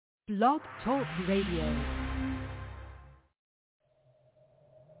Blog Talk Radio.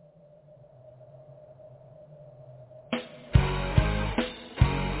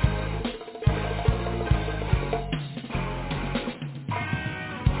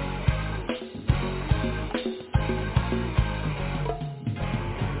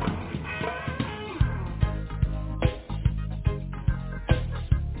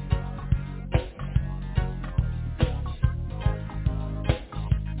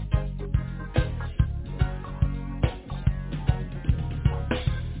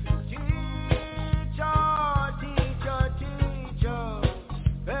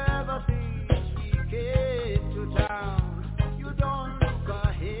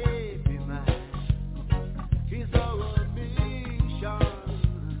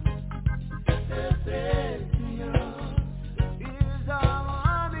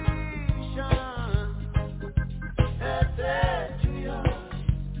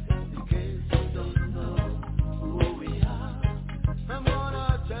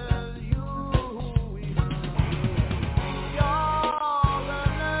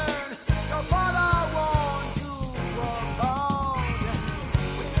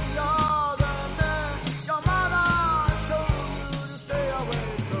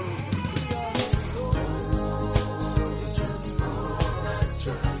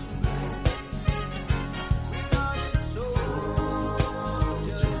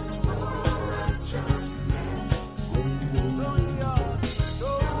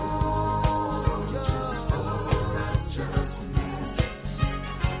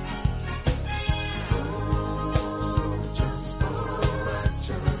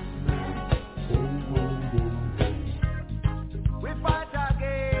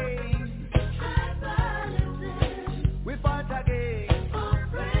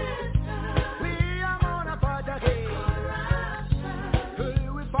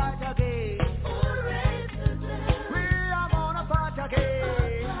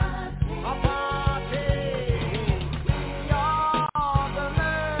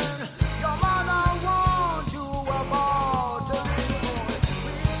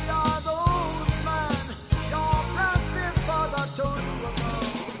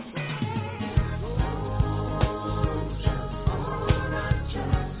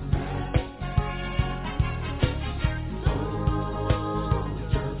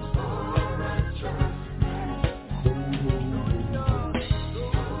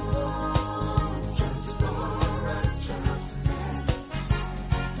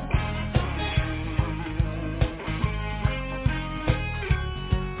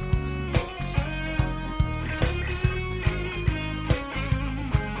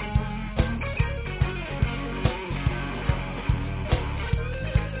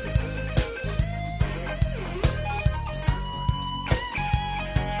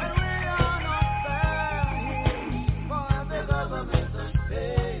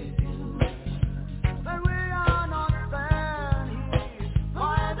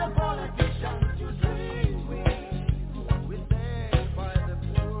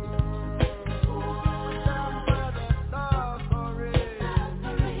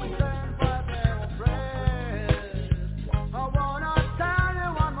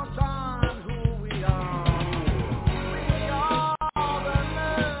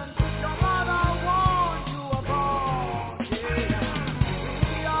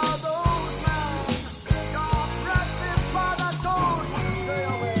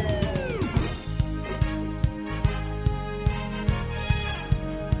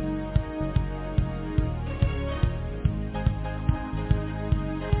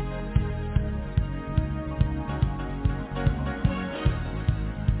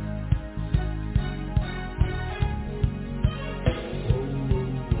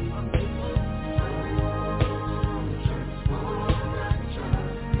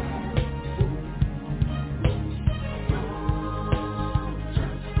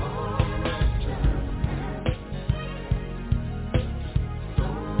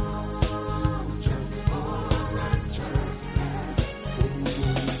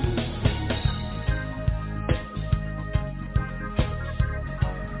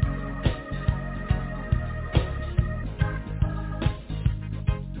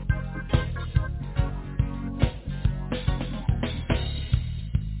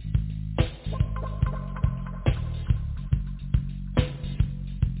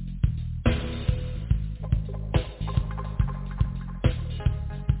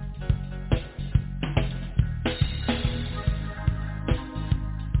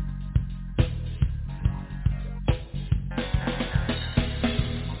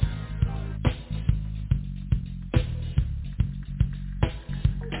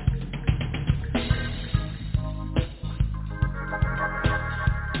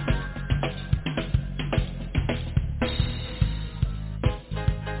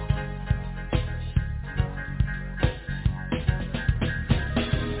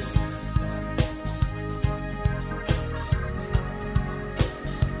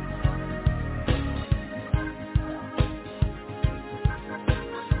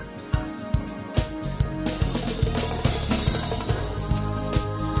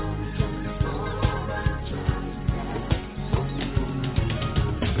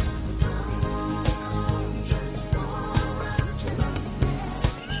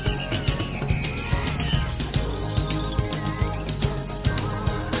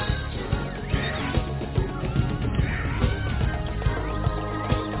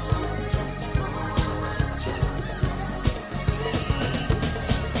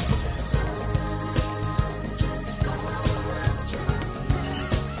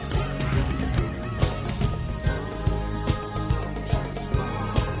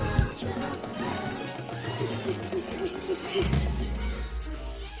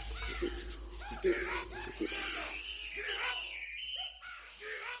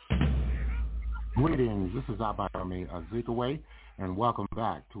 Greetings, this is Abayomi Azikiwe, and welcome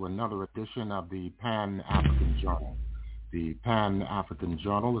back to another edition of the Pan-African Journal. The Pan-African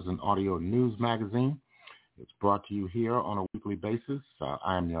Journal is an audio news magazine. It's brought to you here on a weekly basis.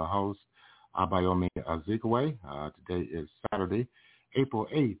 I am your host, Abayomi Azikiwe. Today is Saturday, April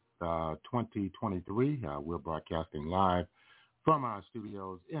 8th, 2023. We're broadcasting live from our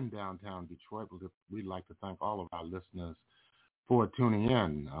studios in downtown Detroit. We'd like to thank all of our listeners for tuning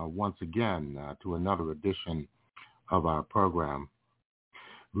in once again to another edition of our program.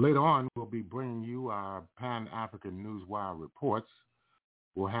 Later on, we'll be bringing you our Pan-African Newswire reports.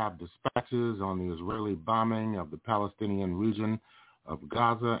 We'll have dispatches on the Israeli bombing of the Palestinian region of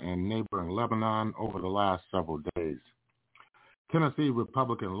Gaza and neighboring Lebanon over the last several days. Tennessee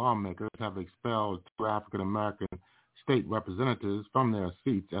Republican lawmakers have expelled 2 African-American state representatives from their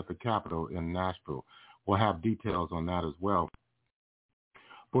seats at the Capitol in Nashville. We'll have details on that as well.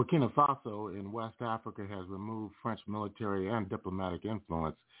 Burkina Faso in West Africa has removed French military and diplomatic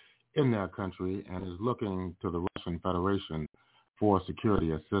influence in their country and is looking to the Russian Federation for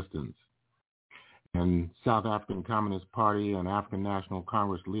security assistance. And South African Communist Party and African National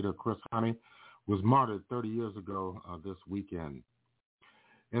Congress leader Chris Hani was martyred 30 years ago this weekend.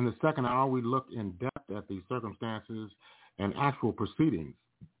 In the second hour, we look in depth at the circumstances and actual proceedings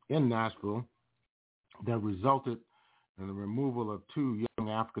in Nashville that resulted in the removal of 2 young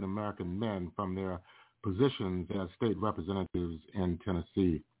African-American men from their positions as state representatives in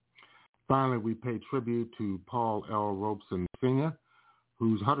Tennessee. Finally, we pay tribute to Paul L. Robeson Sr.,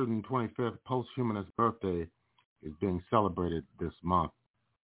 whose 125th posthumous birthday is being celebrated this month.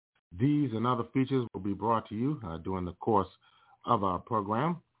 These and other features will be brought to you during the course of our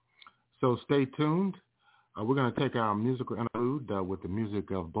program. So stay tuned. We're going to take our musical interlude with the music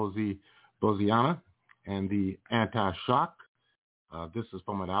of Boziana and the Anti-Shock. This is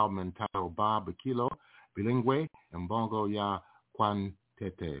from an album entitled Ba Bakilo, Bilingwe, and Bongo Ya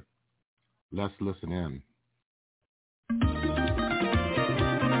Kwantete. Let's listen in.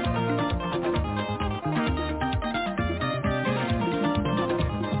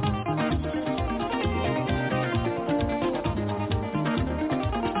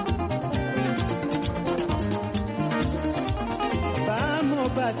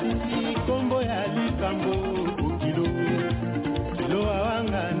 Batisi kombo ya likambo ukilo kilo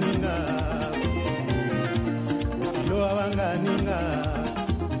awanga ninga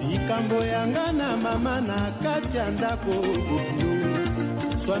likambo yanga na mama na kati ya ndako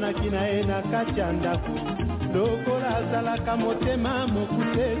ukilo swana kina na kati ya ndako lokola azalaka motema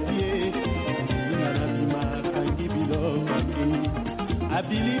mokutetie ina na bima kangi biloko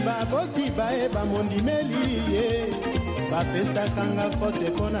abili babosi bae bamondimeli ye bapesa kanga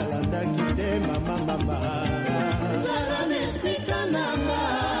kote pona landaki te mama Zara nesika nanga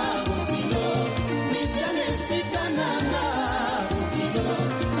bokilo Misia nesika nanga bokilo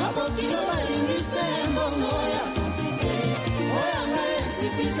Abokilo balingise mbongo ya kompike Oyanga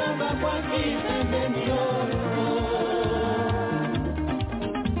esipisa bakwaki pembeni yoro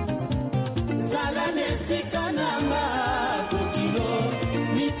Zara nesika nanga bokilo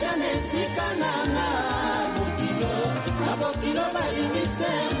Misia nesika nanga Abokilo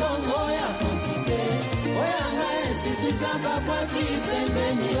balingise mbongo ya kompike Oyanga esipisa bakwaki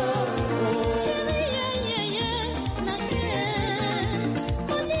pembeni yoro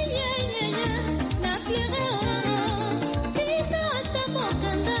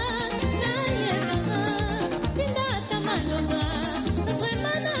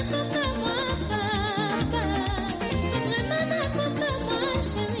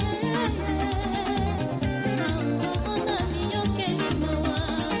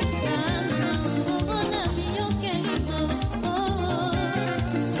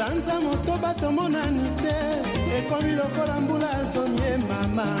Tomonani te ekomi lokola mbula zonye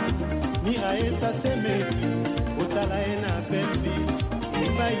mama ni aesa semeki otala ye na pembi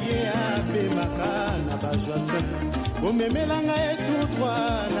epai ye apemaka na bajoasin omemelanga ye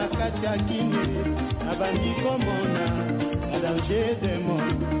tutwa na kati ya kini na bandi komona adanger demo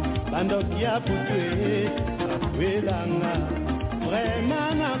bandoki ya putu e akwelanga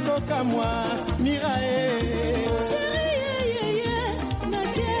vraimen nakoka mwa mirae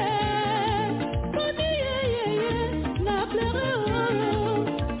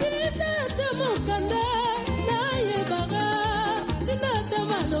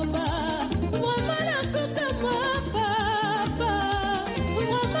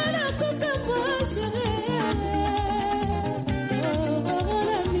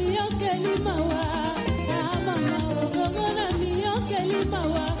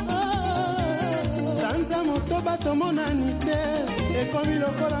ekomi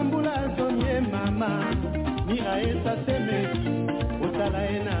lokola mbula zonye mama mira esasemeki otala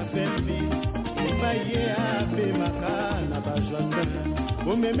ye na pembi epai ye apemaka na bajoasin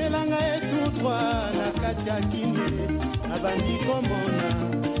bomemelanga ye tout droit na kati ya kine nabandi komona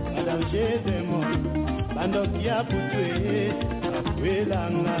badanger de mort bandoki ya butu ye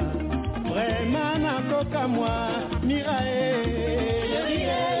akwelanga vraiment nakoka mwa mira ye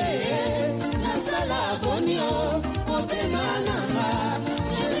nasala bonio motema nanga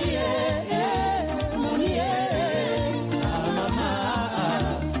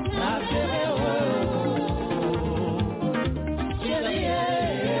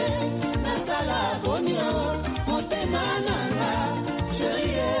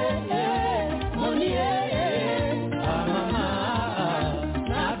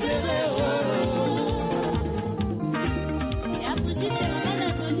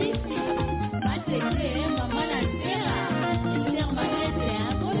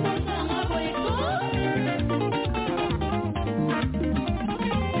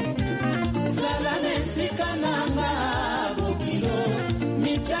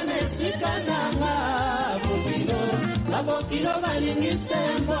Kilo balingi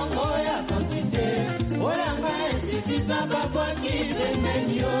sembo oya kontite oyanga esitisa babwaki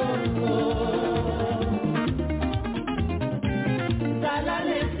demenyo tala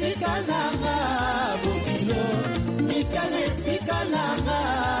nesika nanga bokilo mika nesika nanga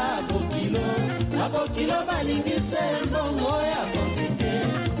bokilo abokilo balingi sembo oya kontite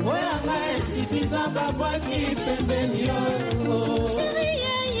oyanga esitisa babwaki demenyo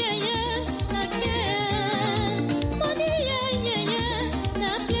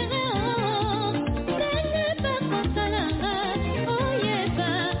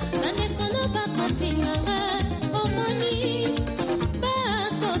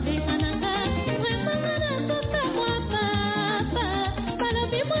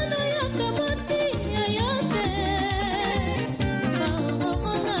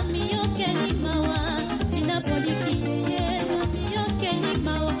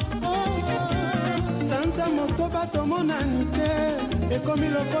ekomi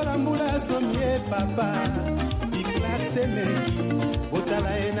lokola mbula somie papa iklase meki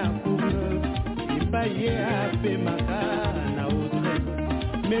otala ye na courne epai ye apemaka na outre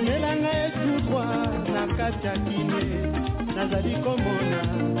memelanga ye tout droit na kati ya kine nazali komona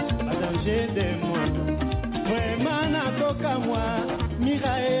badanger de mort vraiment nakoka mwa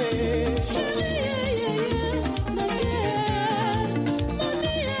mira ye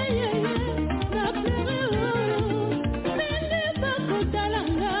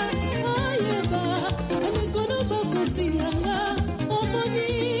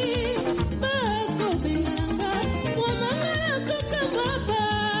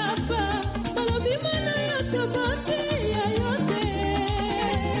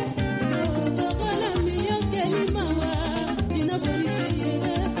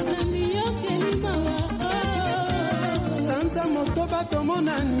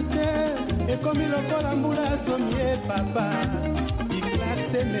ekomi lokola mbula somie papa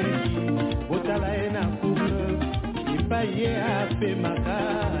iklase meki otala ye na courne epai ye apemaka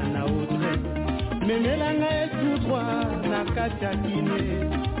na outre memelanga ye tout droit na kati ya kine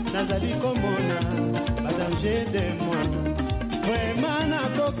nazali komona badanger de mort vraiment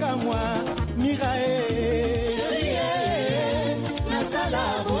nakoka mwa mira ye nasala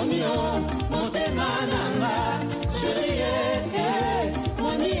bomio motema nanga sherie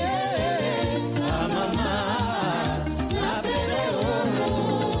monie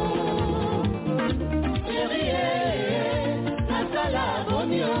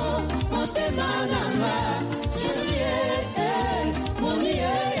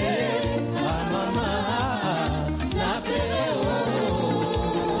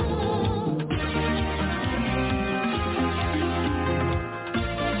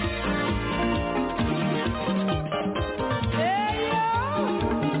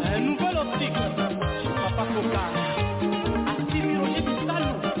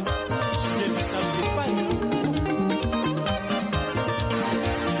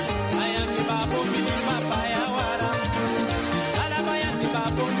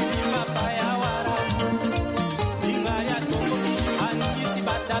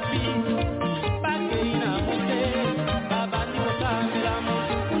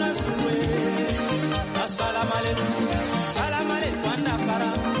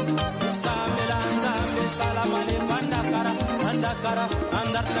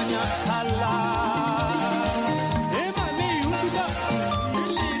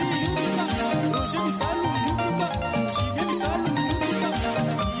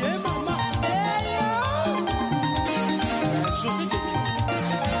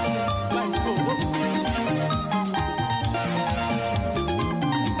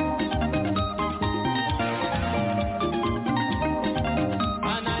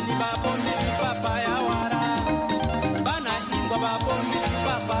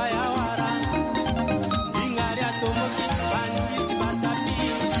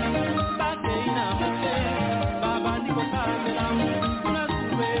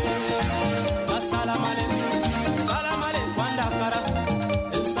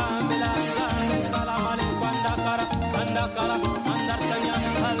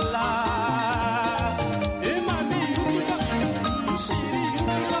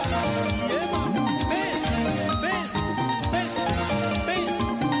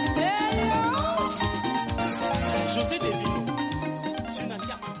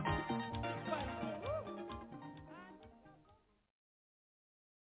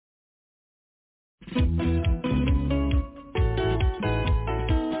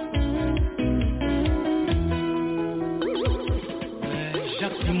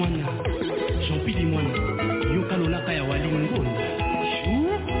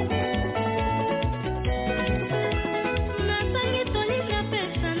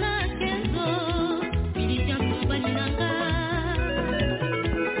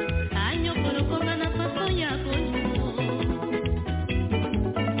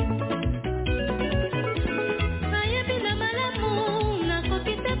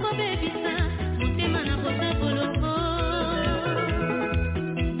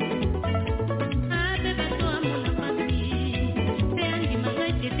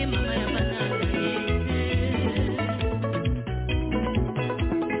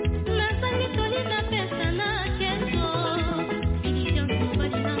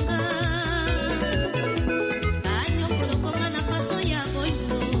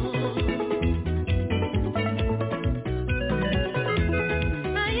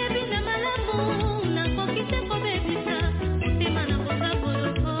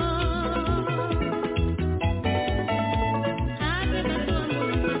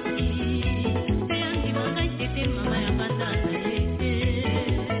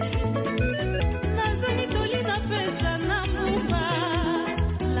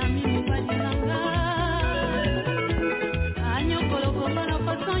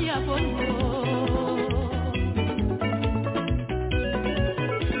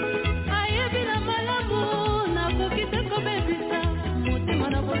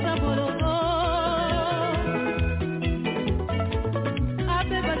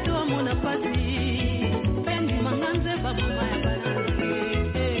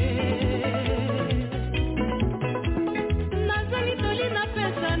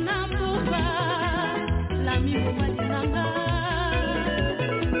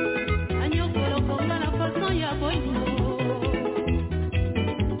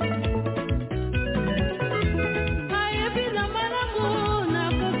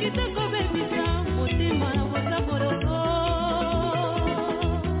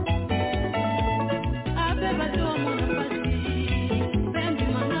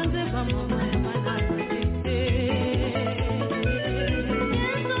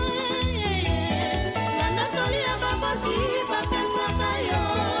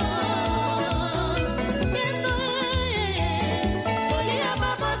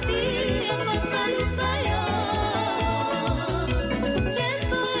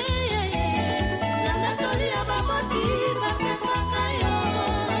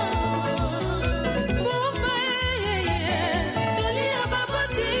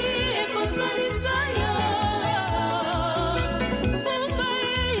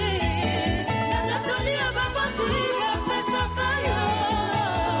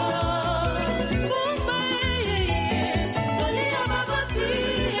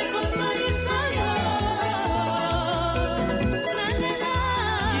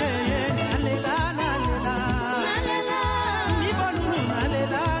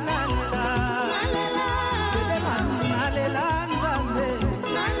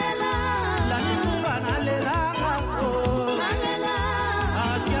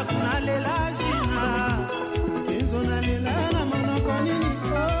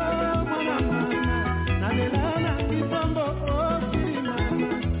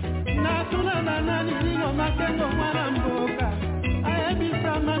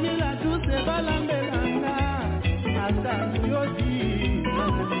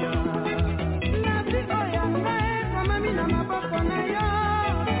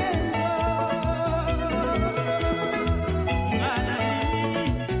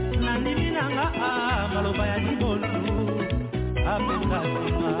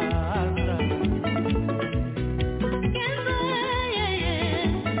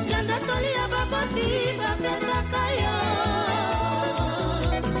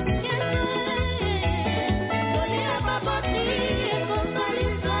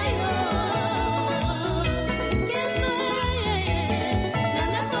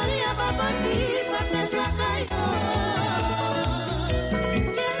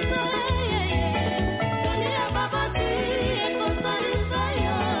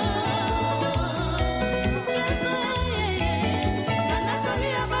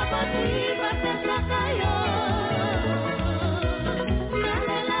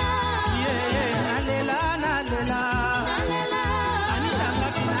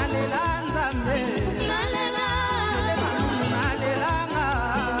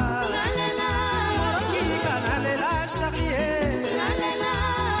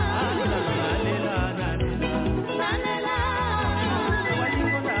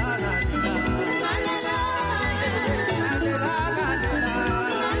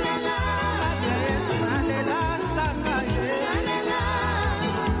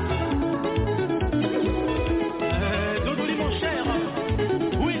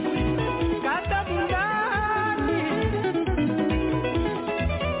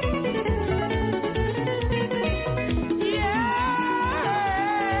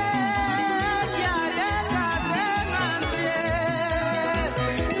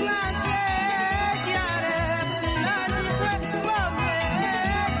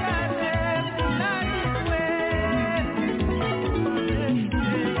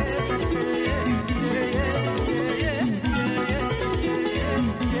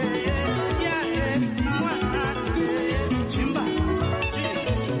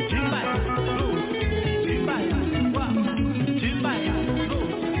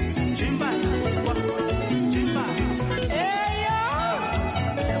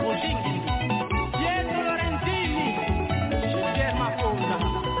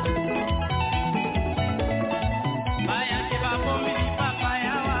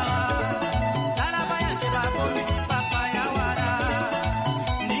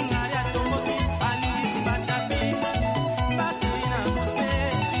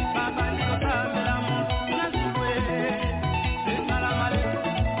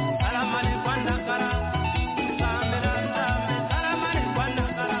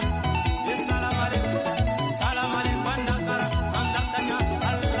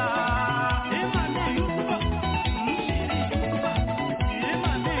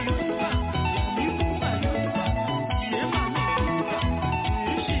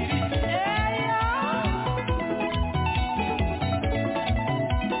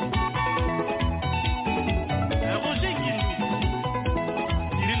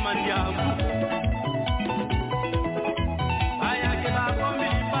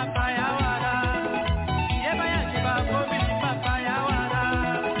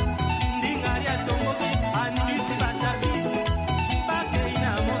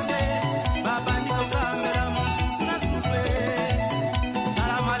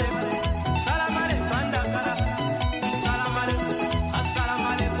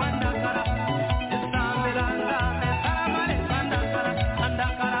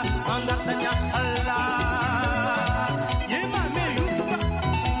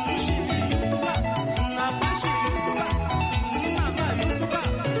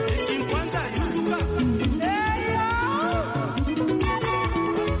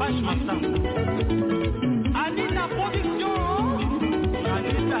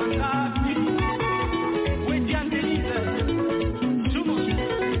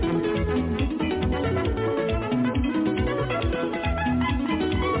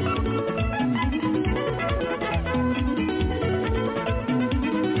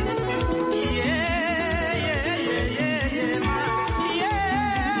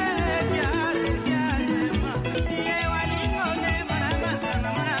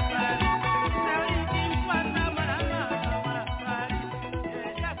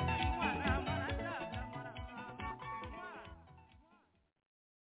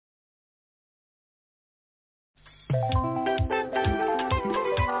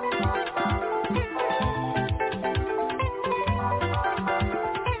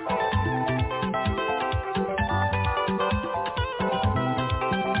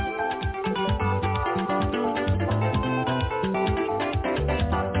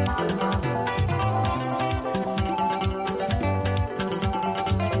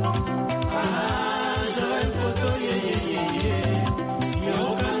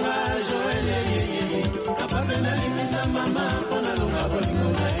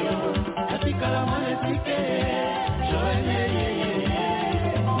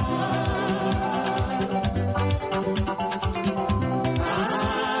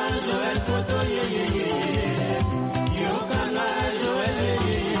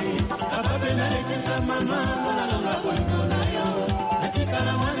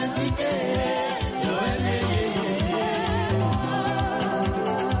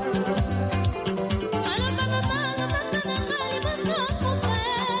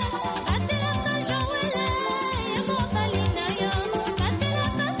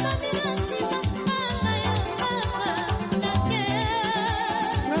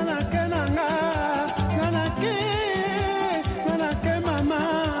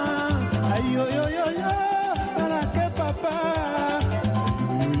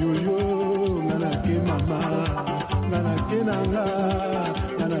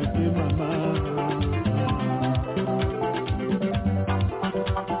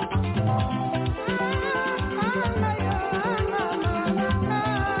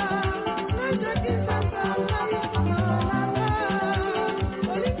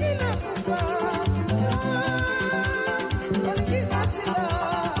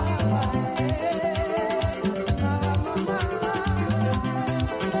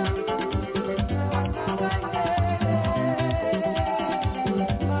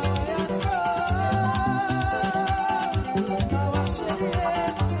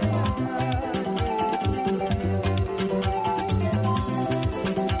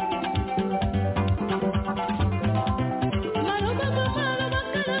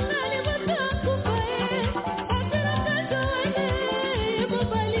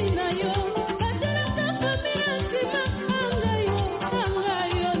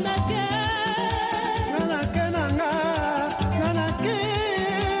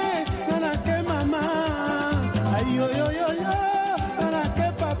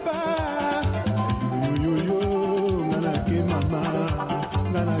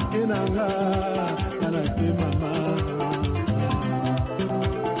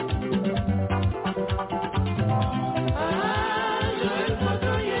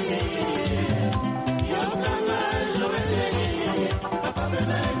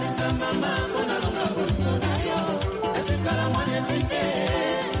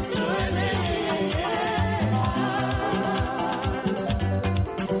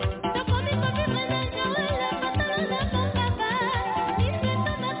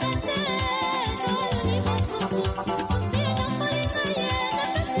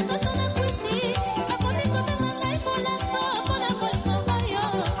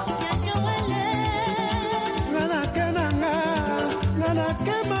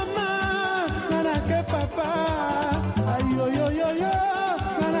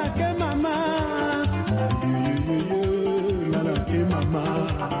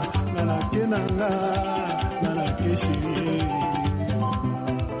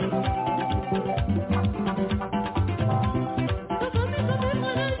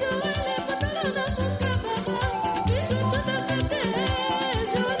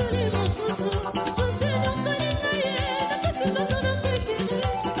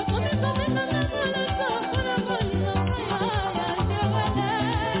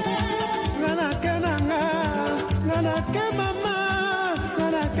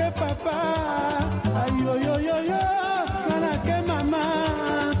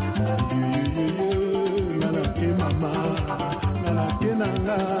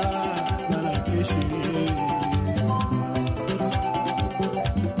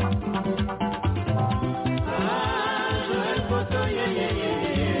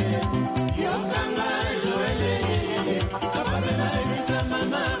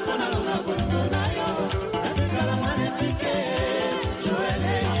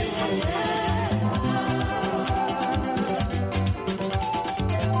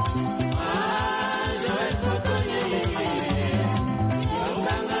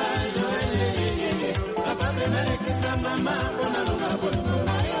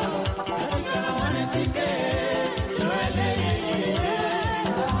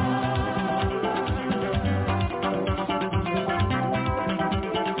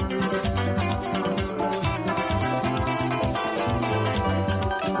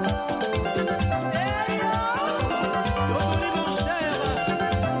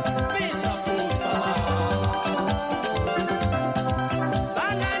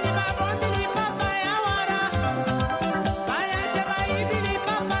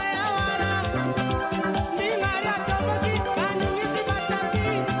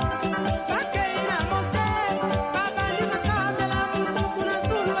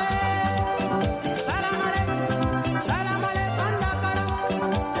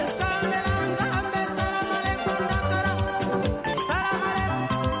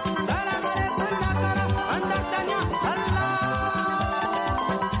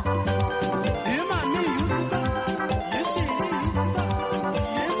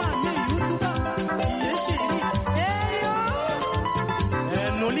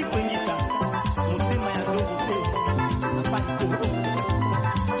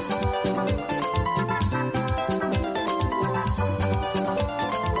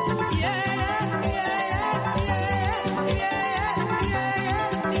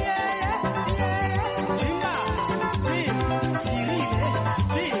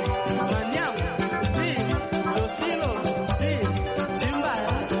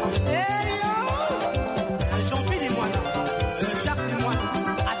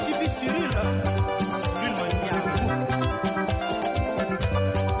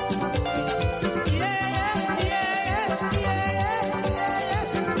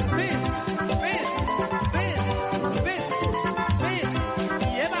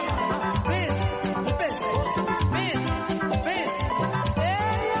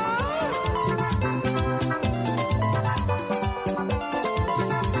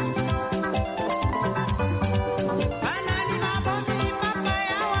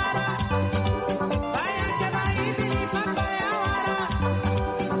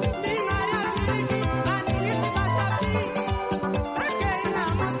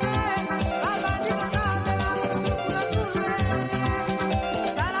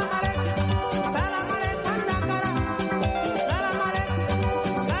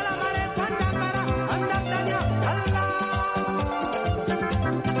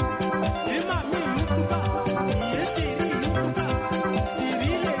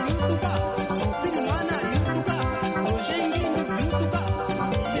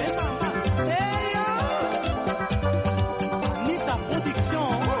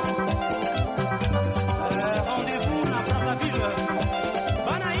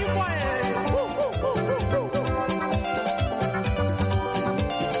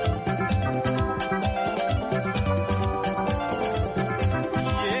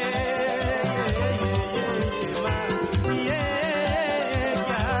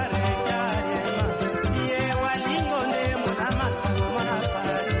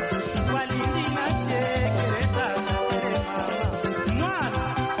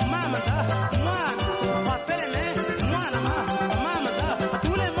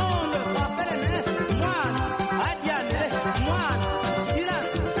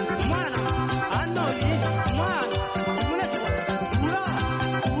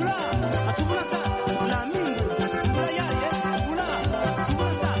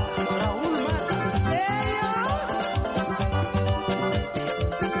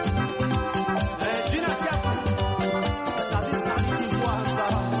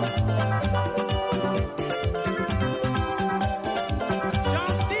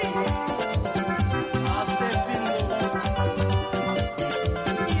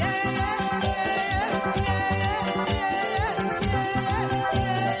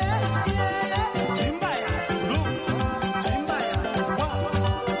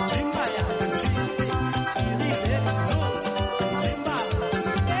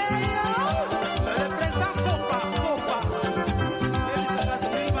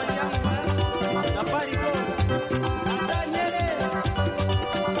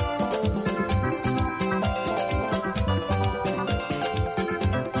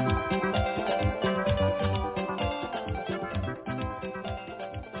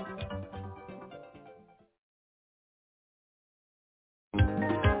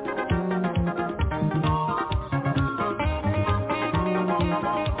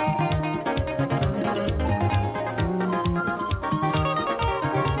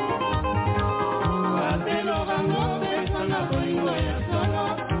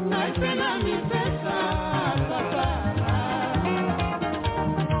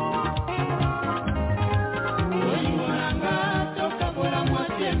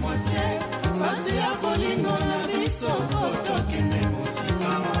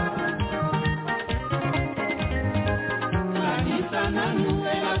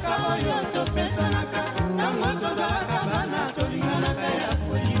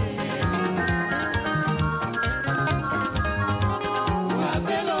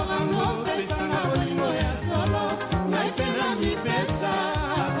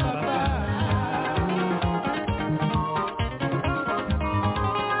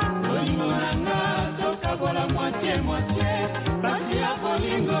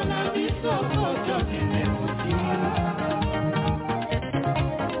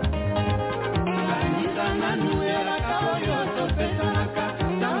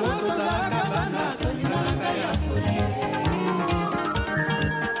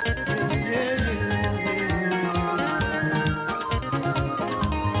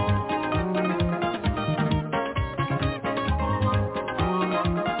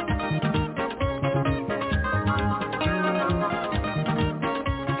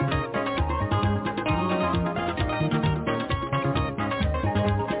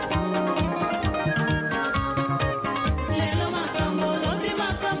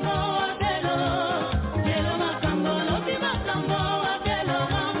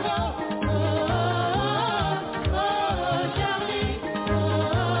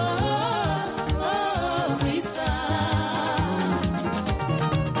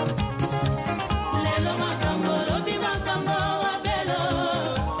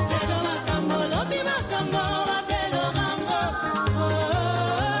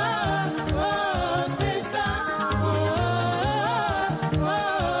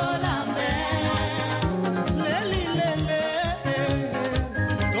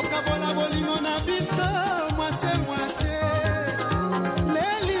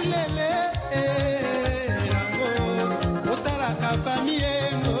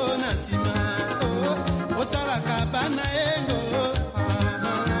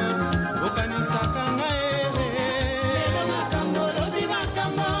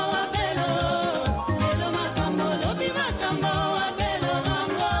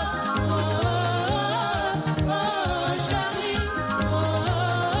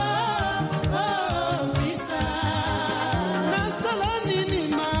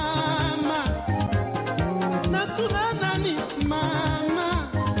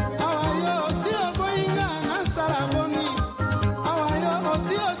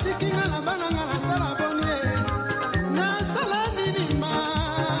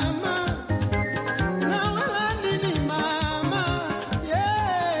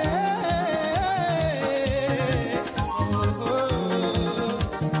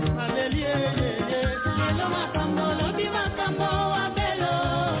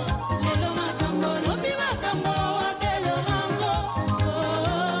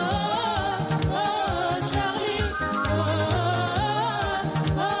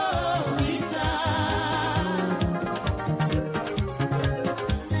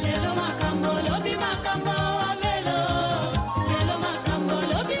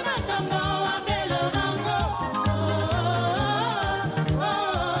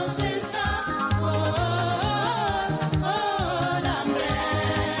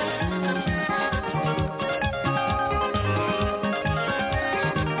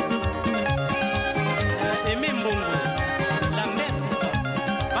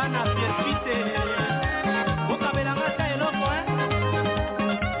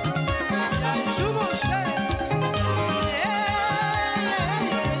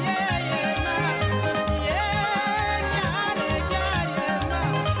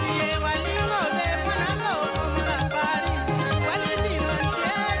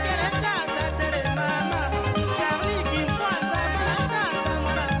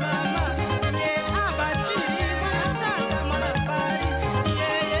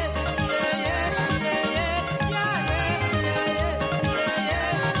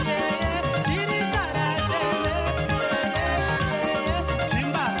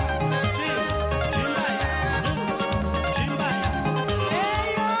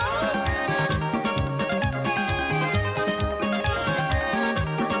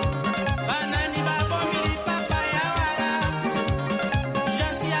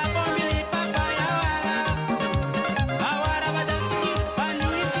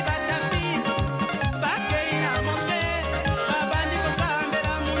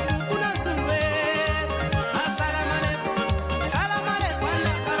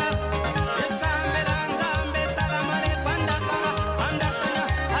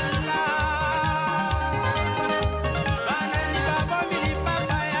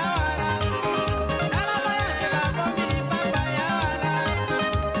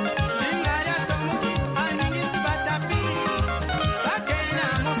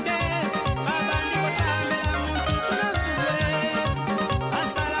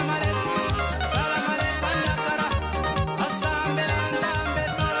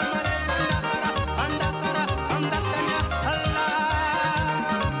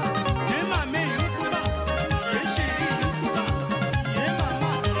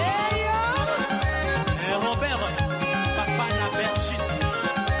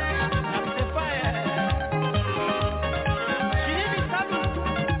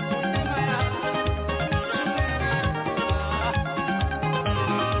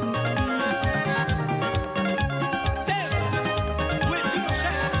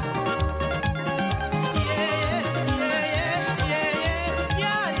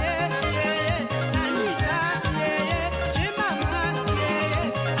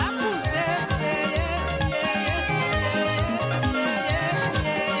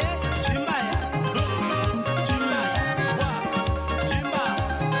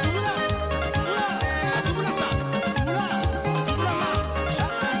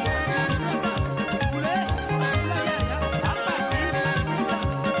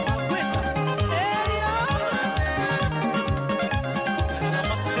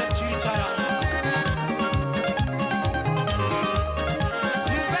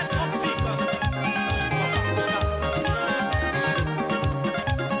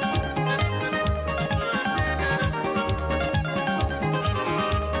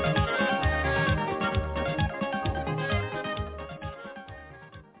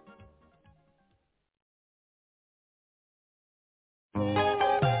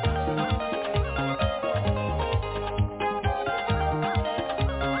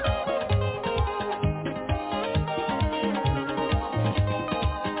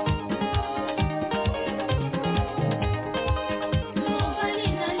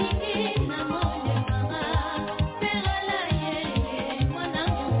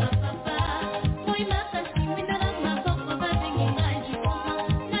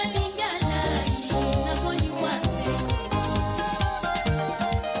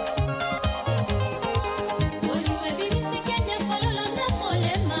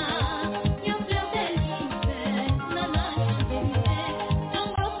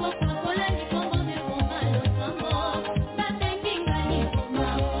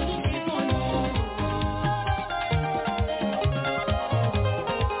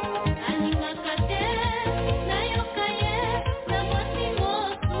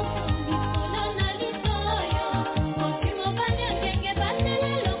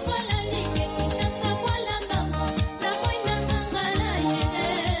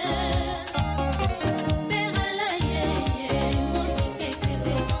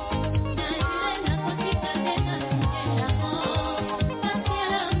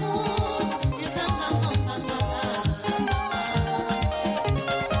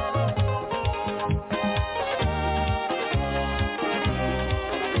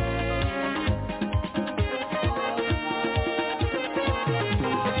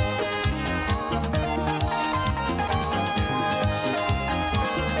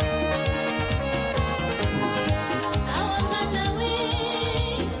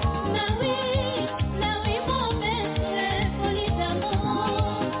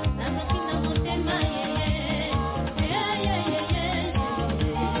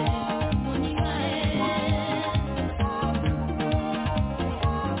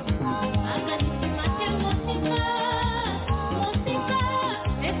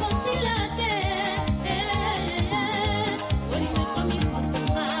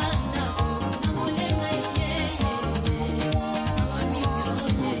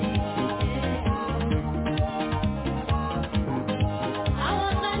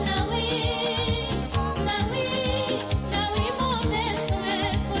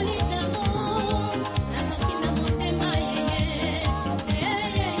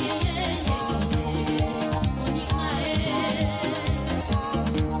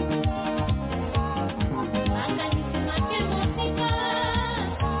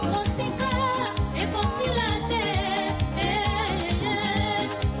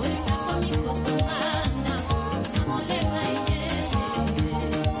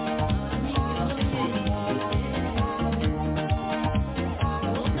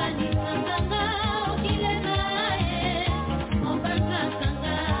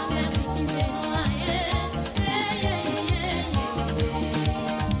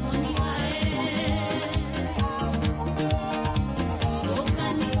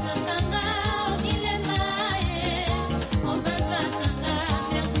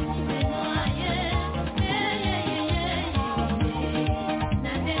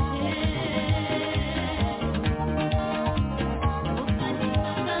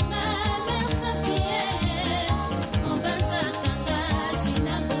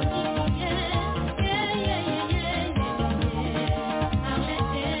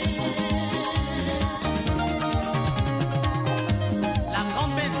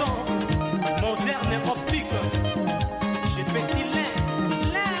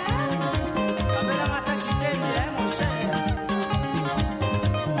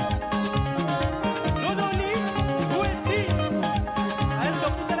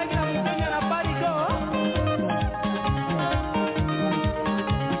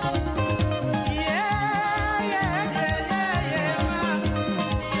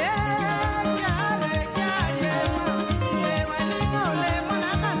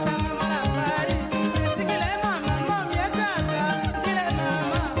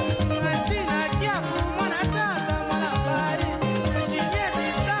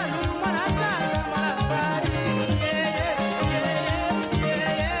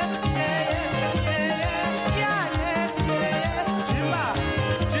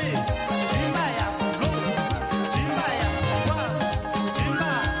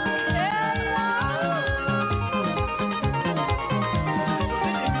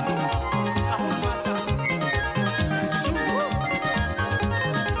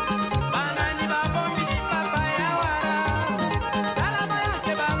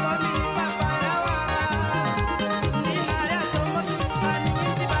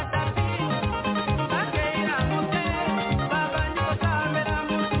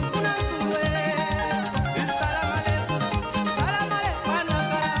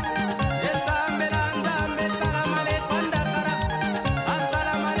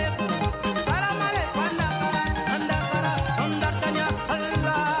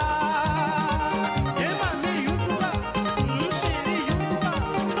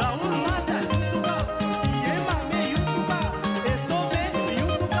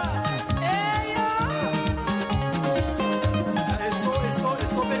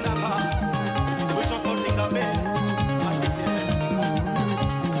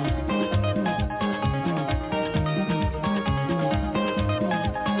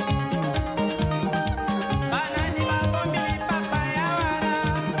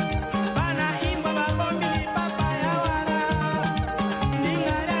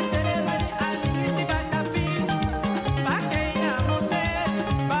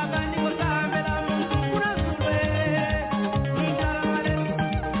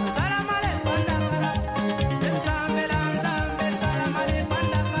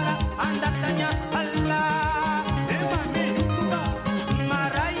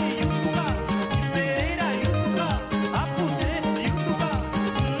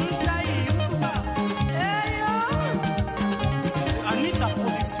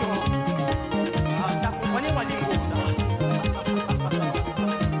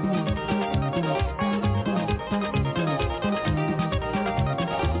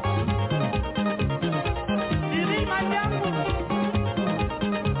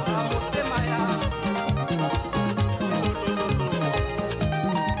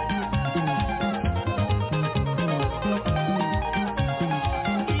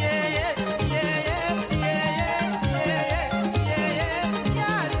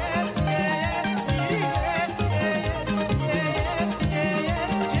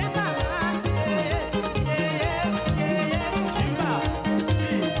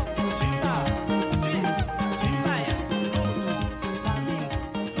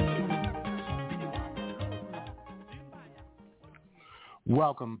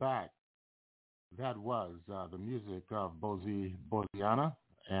Welcome back. That was the music of Boziana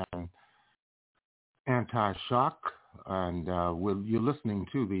and Anti-Shock, and you're listening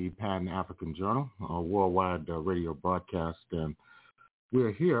to the Pan-African Journal, a worldwide radio broadcast, and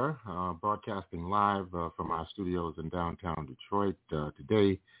we're here broadcasting live from our studios in downtown Detroit.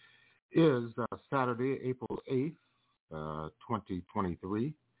 Today is Saturday, April 8th,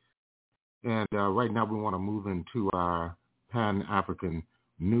 2023, and right now we want to move into our Pan-African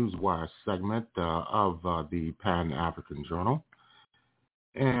Newswire segment of the Pan-African Journal,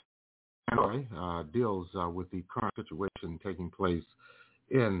 and deals with the current situation taking place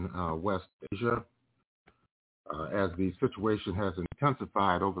in West Asia, as the situation has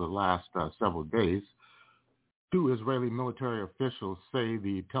intensified over the last several days. Two Israeli military officials say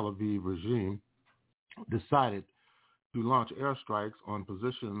the Tel Aviv regime decided to launch airstrikes on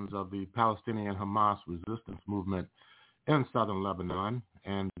positions of the Palestinian Hamas resistance movement in southern Lebanon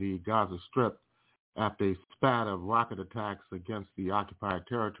and the Gaza Strip after a spat of rocket attacks against the occupied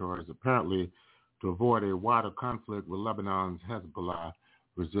territories, apparently to avoid a wider conflict with Lebanon's Hezbollah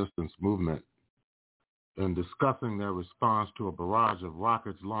resistance movement. In discussing their response to a barrage of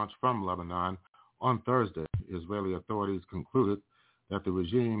rockets launched from Lebanon on Thursday, Israeli authorities concluded that the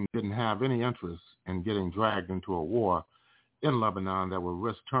regime didn't have any interest in getting dragged into a war in Lebanon that would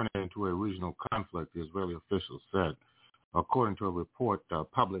risk turning into a regional conflict, the Israeli officials said, according to a report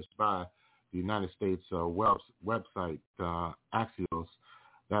published by the United States website Axios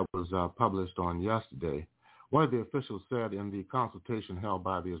that was published on yesterday. One of the officials said in the consultation held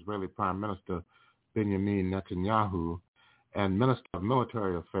by the Israeli Prime Minister Benjamin Netanyahu and Minister of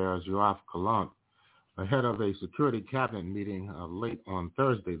Military Affairs Yoav Gallant, ahead of a security cabinet meeting late on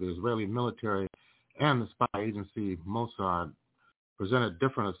Thursday, the Israeli military and the spy agency Mossad presented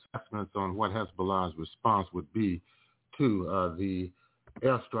different assessments on what Hezbollah's response would be to the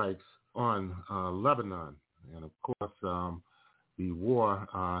airstrikes on Lebanon. And of course, the war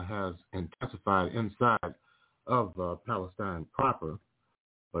has intensified inside of Palestine proper,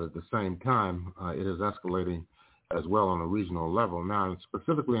 but at the same time, it is escalating as well on a regional level. Now,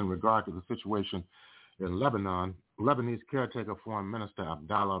 specifically in regard to the situation in Lebanon, Lebanese caretaker Foreign Minister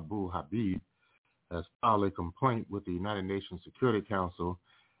Abdallah Abu Habib has filed a complaint with the United Nations Security Council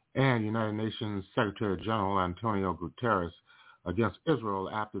and United Nations Secretary General Antonio Guterres against Israel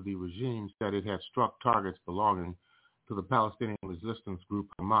after the regime said it had struck targets belonging to the Palestinian resistance group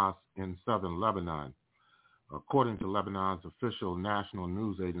Hamas in southern Lebanon. According to Lebanon's official national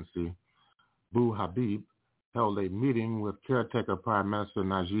news agency, Abu Habib held a meeting with caretaker Prime Minister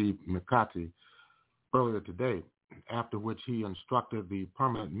Najib Mikati earlier today, after which he instructed the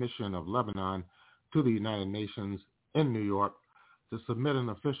permanent mission of Lebanon to the United Nations in New York to submit an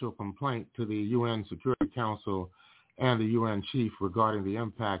official complaint to the UN Security Council and the UN chief regarding the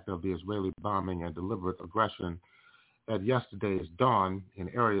impact of the Israeli bombing and deliberate aggression at yesterday's dawn in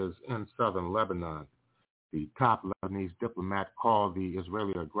areas in southern Lebanon. The top Lebanese diplomat called the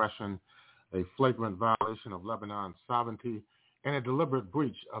Israeli aggression a flagrant violation of Lebanon's sovereignty and a deliberate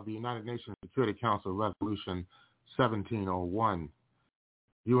breach of the United Nations Security Council Resolution 1701.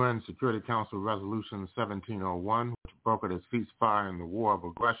 UN Security Council Resolution 1701, which brokered a ceasefire in the war of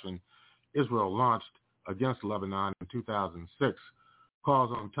aggression Israel launched against Lebanon in 2006,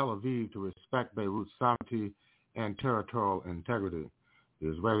 calls on Tel Aviv to respect Beirut's sovereignty and territorial integrity. The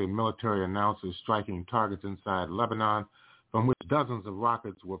Israeli military announces striking targets inside Lebanon, from which dozens of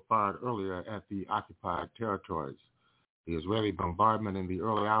rockets were fired earlier at the occupied territories. The Israeli bombardment in the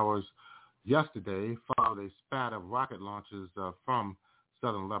early hours yesterday followed a spat of rocket launches from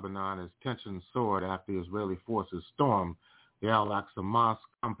southern Lebanon as tensions soared after Israeli forces stormed the Al-Aqsa Mosque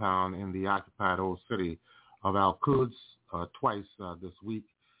compound in the occupied old city of Al-Quds twice this week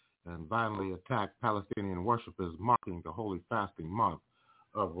and violently attacked Palestinian worshippers marking the holy fasting month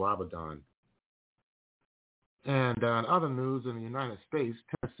of Ramadan. And in other news, in the United States,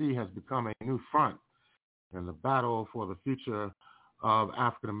 Tennessee has become a new front in the battle for the future of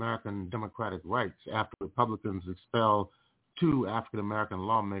African-American democratic rights after Republicans expelled 2 African-American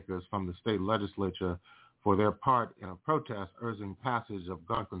lawmakers from the state legislature for their part in a protest urging passage of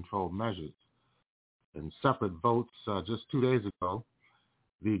gun control measures. In separate votes just 2 days ago,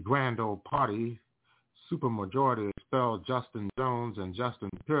 the Grand Old Party supermajority expelled Justin Jones and Justin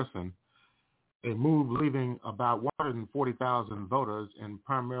Pearson, a move leaving about 140,000 voters in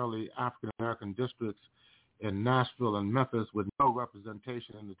primarily African-American districts in Nashville and Memphis with no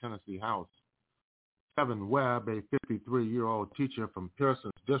representation in the Tennessee House. Kevin Webb, a 53-year-old teacher from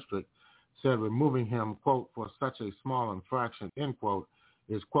Pearson's district, said removing him, quote, for such a small infraction, end quote,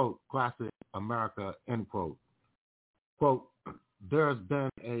 is, quote, classic America, end quote. Quote, there has been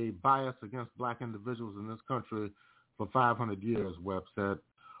a bias against black individuals in this country for 500 years, Webb said.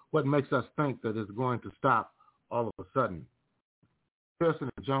 What makes us think that it's going to stop all of a sudden? Pearson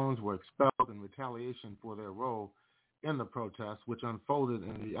and Jones were expelled in retaliation for their role in the protests, which unfolded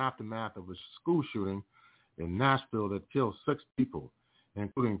in the aftermath of a school shooting in Nashville that killed 6 people,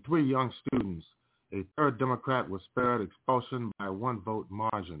 including 3 young students. A third Democrat was spared expulsion by a 1-vote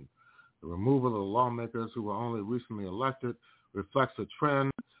margin. The removal of the lawmakers who were only recently elected reflects a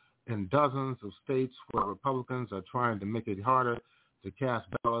trend in dozens of states where Republicans are trying to make it harder to cast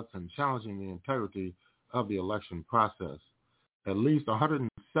ballots and challenging the integrity of the election process. At least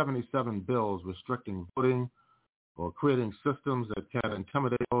 177 bills restricting voting or creating systems that can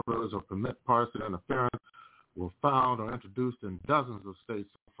intimidate voters or permit partisan interference were filed or introduced in dozens of states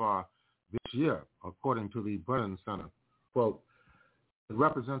so far this year, according to the Brennan Center. Quote, it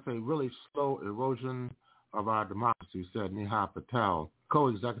represents a really slow erosion of our democracy, said Neha Patel,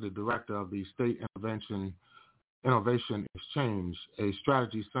 co-executive director of the State Innovation Exchange, a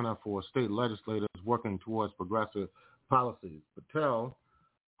strategy center for state legislators working towards progressive policies. Patel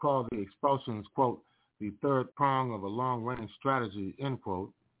called the expulsions, quote, the third prong of a long-range strategy, end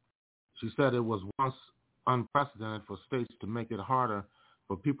quote. She said it was once unprecedented for states to make it harder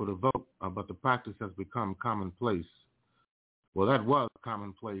for people to vote, but the practice has become commonplace. Well, that was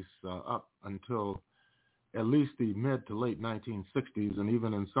commonplace up until at least the mid to late 1960s, and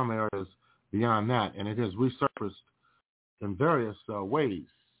even in some areas beyond that, and it has resurfaced in various ways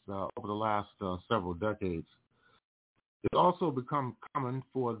over the last several decades. It's also become common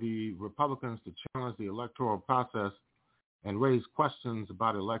for the Republicans to challenge the electoral process and raise questions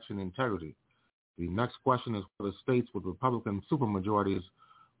about election integrity. The next question is whether states with Republican supermajorities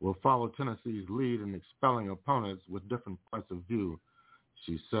will follow Tennessee's lead in expelling opponents with different points of view,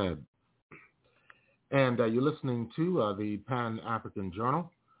 she said. And you're listening to the Pan-African Journal,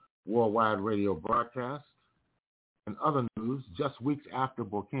 worldwide radio broadcast. In other news, just weeks after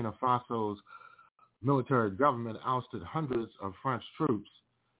Burkina Faso's military government ousted hundreds of French troops,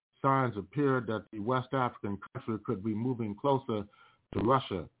 signs appeared that the West African country could be moving closer to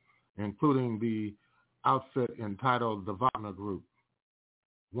Russia, including the outfit entitled the Wagner Group.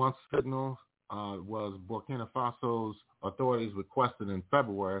 One signal was Burkina Faso's authorities requested in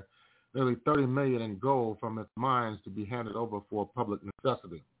February nearly $30 million in gold from its mines to be handed over for public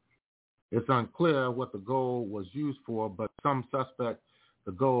necessity. It's unclear what the gold was used for, but some suspect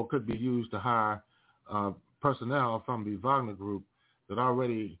the gold could be used to hire personnel from the Wagner Group that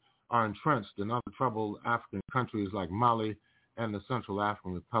already are entrenched in other troubled African countries like Mali and the Central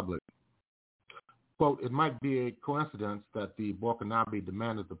African Republic. Quote, it might be a coincidence that the Burkinabe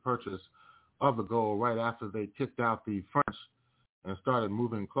demanded the purchase of the gold right after they kicked out the French and started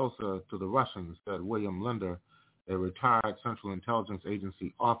moving closer to the Russians, said William Linder, a retired Central Intelligence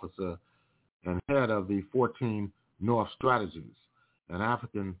Agency officer and head of the 14 North Strategies, an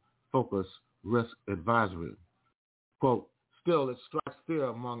African-focused risk advisory. Quote, still, it strikes fear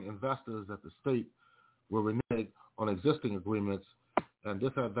among investors that the state will renege on existing agreements and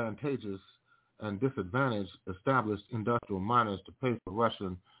disadvantage established industrial miners to pay for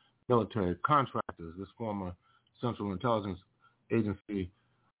Russian military contractors, this former Central Intelligence Agency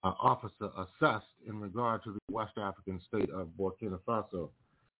officer assessed in regard to the West African state of Burkina Faso.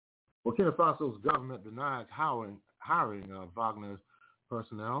 Burkina Faso's government denies hiring Wagner's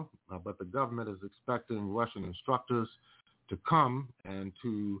personnel, but the government is expecting Russian instructors to come and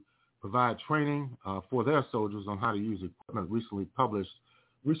to provide training for their soldiers on how to use equipment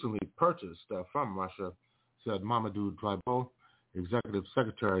recently purchased from Russia, said Mamadou Dribo, executive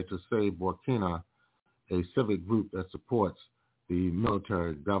secretary to Save Burkina, a civic group that supports the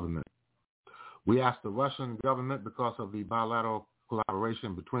military government. We asked the Russian government, because of the bilateral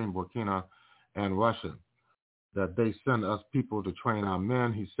collaboration between Burkina and Russia, that they send us people to train our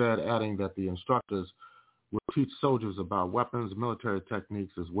men, he said, adding that the instructors will teach soldiers about weapons, military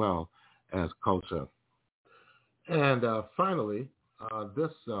techniques, as well as culture. And finally,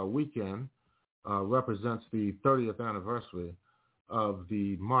 this weekend represents the 30th anniversary of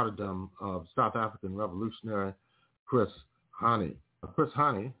the martyrdom of South African revolutionary Chris Hani. Chris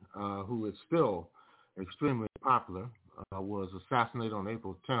Hani, who is still extremely popular, was assassinated on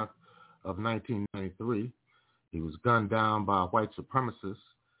April 10th of 1993. He was gunned down by white supremacists,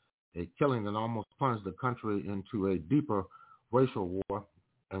 a killing that almost plunged the country into a deeper racial war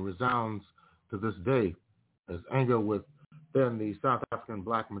and resounds to this day as anger within the South African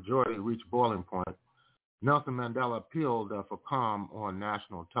black majority reached boiling point. Nelson Mandela appealed for calm on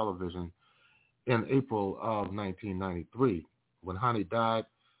national television in April of 1993. When Hani died,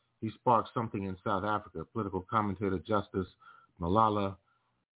 he sparked something in South Africa. Political commentator Justice Malala,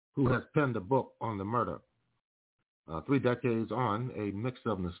 who has penned a book on the murder. 3 decades on, a mix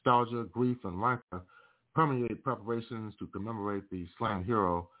of nostalgia, grief, and rancor permeate preparations to commemorate the slain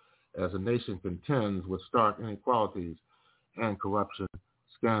hero as a nation contends with stark inequalities and corruption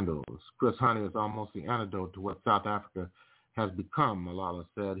scandals. Chris Hani is almost the antidote to what South Africa has become, Malala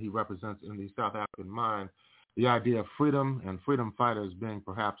said. He represents in the South African mind the idea of freedom and freedom fighters being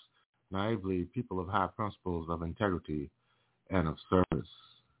perhaps naively people of high principles of integrity and of service.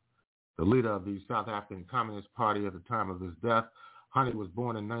 The leader of the South African Communist Party at the time of his death, Hani was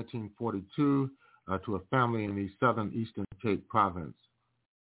born in 1942 to a family in the southern Eastern Cape province.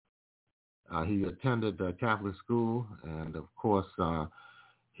 He attended Catholic school, and of course,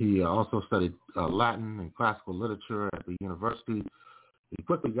 he also studied Latin and classical literature at the university. He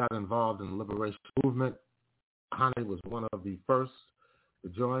quickly got involved in the liberation movement. Hani was one of the first to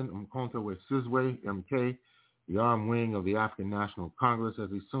join Umkhonto we Sizwe, MK, the armed wing of the African National Congress, as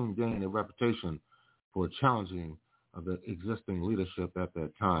he soon gained a reputation for challenging the existing leadership at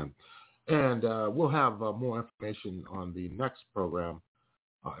that time. And we'll have more information on the next program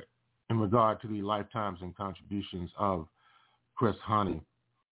in regard to the lifetimes and contributions of Chris Hani.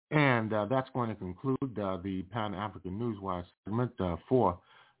 And that's going to conclude the Pan-African Newswire segment for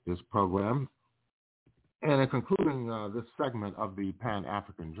this program. And in concluding this segment of the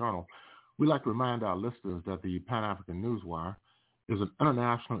Pan-African Journal, we'd like to remind our listeners that the Pan-African Newswire is an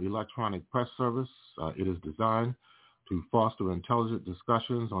international electronic press service. It is designed to foster intelligent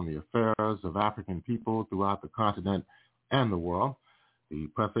discussions on the affairs of African people throughout the continent and the world. The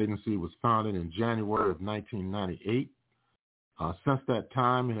press agency was founded in January of 1998. Since that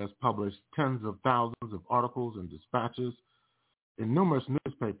time, it has published tens of thousands of articles and dispatches in numerous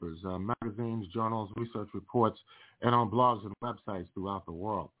newspapers, magazines, journals, research reports, and on blogs and websites throughout the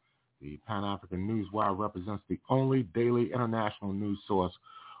world. The Pan-African Newswire represents the only daily international news source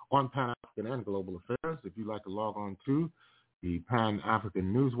on Pan-African and global affairs. If you'd like to log on to the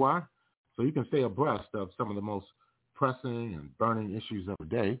Pan-African Newswire, so you can stay abreast of some of the most pressing and burning issues of the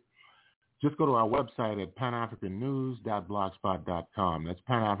day, just go to our website at panafricannews.blogspot.com. That's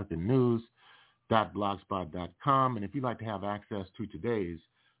panafricannews.blogspot.com. And if you'd like to have access to today's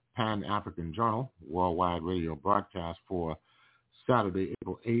Pan-African Journal worldwide radio broadcast for Saturday,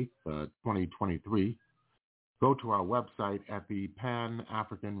 April 8th, 2023, go to our website at the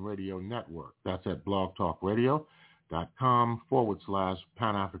Pan-African Radio Network. That's at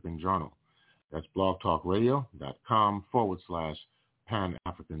blogtalkradio.com/Pan-African Journal. That's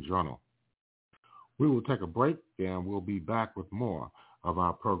blogtalkradio.com/Pan-African Journal. We will take a break, and we'll be back with more of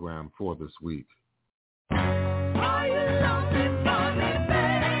our program for this week. Are you lonely for me,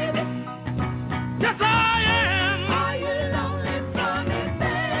 baby? Yes, I am. Are you lonely for me,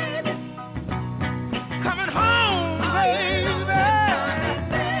 baby? Coming home, baby.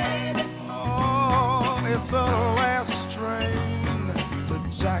 Oh, it's the last train to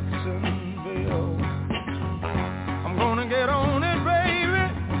Jacksonville. I'm gonna get on it,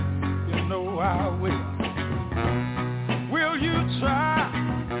 baby. You know I will. Will you try?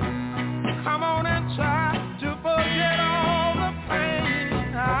 Come on and try to forget all the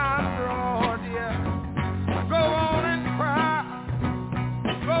pain I brought you. Go on and cry.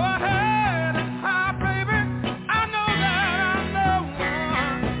 Go ahead and cry, baby. I know that I'm the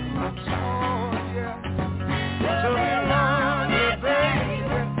one who taught you to be lonely,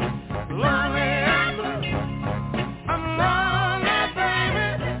 baby. Lonely and blue. I'm lonely, baby.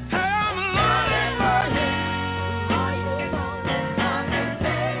 Hey, I'm lonely for you. Are you lonely for me,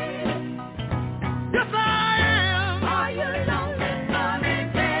 baby? Yes, I am. Are you lonely for me,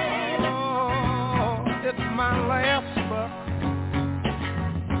 baby? Oh, it's my last bus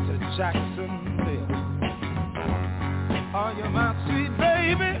to Jacksonville. Are you my sweet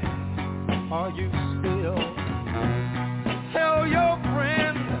baby? Are you still? Tell your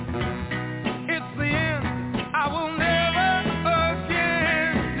friend it's the end. I will never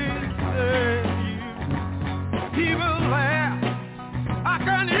again desert you. He will laugh. I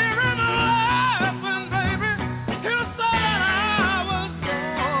can hear him laughing, baby. He'll say that I was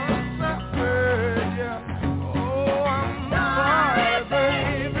born separate, yeah. Oh, I'm sorry,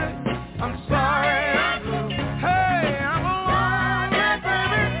 baby. I'm sorry. Hey, I'm lonely,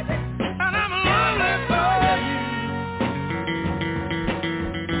 baby. And I'm lonely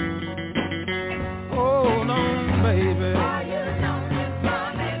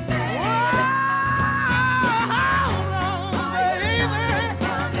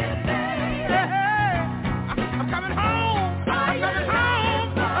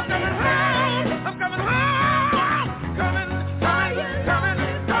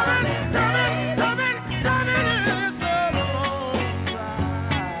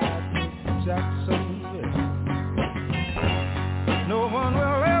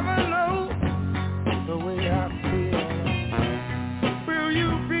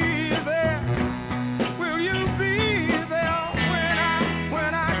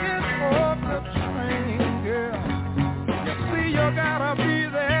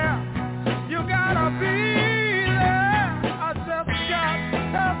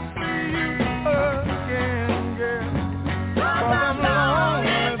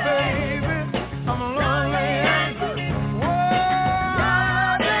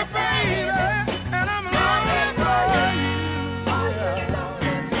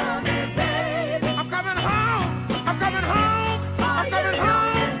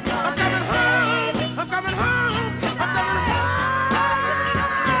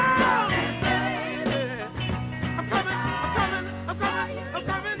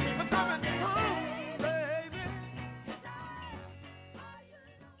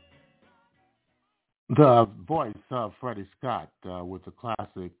The voice of Freddie Scott with the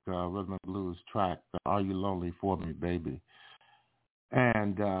classic rhythm and blues track, Are You Lonely For Me, Baby?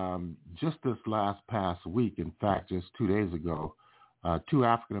 And just this past week, in fact, just 2 days ago, two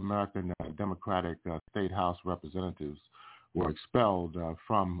African-American Democratic State House representatives were expelled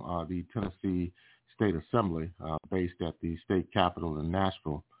from the Tennessee State Assembly based at the state capitol in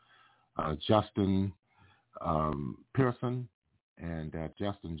Nashville. Justin Pearson and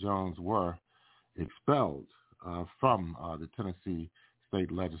Justin Jones were expelled from the Tennessee State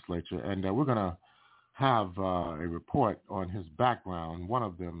Legislature. And we're going to have a report on his background, one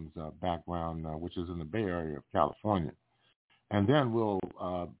of them's background, which is in the Bay Area of California. And then we'll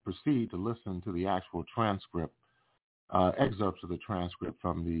proceed to listen to the actual transcript, excerpts of the transcript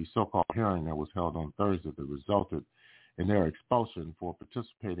from the so-called hearing that was held on Thursday that resulted in their expulsion for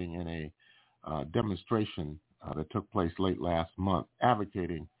participating in a demonstration that took place late last month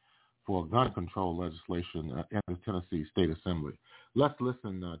advocating for gun control legislation in the Tennessee State Assembly. Let's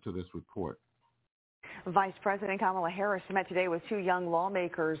listen to this report. Vice President Kamala Harris met today with two young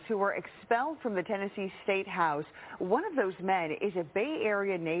lawmakers who were expelled from the Tennessee State House. One of those men is a Bay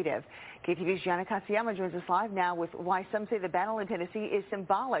Area native. KTV's Gianna Katsuyama joins us live now with why some say the battle in Tennessee is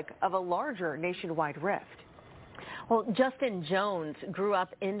symbolic of a larger nationwide rift. Well, Justin Jones grew up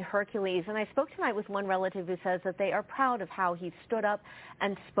in Hercules, and I spoke tonight with one relative who says that they are proud of how he stood up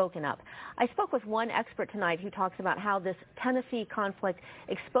and spoken up. I spoke with one expert tonight who talks about how this Tennessee conflict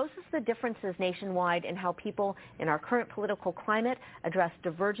exposes the differences nationwide in how people in our current political climate address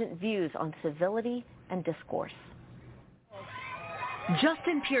divergent views on civility and discourse.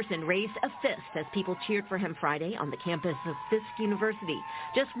 Justin Pearson raised a fist as people cheered for him Friday on the campus of Fisk University,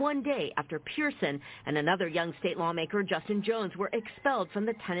 just one day after Pearson and another young state lawmaker, Justin Jones, were expelled from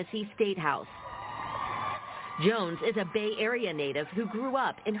the Tennessee State House. Jones is a Bay Area native who grew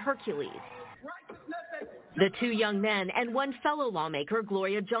up in Hercules. The two young men and one fellow lawmaker,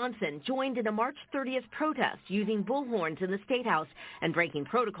 Gloria Johnson, joined in a March 30th protest using bullhorns in the State House and breaking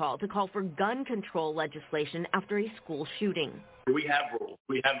protocol to call for gun control legislation after a school shooting. We have rules,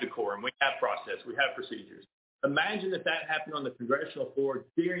 we have decorum, we have process, we have procedures. Imagine if that happened on the congressional floor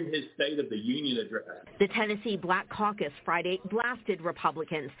during his State of the Union address. The Tennessee Black Caucus Friday blasted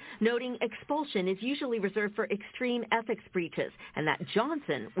Republicans, noting expulsion is usually reserved for extreme ethics breaches and that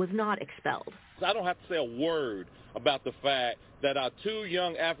Johnson was not expelled. I don't have to say a word about the fact that our two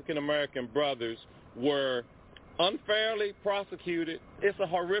young African-American brothers were unfairly prosecuted. It's a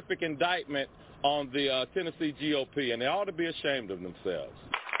horrific indictment on the Tennessee GOP, and they ought to be ashamed of themselves.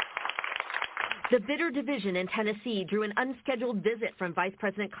 The bitter division in Tennessee drew an unscheduled visit from Vice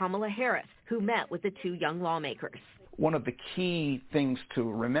President Kamala Harris, who met with the two young lawmakers. One of the key things to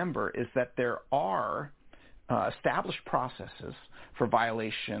remember is that there are established processes for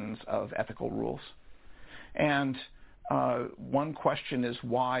violations of ethical rules. And one question is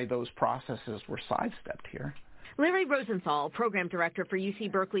why those processes were sidestepped here. Larry Rosenthal, program director for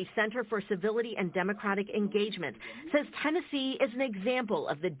UC Berkeley's Center for Civility and Democratic Engagement, says Tennessee is an example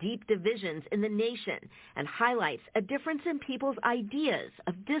of the deep divisions in the nation and highlights a difference in people's ideas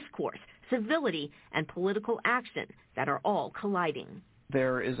of discourse, civility, and political action that are all colliding.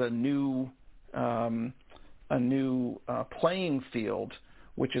 There is a new playing field,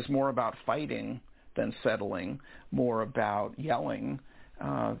 which is more about fighting than settling, more about yelling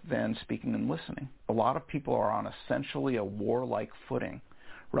than speaking and listening. A lot of people are on essentially a warlike footing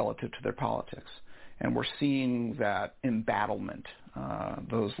relative to their politics. And we're seeing that embattlement,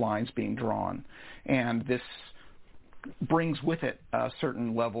 those lines being drawn. And this brings with it a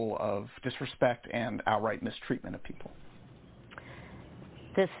certain level of disrespect and outright mistreatment of people.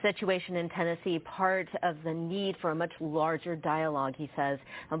 This situation in Tennessee, part of the need for a much larger dialogue, he says.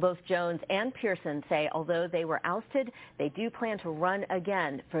 Both Jones and Pearson say although they were ousted, they do plan to run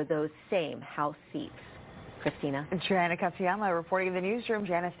again for those same House seats. Christina. Gianna Katsuyama reporting in the newsroom.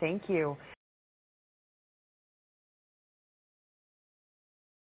 Janice, thank you.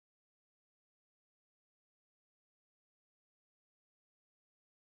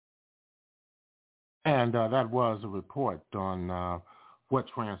 And that was a report on what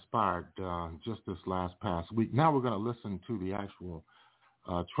transpired just this past week. Now we're going to listen to the actual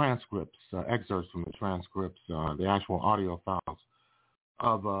transcripts, excerpts from the transcripts, the actual audio files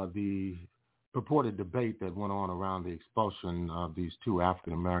of the purported debate that went on around the expulsion of these two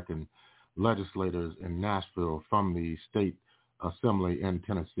African-American legislators in Nashville from the state assembly in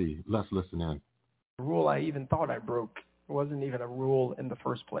Tennessee. Let's listen in. The rule I even thought I broke wasn't even a rule in the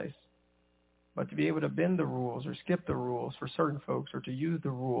first place. But to be able to bend the rules or skip the rules for certain folks, or to use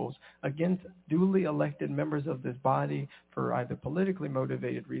the rules against duly elected members of this body for either politically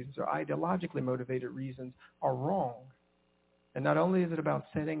motivated reasons or ideologically motivated reasons, are wrong. And not only is it about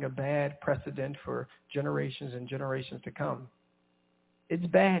setting a bad precedent for generations and generations to come, it's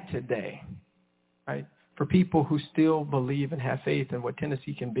bad today, right? For people who still believe and have faith in what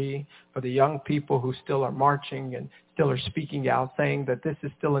Tennessee can be, for the young people who still are marching and still are speaking out, saying that this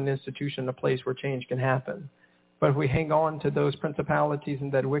is still an institution, a place where change can happen. But if we hang on to those principalities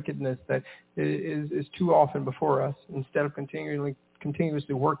and that wickedness that is too often before us, instead of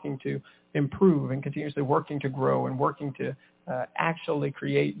continuously working to improve and continuously working to grow and working to actually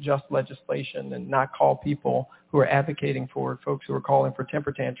create just legislation and not call people who are advocating for it, folks who are calling for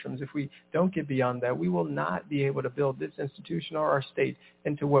temper tantrums, if we don't get beyond that, we will not be able to build this institution or our state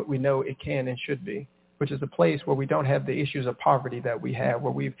into what we know it can and should be, which is a place where we don't have the issues of poverty that we have,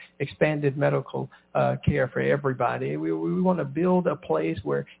 where we've expanded medical care for everybody. We want to build a place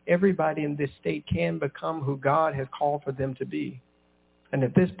where everybody in this state can become who God has called for them to be. And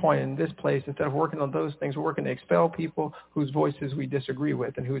at this point, in this place, instead of working on those things, we're working to expel people whose voices we disagree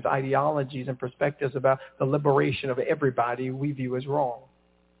with and whose ideologies and perspectives about the liberation of everybody we view as wrong.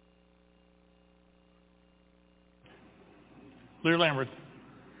 Lear Lambert.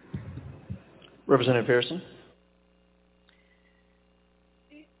 Representative Pearson.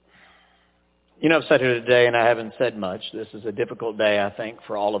 You know, I've sat here today and I haven't said much. This is a difficult day, I think,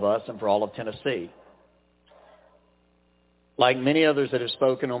 for all of us and for all of Tennessee. Like many others that have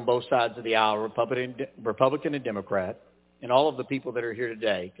spoken on both sides of the aisle, Republican and Democrat, and all of the people that are here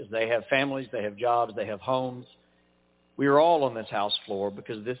today, because they have families, they have jobs, they have homes. We are all on this House floor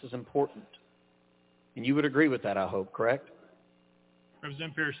because this is important. And you would agree with that, I hope, correct?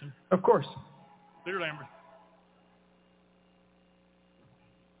 Representative Pearson. Of course. Leader Lambert.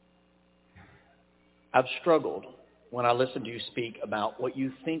 I've struggled when I listen to you speak about what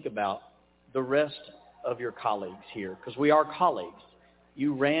you think about the rest of your colleagues here, because we are colleagues.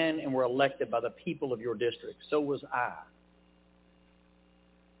 You ran and were elected by the people of your district. So was I.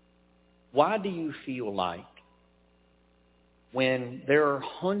 Why do you feel like when there are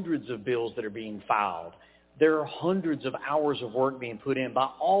hundreds of bills that are being filed, there are hundreds of hours of work being put in by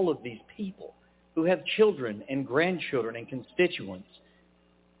all of these people who have children and grandchildren and constituents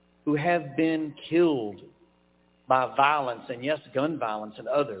who have been killed by violence and, yes, gun violence and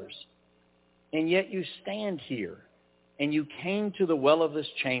others, and yet you stand here and you came to the well of this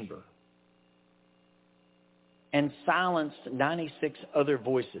chamber and silenced 96 other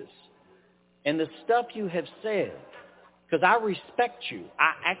voices. And the stuff you have said, because I respect you,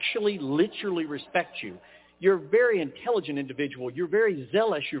 I actually literally respect you. You're a very intelligent individual. You're very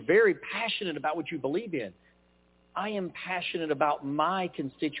zealous. You're very passionate about what you believe in. I am passionate about my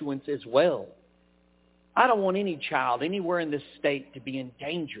constituents as well. I don't want any child anywhere in this state to be in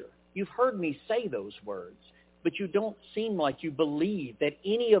danger. You've heard me say those words, but you don't seem like you believe that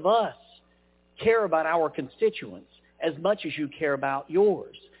any of us care about our constituents as much as you care about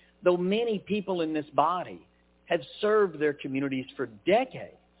yours, though many people in this body have served their communities for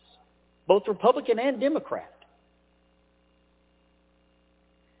decades, both Republican and Democrat.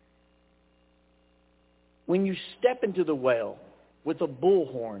 When you step into the well with a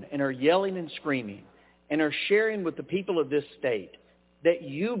bullhorn and are yelling and screaming and are sharing with the people of this state that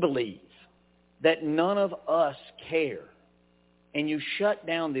you believe that none of us care, and you shut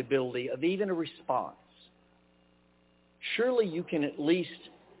down the ability of even a response, surely you can at least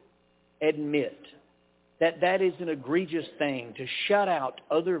admit that that is an egregious thing to shut out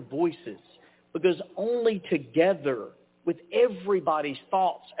other voices, because only together with everybody's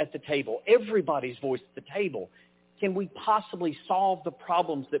thoughts at the table, everybody's voice at the table, can we possibly solve the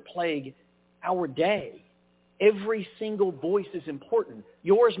problems that plague our day. Every single voice is important.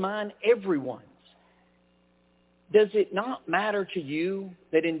 Yours, mine, everyone's. Does it not matter to you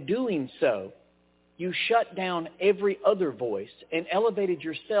that in doing so, you shut down every other voice and elevated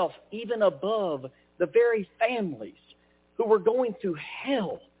yourself even above the very families who were going through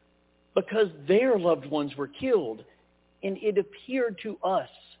hell because their loved ones were killed? And it appeared to us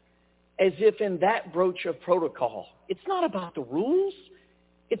as if in that broach of protocol, it's not about the rules.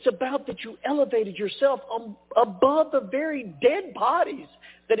 It's about that you elevated yourself above the very dead bodies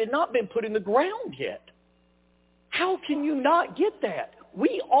that had not been put in the ground yet. How can you not get that?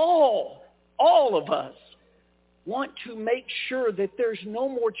 We all of us, want to make sure that there's no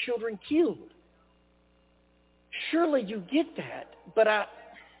more children killed. Surely you get that, but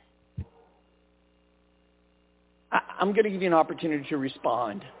I'm going to give you an opportunity to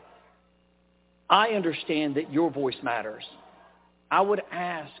respond. I understand that your voice matters. I would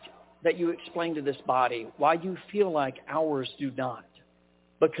ask that you explain to this body why you feel like ours do not.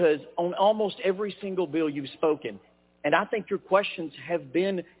 Because on almost every single bill you've spoken, and I think your questions have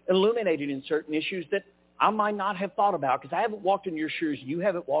been illuminated in certain issues that I might not have thought about because I haven't walked in your shoes, you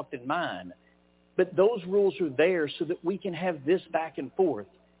haven't walked in mine. But those rules are there so that we can have this back and forth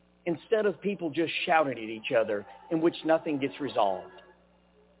instead of people just shouting at each other in which nothing gets resolved.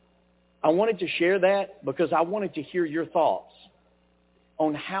 I wanted to share that because I wanted to hear your thoughts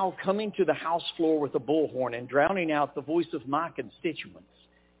on how coming to the House floor with a bullhorn and drowning out the voice of my constituents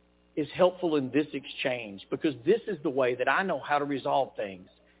is helpful in this exchange, because this is the way that I know how to resolve things,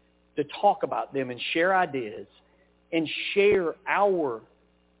 to talk about them and share ideas and share our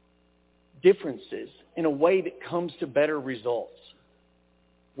differences in a way that comes to better results.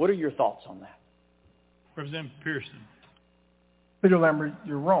 What are your thoughts on that? Representative Pearson. Leader Lambert,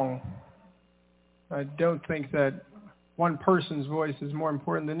 you're wrong. I don't think that one person's voice is more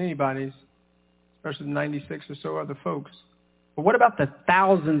important than anybody's, especially the 96 or so other folks. But what about the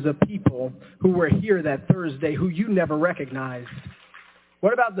thousands of people who were here that Thursday who you never recognized?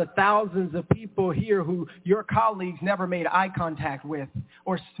 What about the thousands of people here who your colleagues never made eye contact with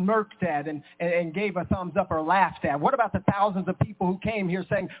or smirked at and gave a thumbs up or laughed at? What about the thousands of people who came here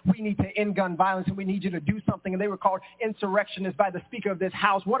saying, we need to end gun violence and we need you to do something, and they were called insurrectionists by the Speaker of this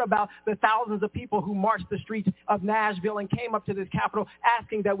House? What about the thousands of people who marched the streets of Nashville and came up to this Capitol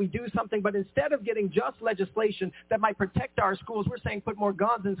asking that we do something, but instead of getting just legislation that might protect our schools, we're saying put more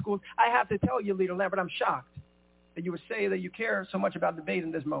guns in schools? I have to tell you, Leader Lambert, I'm shocked that you would say that you care so much about debate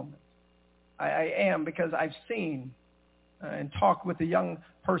in this moment. I am, because I've seen and talked with a young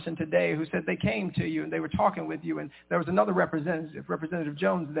person today who said they came to you and they were talking with you, and there was another representative, Representative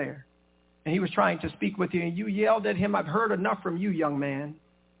Jones, there. And he was trying to speak with you, and you yelled at him, "I've heard enough from you, young man."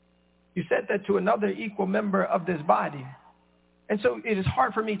 You said that to another equal member of this body. And so it is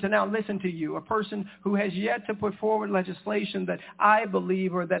hard for me to now listen to you, a person who has yet to put forward legislation that I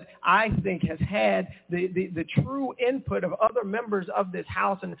believe or that I think has had the true input of other members of this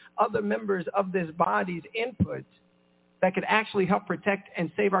House and other members of this body's input that could actually help protect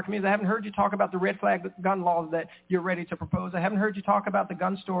and save our communities. I haven't heard you talk about the red flag gun laws that you're ready to propose. I haven't heard you talk about the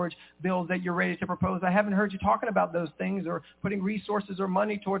gun storage bills that you're ready to propose. I haven't heard you talking about those things or putting resources or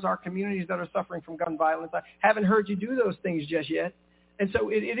money towards our communities that are suffering from gun violence. I haven't heard you do those things just yet. And so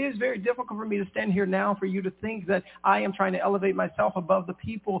it is very difficult for me to stand here now for you to think that I am trying to elevate myself above the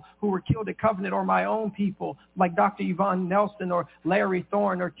people who were killed at Covenant or my own people like Dr. Yvonne Nelson or Larry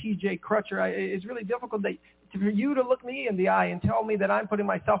Thorne or T.J. Crutcher. It's really difficult for you to look me in the eye and tell me that I'm putting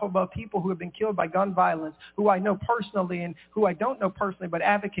myself above people who have been killed by gun violence, who I know personally and who I don't know personally but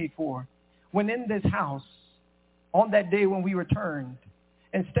advocate for. When in this House, on that day when we returned,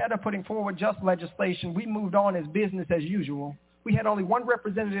 instead of putting forward just legislation, we moved on as business as usual. We had only one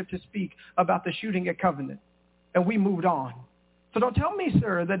representative to speak about the shooting at Covenant, and we moved on. So don't tell me,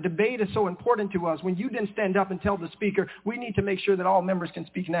 sir, that debate is so important to us when you didn't stand up and tell the Speaker, we need to make sure that all members can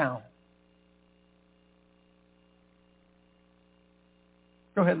speak now.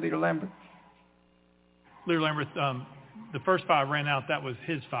 Go ahead, Leader Lambert. Leader Lambert, the first 5 ran out. That was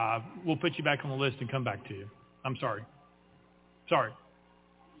his 5. We'll put you back on the list and come back to you. I'm sorry. Sorry.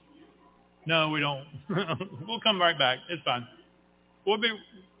 No, we don't. We'll come right back. It's fine. We'll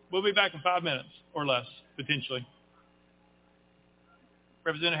be back in 5 minutes or less, potentially.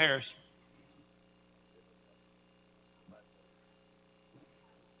 Representative Harris.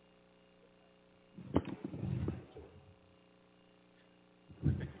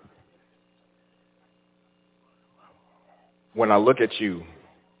 When I look at you,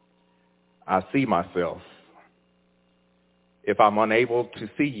 I see myself. If I'm unable to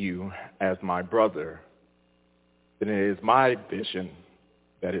see you as my brother, then it is my vision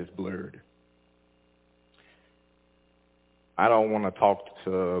that is blurred. I don't want to talk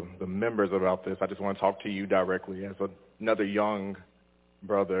to the members about this. I just want to talk to you directly as another young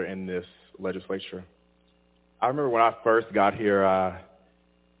brother in this legislature. I remember when I first got here, I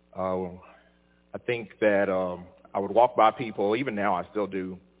think that I would walk by people, even now I still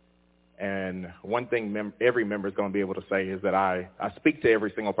do, and one thing every member is going to be able to say is that I speak to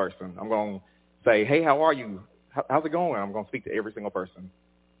every single person. I'm going to say, hey, how are you? How's it going? I'm going to speak to every single person.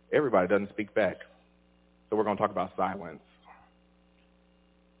 Everybody doesn't speak back. So we're going to talk about silence.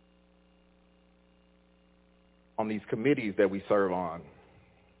 On these committees that we serve on,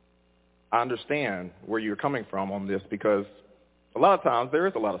 I understand where you're coming from on this, because a lot of times there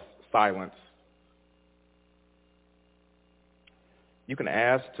is a lot of silence. You can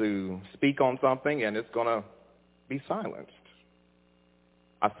ask to speak on something and it's going to be silenced.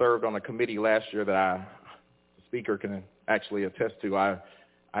 I served on a committee last year that the speaker can actually attest to. I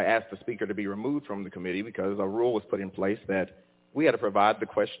I asked the speaker to be removed from the committee because a rule was put in place that we had to provide the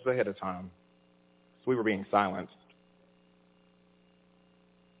questions ahead of time. So we were being silenced.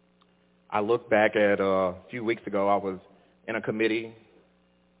 I look back at a few weeks ago, I was in a committee,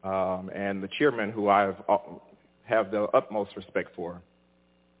 and the chairman, who I have the utmost respect for,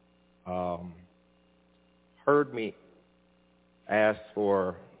 heard me ask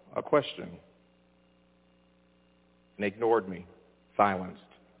for a question and ignored me, silenced.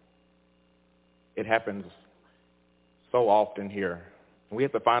 It happens so often here. We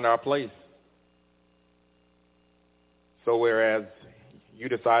have to find our place. So whereas you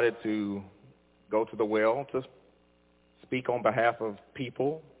decided to go to the well to speak on behalf of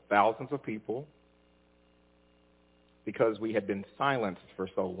people, thousands of people, because we had been silenced for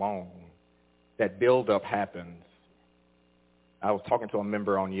so long, that buildup happens. I was talking to a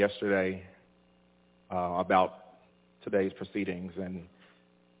member on yesterday about today's proceedings, and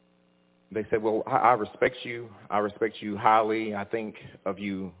they said, well, I respect you. I respect you highly. I think of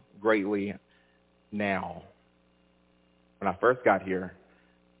you greatly now. When I first got here,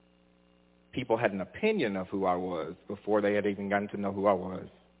 people had an opinion of who I was before they had even gotten to know who I was.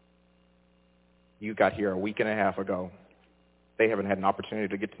 You got here a week and a half ago. They haven't had an opportunity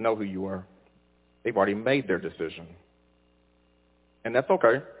to get to know who you are. They've already made their decision. And that's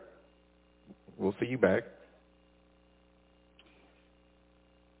okay. We'll see you back.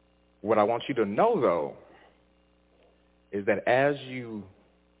 What I want you to know, though, is that as you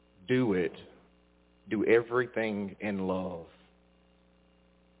do it, do everything in love.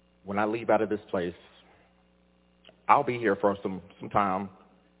 When I leave out of this place, I'll be here for some time.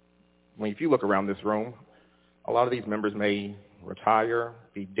 I mean, if you look around this room, a lot of these members may retire,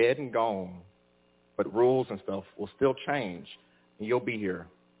 be dead and gone, but rules and stuff will still change, and you'll be here.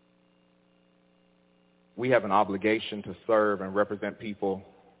 We have an obligation to serve and represent people,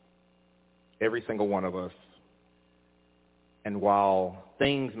 every single one of us. And while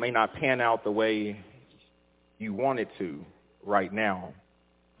things may not pan out the way you want it to right now,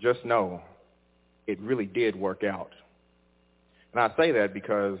 just know it really did work out. And I say that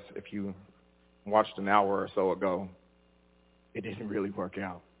because if you watched an hour or so ago, it didn't really work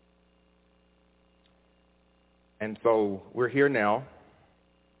out. And so we're here now.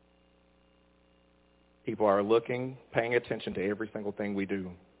 People are looking, paying attention to every single thing we do,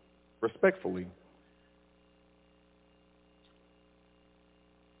 respectfully.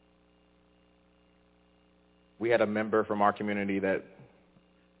 We had a member from our community that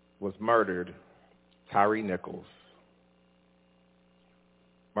was murdered, Tyree Nichols.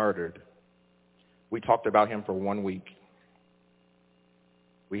 Murdered. We talked about him for 1 week.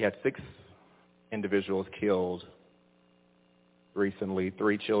 We had 6 individuals killed recently,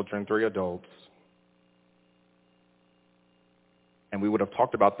 3 children, 3 adults. And we would have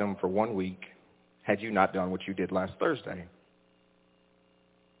talked about them for 1 week had you not done what you did last Thursday.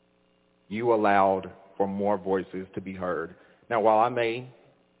 You allowed for more voices to be heard. Now, while I may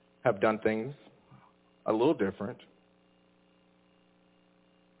have done things a little different,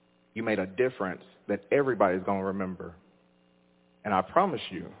 you made a difference that everybody's going to remember. And I promise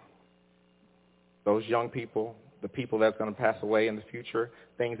you, those young people, the people that's going to pass away in the future,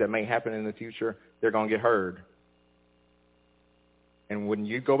 things that may happen in the future, they're going to get heard. And when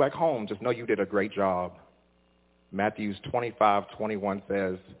you go back home, just know you did a great job. Matthew 25:21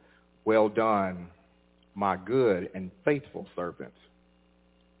 says, "Well done, my good and faithful servant."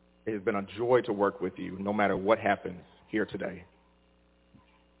 It has been a joy to work with you, no matter what happens here today.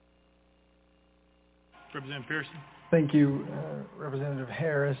 Representative Pearson. Thank you, Representative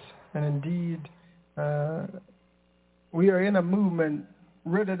Harris. And indeed, we are in a movement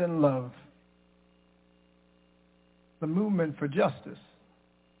rooted in love. The movement for justice,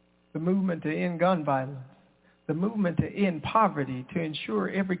 the movement to end gun violence, the movement to end poverty, to ensure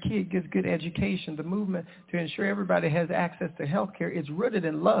every kid gets good education, the movement to ensure everybody has access to health care is rooted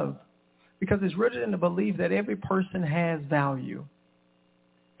in love, because it's rooted in the belief that every person has value.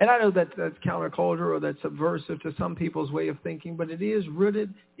 And I know that's countercultural or that's subversive to some people's way of thinking, but it is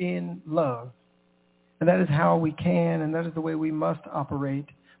rooted in love. And that is how we can, and that is the way we must operate.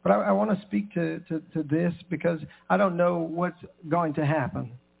 But I want to speak to this because I don't know what's going to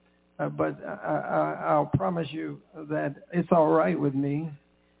happen. But I'll promise you that it's all right with me.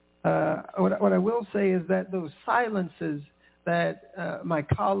 What I will say is that those silences that my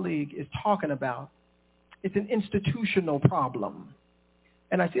colleague is talking about, it's an institutional problem.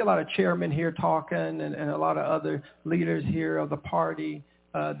 And I see a lot of chairmen here talking and a lot of other leaders here of the party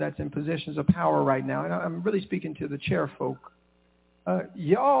that's in positions of power right now. And I'm really speaking to the chair folk.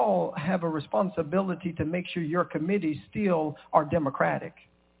 Y'all have a responsibility to make sure your committees still are democratic.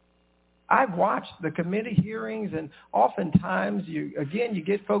 I've watched the committee hearings, and oftentimes, you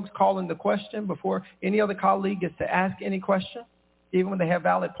get folks calling the question before any other colleague gets to ask any question, even when they have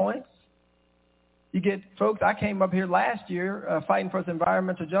valid points. You get folks, I came up here last year fighting for this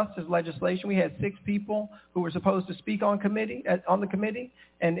environmental justice legislation. We had 6 people who were supposed to speak on the committee,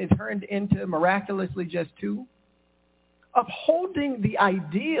 and it turned into miraculously just 2. Upholding the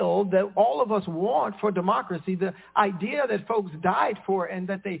ideal that all of us want for democracy, the idea that folks died for and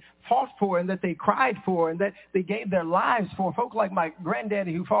that they fought for and that they cried for and that they gave their lives for, folk like my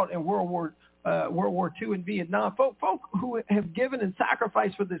granddaddy who fought in World War II in Vietnam, folk who have given and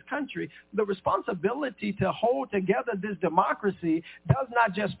sacrificed for this country. The responsibility to hold together this democracy does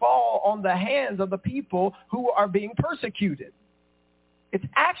not just fall on the hands of the people who are being persecuted. It's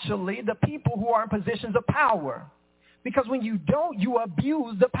actually the people who are in positions of power. Because when you don't, you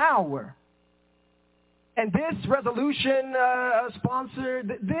abuse the power. And this resolution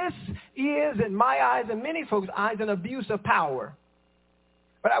sponsored, this is, in my eyes and many folks' eyes, an abuse of power.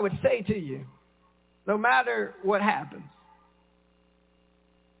 But I would say to you, no matter what happens,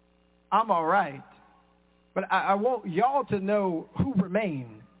 I'm all right. But I want y'all to know who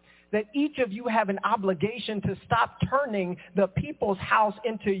remain, that each of you have an obligation to stop turning the people's house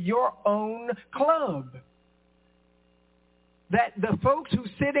into your own club. That the folks who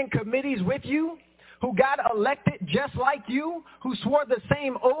sit in committees with you, who got elected just like you, who swore the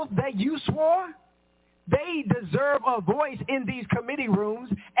same oath that you swore, they deserve a voice in these committee rooms,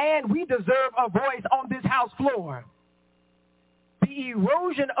 and we deserve a voice on this House floor. The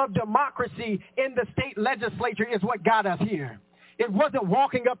erosion of democracy in the state legislature is what got us here. It wasn't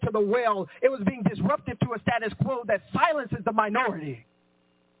walking up to the well. It was being disruptive to a status quo that silences the minority.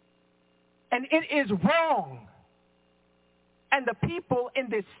 And it is wrong. And the people in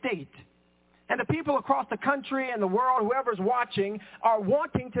this state and the people across the country and the world, whoever's watching, are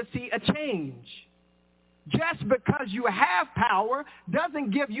wanting to see a change. Just because you have power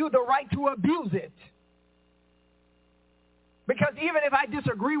doesn't give you the right to abuse it. Because even if I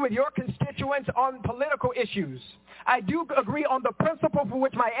disagree with your constituents on political issues, I do agree on the principle for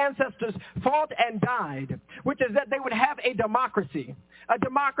which my ancestors fought and died, which is that they would have a democracy. A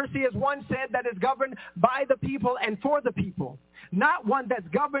democracy, as one said, that is governed by the people and for the people, not one that's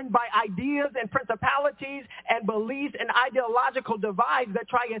governed by ideas and principalities and beliefs and ideological divides that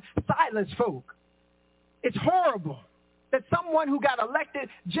try and silence folk. It's horrible that someone who got elected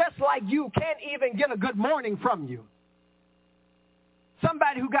just like you can't even get a good morning from you.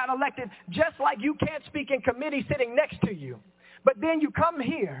 Somebody who got elected just like you can't speak in committee sitting next to you. But then you come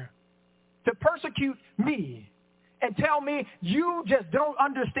here to persecute me and tell me you just don't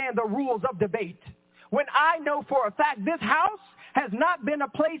understand the rules of debate. When I know for a fact this House has not been a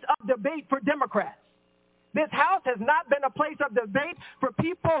place of debate for Democrats. This House has not been a place of debate for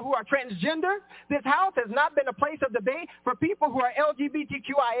people who are transgender. This House has not been a place of debate for people who are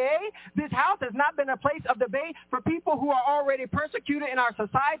LGBTQIA. This House has not been a place of debate for people who are already persecuted in our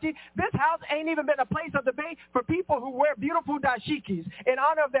society. This House ain't even been a place of debate for people who wear beautiful dashikis in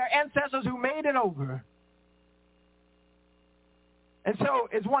honor of their ancestors who made it over. And so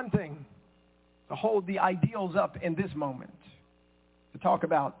it's one thing to hold the ideals up in this moment, to talk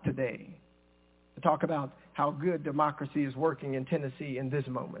about today, to talk about how good democracy is working in Tennessee in this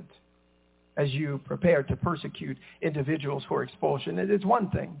moment as you prepare to persecute individuals for expulsion. It is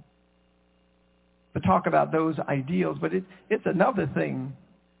one thing to talk about those ideals, but it's another thing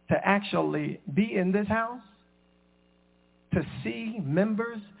to actually be in this House, to see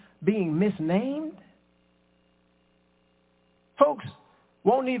members being misnamed. Folks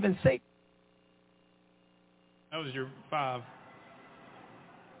won't even say. That was your 5.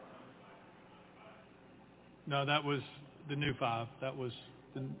 No, that was the new 5. That was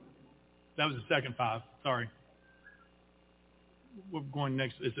the second 5. Sorry. We're going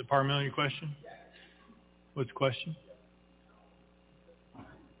next. Is it parliamentary question? What's the question?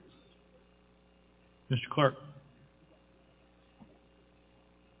 Mr. Clerk.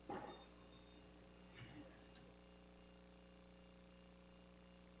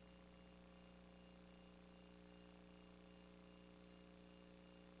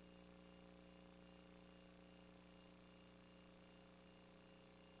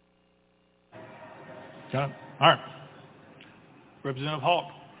 Got it. All right. Representative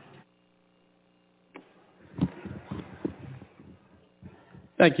Hawk.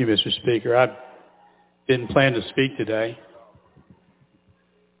 Thank you, Mr. Speaker. I didn't plan to speak today.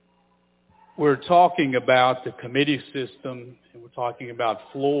 We're talking about the committee system, and we're talking about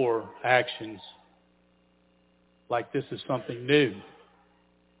floor actions like this is something new.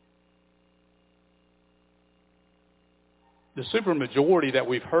 the supermajority that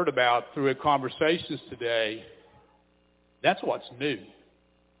we've heard about through conversations today, that's what's new.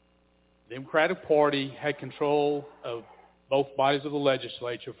 The Democratic Party had control of both bodies of the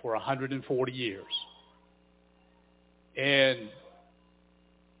legislature for 140 years. And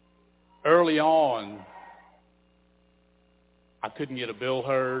early on, I couldn't get a bill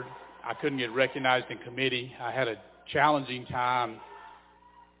heard. I couldn't get recognized in committee. I had a challenging time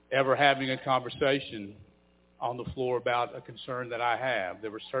ever having a conversation on the floor about a concern that I have.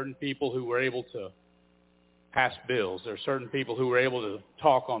 There were certain people who were able to pass bills. There are certain people who were able to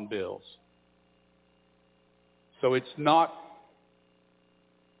talk on bills. So it's not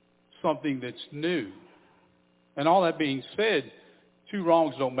something that's new. And all that being said, two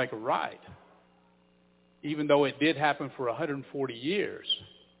wrongs don't make a right. Even though it did happen for 140 years,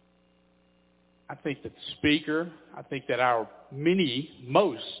 I think that the Speaker, I think that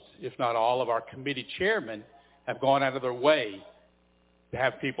most, if not all, of our committee chairmen have gone out of their way to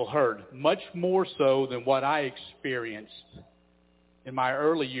have people heard, much more so than what I experienced in my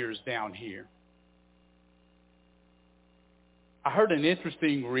early years down here. I heard an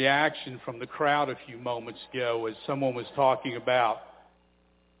interesting reaction from the crowd a few moments ago as someone was talking about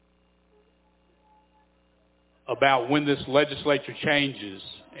when this legislature changes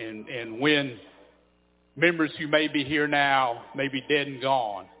and when members who may be here now may be dead and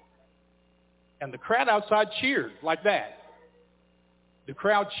gone. And the crowd outside cheered like that. The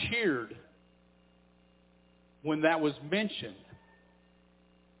crowd cheered when that was mentioned.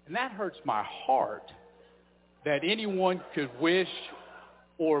 And that hurts my heart that anyone could wish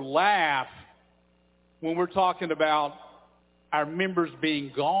or laugh when we're talking about our members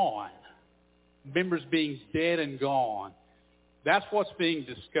being gone, members being dead and gone. That's what's being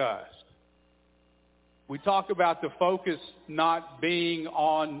discussed. We talk about the focus not being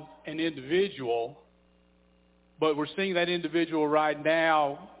on an individual, but we're seeing that individual right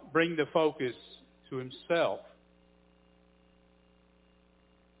now bring the focus to himself.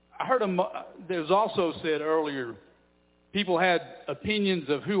 I heard there's also said earlier, people had opinions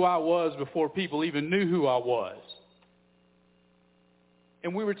of who I was before people even knew who I was.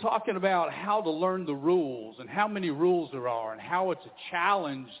 And we were talking about how to learn the rules and how many rules there are and how it's a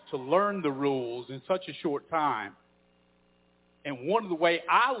challenge to learn the rules in such a short time. And one of the ways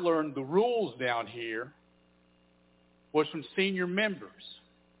I learned the rules down here was from senior members.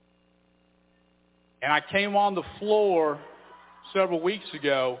 And I came on the floor several weeks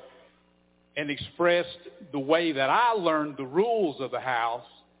ago and expressed the way that I learned the rules of the House.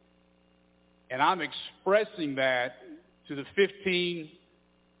 And I'm expressing that to the 15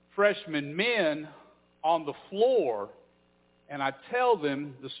 freshman men on the floor, and I tell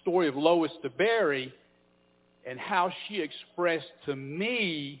them the story of Lois DeBerry and how she expressed to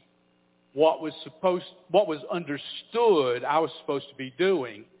me what was understood I was supposed to be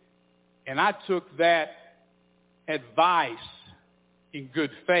doing, and I took that advice in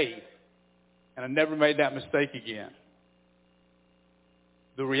good faith, and I never made that mistake again.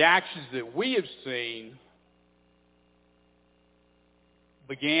 The reactions that we have seen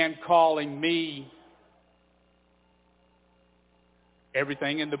began calling me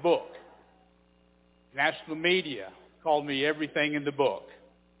everything in the book. National media called me everything in the book.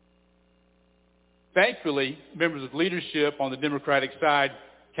 Thankfully, members of leadership on the Democratic side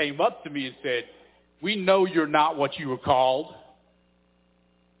came up to me and said, "We know you're not what you were called.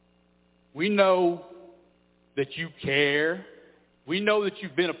 We know that you care. We know that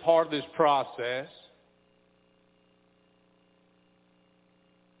you've been a part of this process."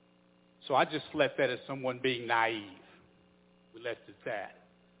 So I just left that as someone being naive. We left it at that.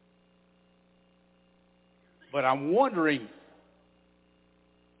 But I'm wondering,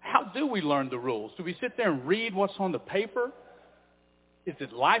 how do we learn the rules? Do we sit there and read what's on the paper? Is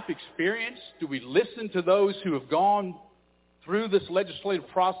it life experience? Do we listen to those who have gone through this legislative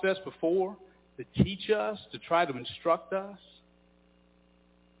process before to teach us, to try to instruct us?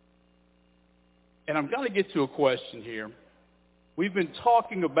 And I'm going to get to a question here. We've been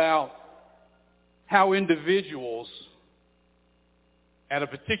talking about how individuals at a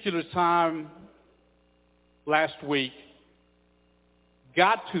particular time last week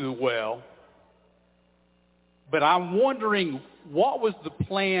got to the well, but I'm wondering, what was the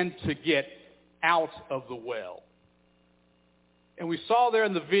plan to get out of the well? And we saw there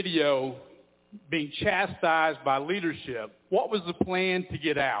in the video being chastised by leadership. What was the plan to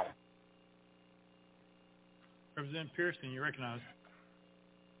get out? Representative Pearson, you recognize.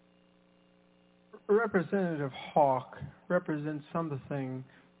 Representative Hawk represents something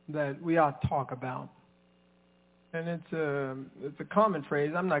that we ought to talk about. And it's a common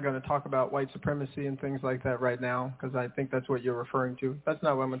phrase. I'm not going to talk about white supremacy and things like that right now because I think that's what you're referring to. That's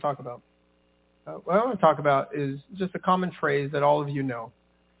not what I'm going to talk about. What I want to talk about is just a common phrase that all of you know.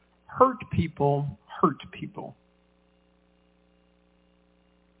 Hurt people hurt people.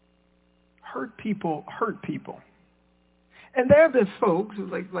 Hurt people hurt people. And there have been folks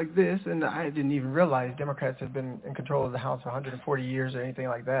like this, and I didn't even realize Democrats have been in control of the House for 140 years or anything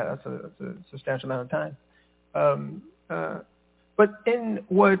like that. That's a substantial amount of time. But in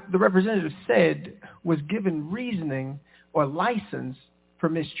what the representative said was given reasoning or license for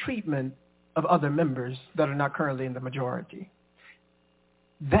mistreatment of other members that are not currently in the majority.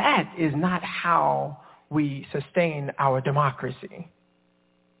 That is not how we sustain our democracy.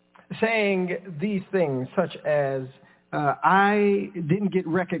 Saying these things such as, I didn't get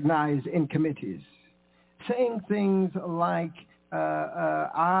recognized in committees. Saying things like,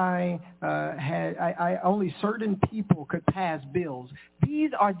 only certain people could pass bills.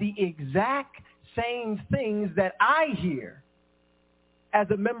 These are the exact same things that I hear as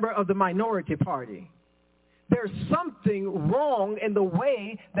a member of the minority party. There's something wrong in the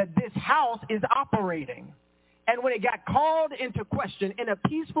way that this House is operating. And when it got called into question in a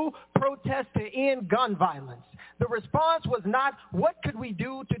peaceful protest to end gun violence, the response was not, what could we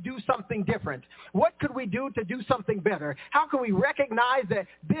do to do something different? What could we do to do something better? How can we recognize that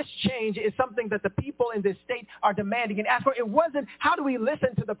this change is something that the people in this state are demanding and ask for? It wasn't, how do we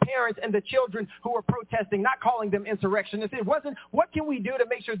listen to the parents and the children who are protesting, not calling them insurrectionists? It wasn't, what can we do to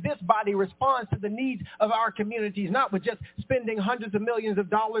make sure this body responds to the needs of our communities, not with just spending hundreds of millions of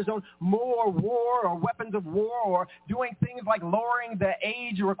dollars on more war or weapons of war or doing things like lowering the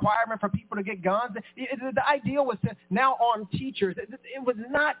age requirement for people to get guns. The idea was to now arm teachers. It was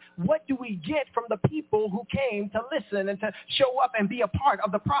not, what do we get from the people who came to listen and to show up and be a part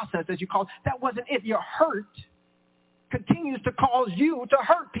of the process, as you call it. That wasn't it. Your hurt continues to cause you to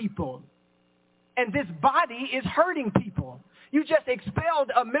hurt people. And this body is hurting people. You just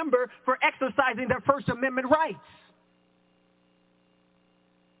expelled a member for exercising their First Amendment rights.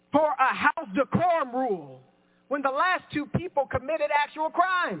 For a House decorum rule, when the last two people committed actual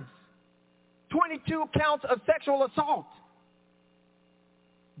crimes. 22 counts of sexual assault,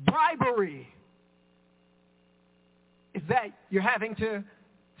 bribery. Is that you're having to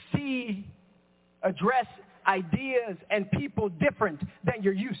address ideas and people different than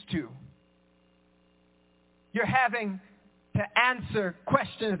you're used to. You're having to answer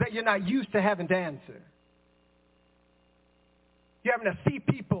questions that you're not used to having to answer. You're having to see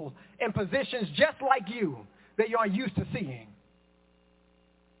people in positions just like you that you aren't used to seeing.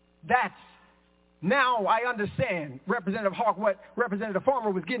 That's, now I understand, Representative Hawk, what Representative Farmer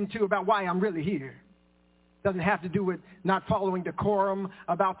was getting to about why I'm really here. Doesn't have to do with not following decorum,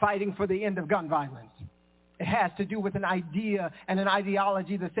 about fighting for the end of gun violence. It has to do with an idea and an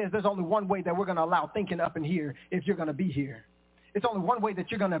ideology that says there's only one way that we're going to allow thinking up in here if you're going to be here. It's only one way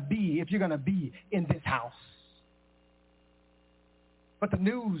that you're going to be if you're going to be in this house. But the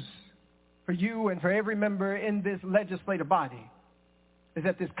news for you and for every member in this legislative body is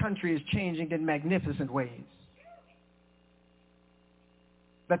that this country is changing in magnificent ways.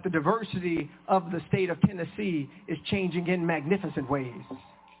 That the diversity of the state of Tennessee is changing in magnificent ways.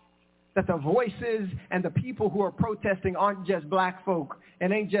 That the voices and the people who are protesting aren't just black folk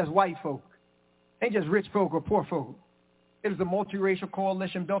and ain't just white folk, ain't just rich folk or poor folk. It is a multiracial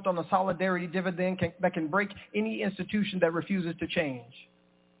coalition built on a solidarity dividend that can break any institution that refuses to change.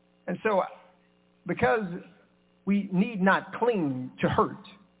 And so, because we need not cling to hurt,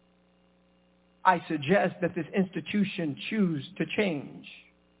 I suggest that this institution choose to change.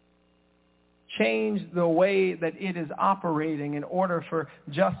 Change the way that it is operating in order for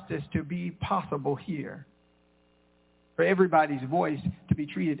justice to be possible here. For everybody's voice to be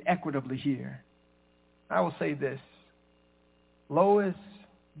treated equitably here. I will say this. Lois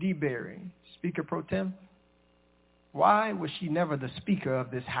DeBerry, Speaker Pro Tem, why was she never the Speaker of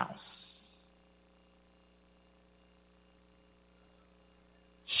this House?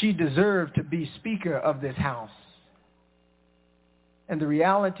 She deserved to be Speaker of this House. And the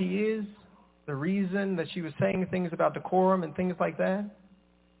reality is, the reason that she was saying things about decorum and things like that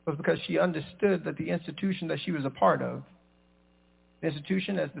was because she understood that the institution that she was a part of, the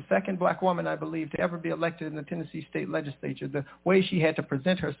institution as the second black woman, I believe, to ever be elected in the Tennessee State Legislature, the way she had to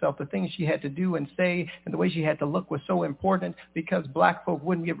present herself, the things she had to do and say, and the way she had to look was so important because black folk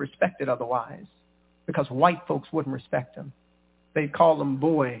wouldn't get respected otherwise, because white folks wouldn't respect them. They'd call them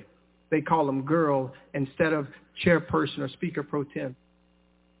boy, they'd call them girl instead of chairperson or Speaker Pro Tem.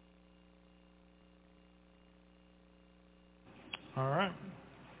 All right.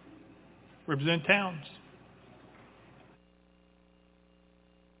 Representative Towns.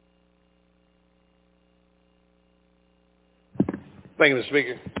 Thank you, Mr.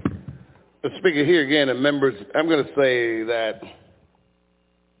 Speaker. Mr. Speaker, here again, and members, I'm going to say that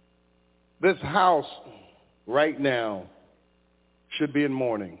this House right now should be in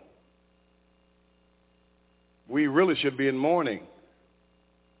mourning. We really should be in mourning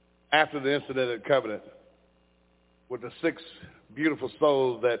after the incident at Covenant with the 6 beautiful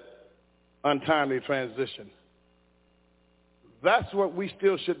souls that untimely transitioned. That's what we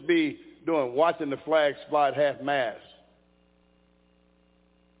still should be doing, watching the flags fly at half-mast.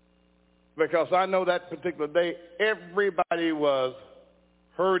 Because I know that particular day, everybody was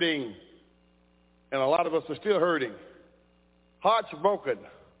hurting, and a lot of us are still hurting. Hearts broken.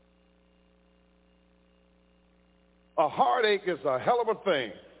 A heartache is a hell of a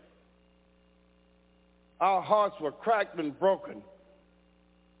thing. Our hearts were cracked and broken,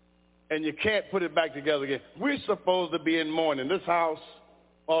 and you can't put it back together again. We're supposed to be in mourning. This house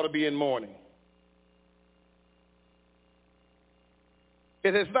ought to be in mourning.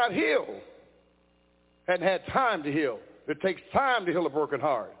 It has not healed. Hadn't had time to heal. It takes time to heal a broken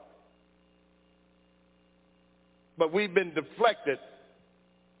heart. But we've been deflected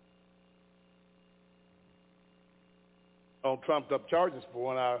on trumped up charges for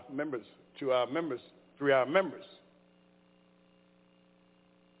one of our members, 2 our members, 3 our members,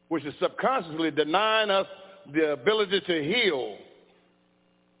 which is subconsciously denying us the ability to heal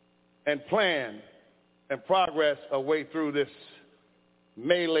and plan and progress our way through this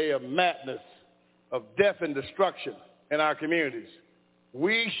melee of madness, of death and destruction in our communities.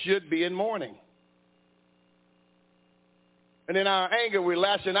 We should be in mourning. And in our anger, we're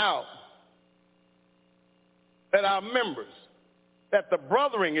lashing out at our members, at the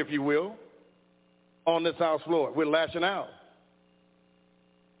brothering, if you will, on this House floor. We're lashing out.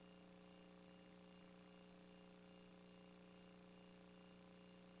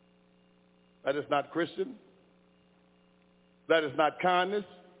 That is not Christian. That is not kindness.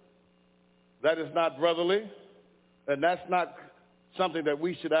 That is not brotherly. And that's not something that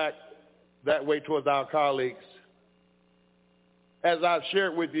we should act that way towards our colleagues. As I've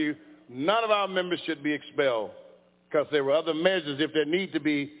shared with you, none of our members should be expelled because there were other measures if there need to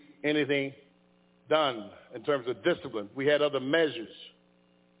be anything done in terms of discipline. We had other measures.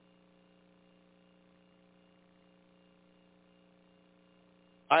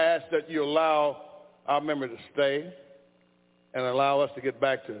 I ask that you allow our members to stay and allow us to get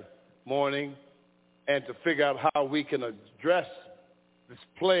back to mourning and to figure out how we can address this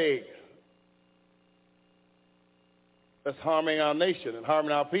plague that's harming our nation and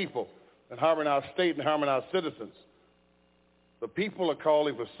harming our people and harming our state and harming our citizens. The people are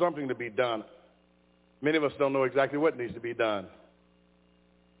calling for something to be done. Many of us don't know exactly what needs to be done,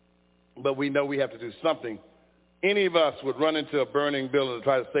 but we know we have to do something. Any of us would run into a burning building to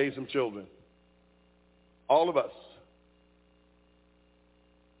try to save some children. All of us.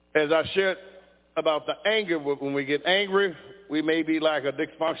 As I shared about the anger, when we get angry, we may be like a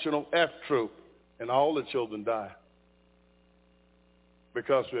dysfunctional F troop, and all the children die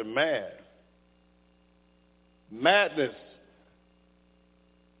because we're mad. Madness,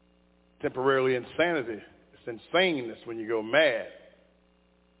 temporarily insanity. It's insaneness when you go mad.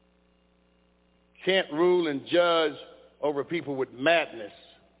 Can't rule and judge over people with madness,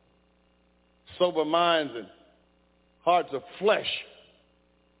 sober minds and hearts of flesh,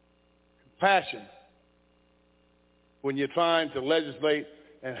 compassion. When you're trying to legislate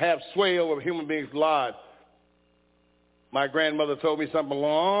and have sway over human beings' lives. My grandmother told me something a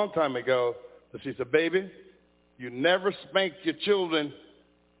long time ago. That she said, baby, you never spank your children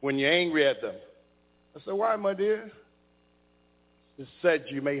when you're angry at them. I said, why, my dear? She said,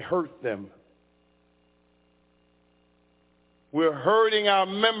 you may hurt them. We're hurting our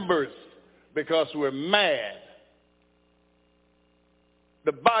members because we're mad.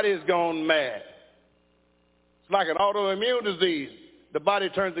 The body has gone mad. It's like an autoimmune disease. The body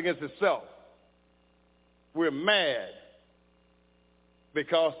turns against itself. We're mad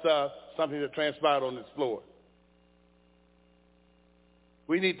because of something that transpired on this floor.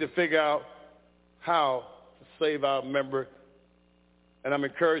 We need to figure out how to save our member, and I'm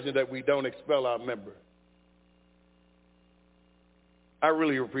encouraging that we don't expel our member. I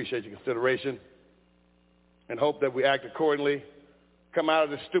really appreciate your consideration and hope that we act accordingly, come out of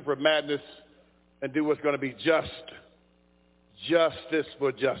this stupor madness, and do what's going to be just. Justice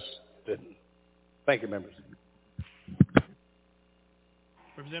for Justin. Thank you, members.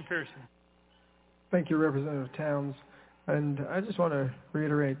 Representative Pearson. Thank you, Representative Towns. And I just want to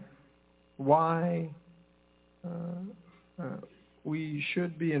reiterate why we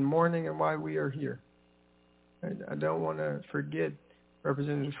should be in mourning and why we are here. I don't want to forget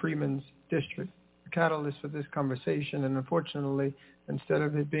Representative Freeman's district, catalyst for this conversation, and unfortunately, instead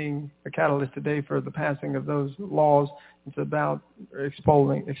of it being a catalyst today for the passing of those laws, it's about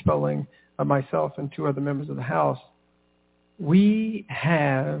expelling myself and 2 other members of the House. We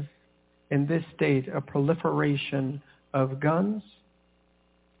have in this state a proliferation of guns,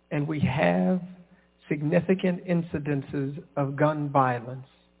 and we have significant incidences of gun violence.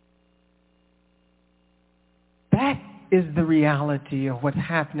 That is the reality of what's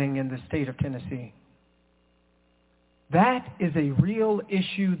happening in the state of Tennessee. That is a real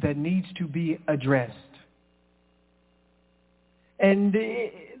issue that needs to be addressed. And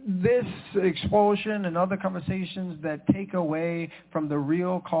this expulsion and other conversations that take away from the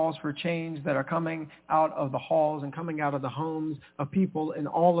real calls for change that are coming out of the halls and coming out of the homes of people in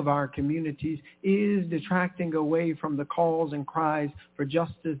all of our communities is detracting away from the calls and cries for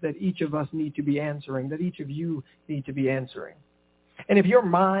justice that each of us need to be answering, that each of you need to be answering. And if your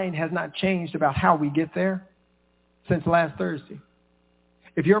mind has not changed about how we get there since last Thursday,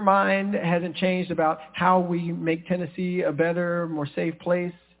 if your mind hasn't changed about how we make Tennessee a better, more safe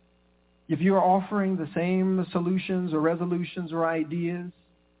place, if you're offering the same solutions or resolutions or ideas,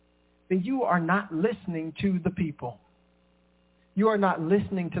 then you are not listening to the people. You are not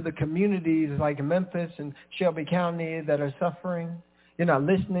listening to the communities like Memphis and Shelby County that are suffering. You're not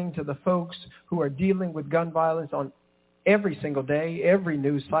listening to the folks who are dealing with gun violence on every single day, every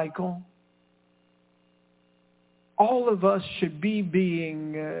news cycle. All of us should be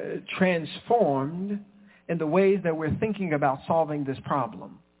being transformed in the ways that we're thinking about solving this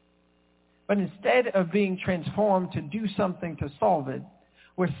problem. But instead of being transformed to do something to solve it,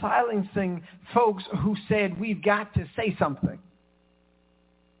 we're silencing folks who said we've got to say something.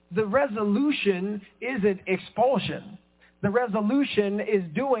 The resolution isn't expulsion. The resolution is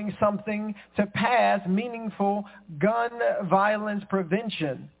doing something to pass meaningful gun violence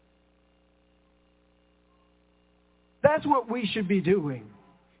prevention. That's what we should be doing.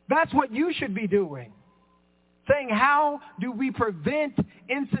 That's what you should be doing. Saying, how do we prevent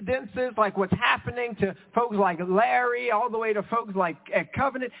incidences like what's happening to folks like Larry all the way to folks like at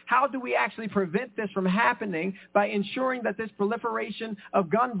Covenant? How do we actually prevent this from happening by ensuring that this proliferation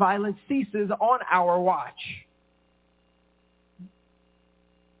of gun violence ceases on our watch?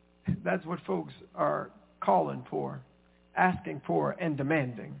 That's what folks are calling for, asking for, and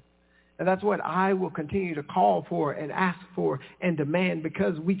demanding. And that's what I will continue to call for and ask for and demand,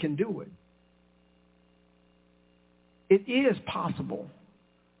 because we can do it. It is possible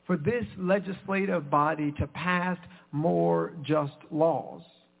for this legislative body to pass more just laws.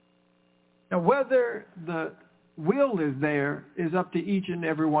 Now, whether the will is there is up to each and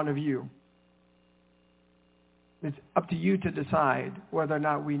every one of you. It's up to you to decide whether or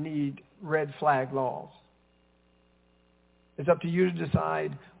not we need red flag laws. It's up to you to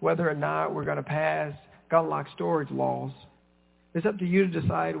decide whether or not we're going to pass gun lock storage laws. It's up to you to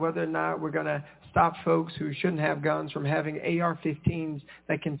decide whether or not we're going to stop folks who shouldn't have guns from having AR-15s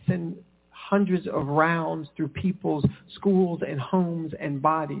that can send hundreds of rounds through people's schools and homes and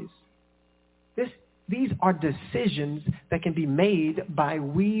bodies. These are decisions that can be made by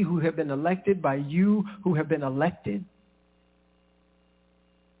we who have been elected, by you who have been elected.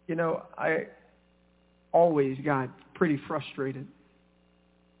 You know, I always got pretty frustrated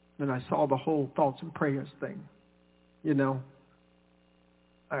when I saw the whole thoughts and prayers thing, you know.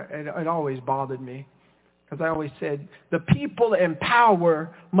 It always bothered me, because I always said, the people in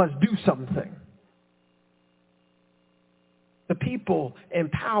power must do something. The people in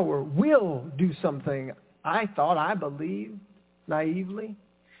power will do something, I believed, naively.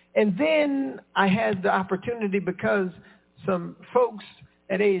 And then I had the opportunity, because some folks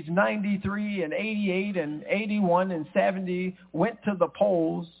at age 93 and 88 and 81 and 70 went to the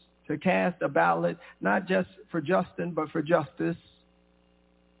polls to cast a ballot, not just for Justin, but for justice.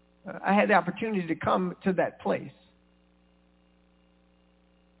 I had the opportunity to come to that place,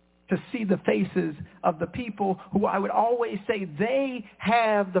 to see the faces of the people who I would always say they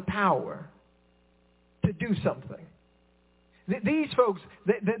have the power to do something. These folks,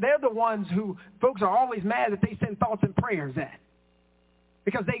 they're the ones who folks are always mad that they send thoughts and prayers at,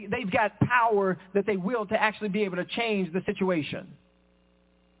 because they've got power that they will to actually be able to change the situation.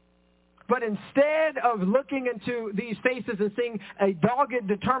 But instead of looking into these faces and seeing a dogged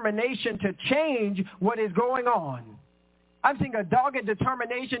determination to change what is going on, I'm seeing a dogged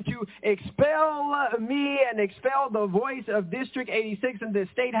determination to expel me and expel the voice of District 86 in this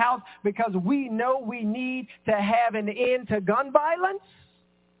state house, because we know we need to have an end to gun violence.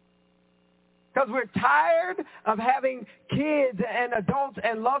 Because we're tired of having kids and adults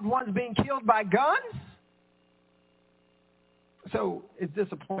and loved ones being killed by guns. So it's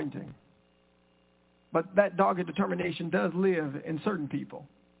disappointing. But that dogged determination does live in certain people,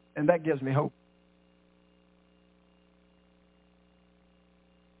 and that gives me hope.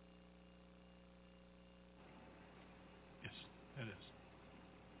 Yes, that is.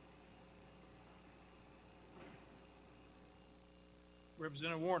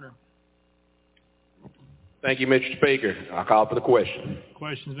 Representative Warner. Thank you, Mr. Speaker. I'll call for the question.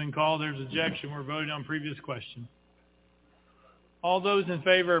 Question's been called. There's objection. We're voting on previous question. All those in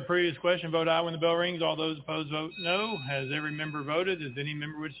favor of previous question vote aye when the bell rings. All those opposed vote no. Has every member voted? Does any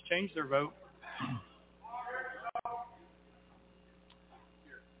member wish to change their vote?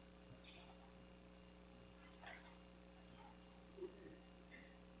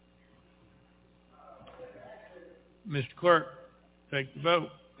 Mr. Clerk, take the vote.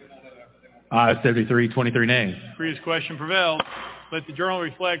 Aye, 73, 23 nays. Previous question prevailed. Let the journal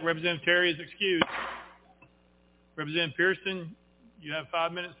reflect Representative Terry is excused. Representative Pearson, you have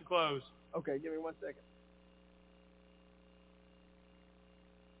 5 minutes to close. Okay, give me 1 second.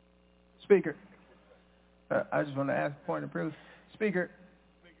 Speaker, I just want to ask a point of privilege. Speaker,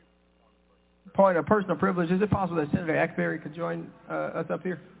 point of personal privilege. Is it possible that Senator Ackberry could join us up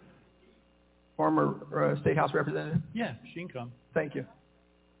here? Former State House Representative? Yeah, she can come. Thank you.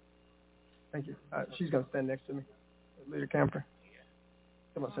 Thank you. She's going to stand next to me. Leader Camper.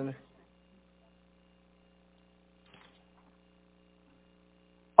 Come on, Senator.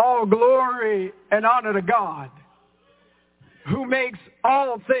 All glory and honor to God, who makes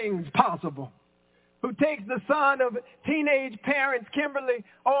all things possible, who takes the son of teenage parents Kimberly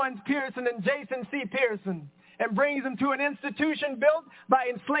Owens Pearson and Jason C. Pearson and brings them to an institution built by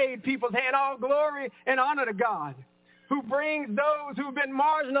enslaved people's hand. All glory and honor to God, who brings those who've been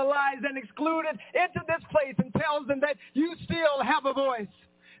marginalized and excluded into this place and tells them that you still have a voice,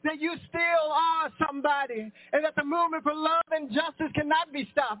 that you still are somebody, and that the movement for love and justice cannot be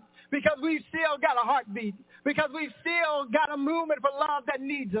stopped because we've still got a heartbeat, because we've still got a movement for love that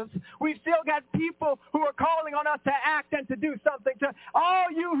needs us. We've still got people who are calling on us to act and to do something. To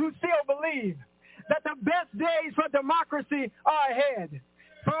all you who still believe that the best days for democracy are ahead,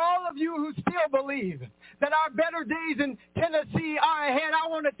 for all of you who still believe that our better days in Tennessee are ahead, I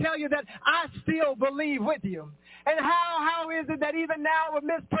want to tell you that I still believe with you. And how is it that even now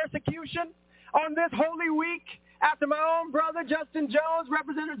amidst persecution on this Holy Week, after my own brother Justin Jones,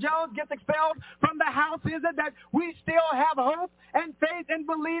 Representative Jones, gets expelled from the House, is it that we still have hope and faith and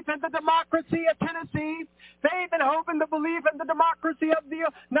belief in the democracy of Tennessee, faith and hope in the belief in the democracy of the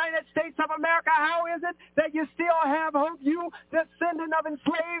United States of America? How is it that you still have hope, you descendant of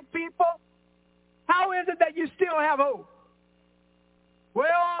enslaved people? How is it that you still have hope?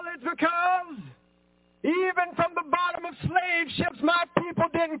 Well, it's because even from the bottom of slave ships, my people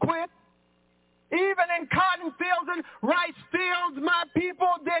didn't quit. Even in cotton fields and rice fields, my people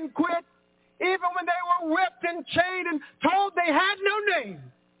didn't quit. Even when they were whipped and chained and told they had no name,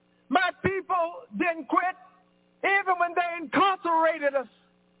 my people didn't quit. Even when they incarcerated us,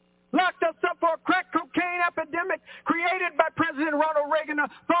 locked us up for a crack cocaine epidemic created by President Ronald Reagan to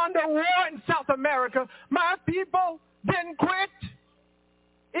fund a war in South America, my people didn't quit.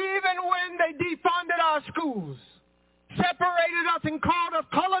 Even when they defunded our schools, separated us and called us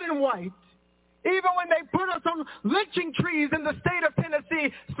colored and white, even when they put us on lynching trees in the state of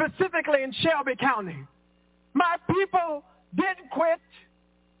Tennessee, specifically in Shelby County, my people didn't quit.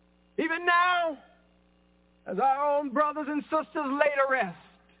 Even now, as our own brothers and sisters lay to rest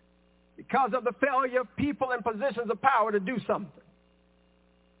because of the failure of people in positions of power to do something,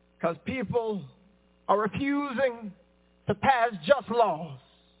 because people are refusing to pass just laws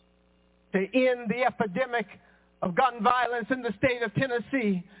to end the epidemic of gun violence in the state of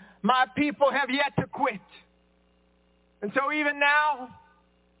Tennessee, my people have yet to quit. And so even now,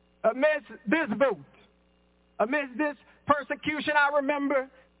 amidst this vote, amidst this persecution, I remember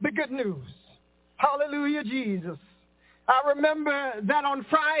the good news. Hallelujah, Jesus. I remember that on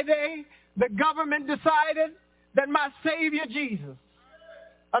Friday, the government decided that my Savior Jesus,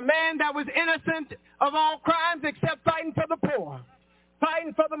 a man that was innocent of all crimes except fighting for the poor,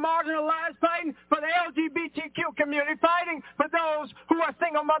 fighting for the marginalized, fighting for the LGBTQ community, fighting for those who are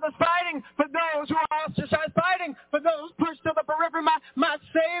single mothers, fighting for those who are ostracized, fighting for those pushed to the periphery. My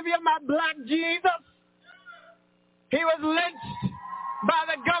Savior, my black Jesus, he was lynched by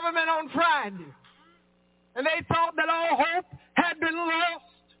the government on Friday. And they thought that all hope had been lost.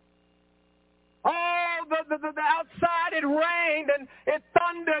 All the outside, it rained and it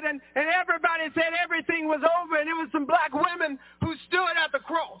thundered and everybody said everything was over, and it was some black women who stood at the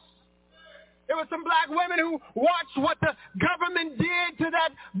cross. It was some black women who watched what the government did to that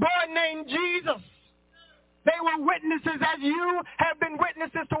boy named Jesus. They were witnesses, as you have been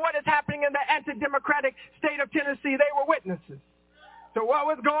witnesses to what is happening in the anti-democratic state of Tennessee. They were witnesses to what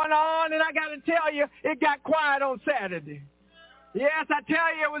was going on, and I got to tell you, it got quiet on Saturday. Yes, I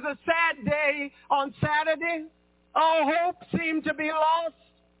tell you, it was a sad day on Saturday. All hope seemed to be lost.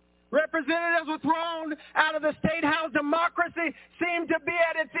 Representatives were thrown out of the State House. Democracy seemed to be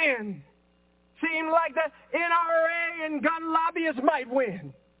at its end. Seemed like the NRA and gun lobbyists might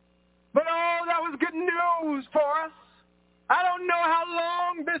win. But oh, that was good news for us. I don't know how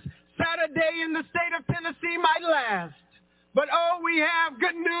long this Saturday in the state of Tennessee might last. But oh, we have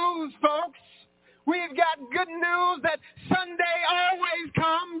good news, folks. We've got good news that Sunday always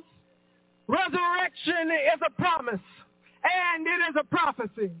comes. Resurrection is a promise, and it is a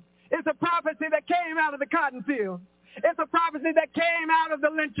prophecy. It's a prophecy that came out of the cotton field. It's a prophecy that came out of the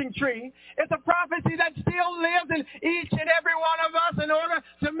lynching tree. It's a prophecy that still lives in each and every one of us in order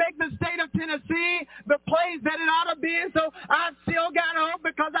to make the state of Tennessee the place that it ought to be. And so I've still got hope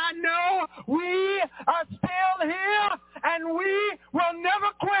because I know we are still here and we will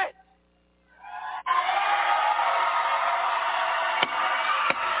never quit.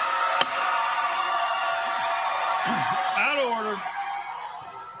 Out of order.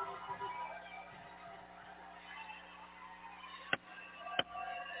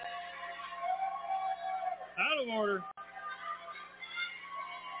 Out of order.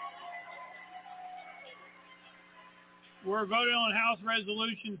 We're voting on House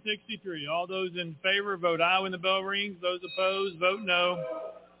Resolution 63. All those in favor, vote aye when the bell rings. Those opposed, vote no.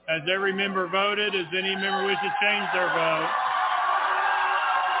 Has every member voted? Does any member wish to change their vote?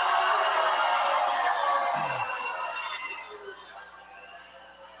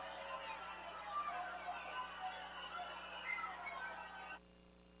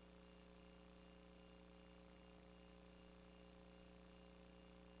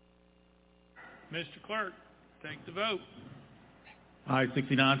 Mr. Clerk, take the vote. Aye,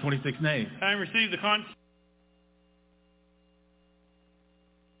 69, 26 nays. Having received the Constitution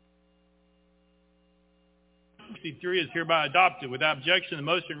is hereby adopted. Without objection, the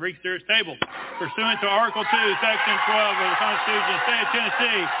motion reads to its table. Pursuant to Article 2, Section 12 of the Constitution of the State of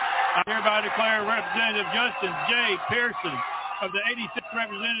Tennessee, I hereby declare Representative Justin J. Pearson of the 86th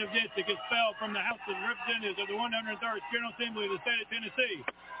Representative District expelled from the House of Representatives of the 103rd General Assembly of the State of Tennessee.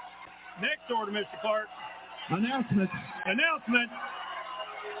 Next order, Mr. Clark. Announcement.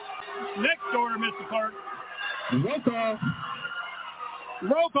 Next order, Mr. Clark. Roll call.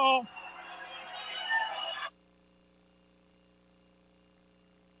 Roll call.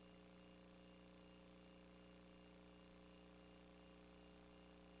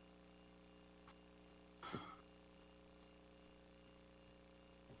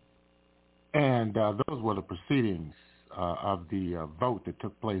 And those were the proceedings of the vote that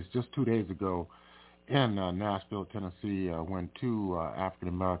took place just 2 days ago in Nashville, Tennessee, when two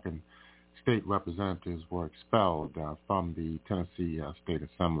African-American state representatives were expelled from the Tennessee State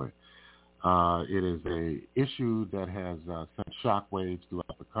Assembly. It is an issue that has sent shockwaves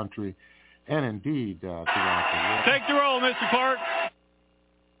throughout the country and indeed throughout the world. Take the roll, Mr. Clark.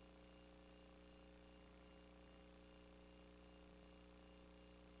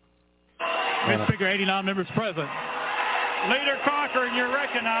 Mr. Speaker, 89 members present. Leader Cochran, you're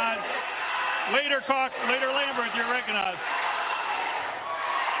recognized. Leader Lambert, you're recognized.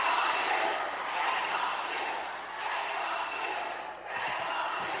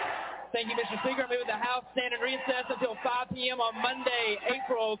 Thank you, Mr. Speaker. I move the House stand in recess until 5 p.m. on Monday,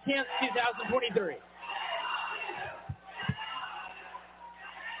 April 10th, 2023.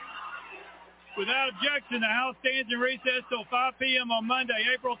 Without objection, the House stands in recess till 5 p.m. on Monday,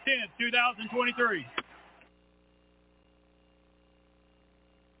 April 10th, 2023.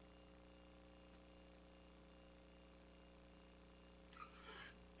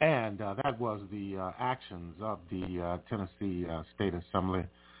 And that was the actions of the Tennessee State Assembly,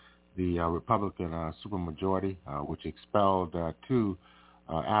 the Republican supermajority, which expelled two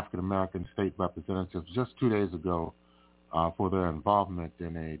African-American state representatives just 2 days ago for their involvement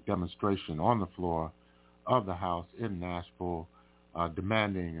in a demonstration on the floor of the House in Nashville,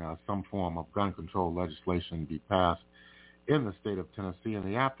 demanding some form of gun control legislation be passed in the state of Tennessee in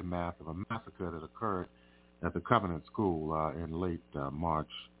the aftermath of a massacre that occurred at the Covenant School in late March.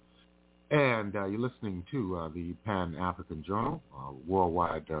 And you're listening to the Pan-African Journal,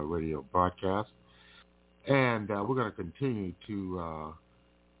 worldwide radio broadcast. And we're going to continue to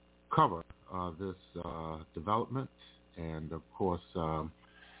cover this development. And, of course,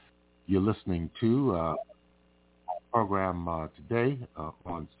 you're listening to our program today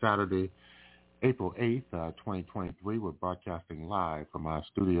on Saturday. April 8th, 2023. We're broadcasting live from our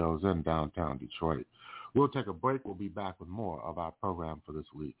studios in downtown Detroit. We'll take a break. We'll be back with more of our program for this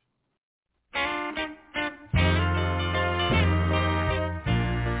week.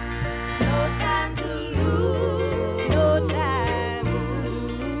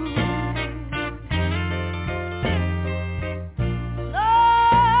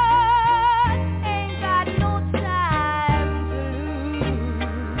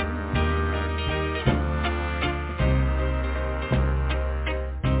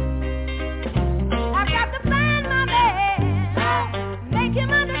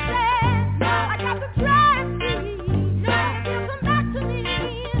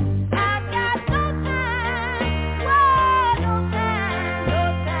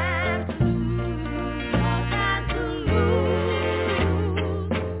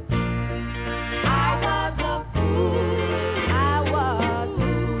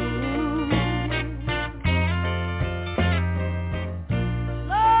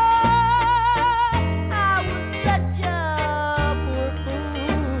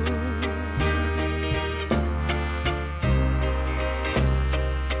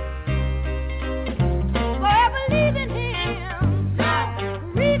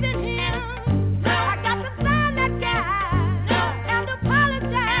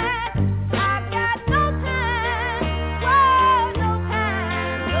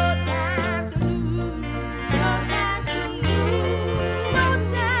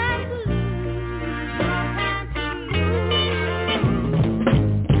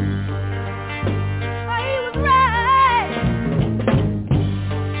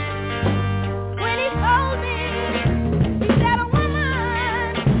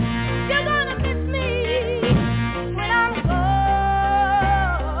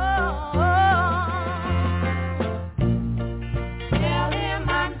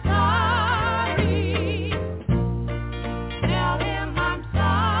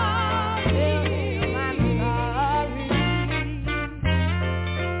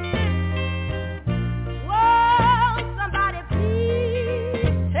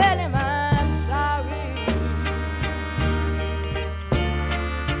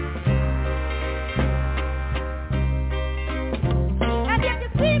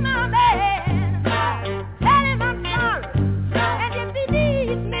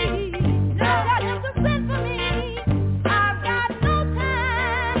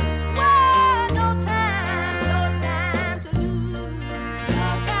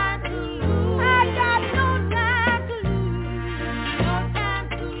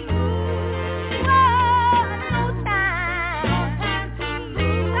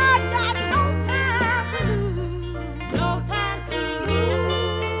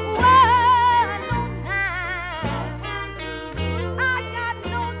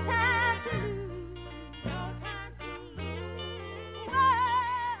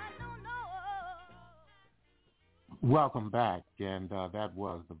 Welcome back, and that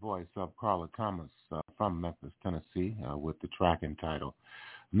was the voice of Carla Thomas from Memphis, Tennessee, with the track entitled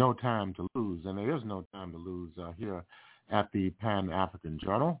No Time to Lose. And there is no time to lose here at the Pan-African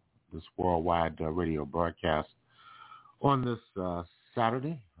Journal, this worldwide radio broadcast. On this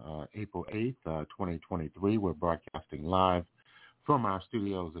Saturday, April 8th, 2023, we're broadcasting live from our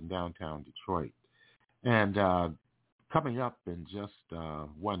studios in downtown Detroit. And coming up in just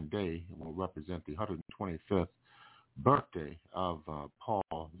one day, will represent the 125th birthday of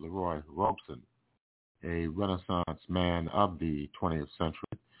Paul Leroy Robeson, a Renaissance man of the 20th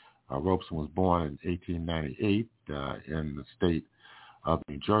century. Robeson was born in 1898 in the state of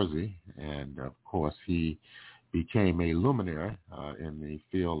New Jersey, and of course he became a luminary in the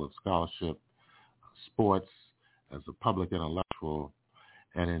field of scholarship, sports, as a public intellectual,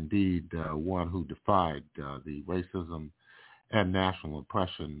 and indeed one who defied the racism and national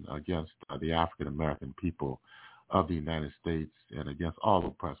oppression against the African American people of the United States and against all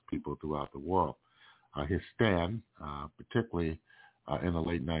oppressed people throughout the world. His stand, particularly in the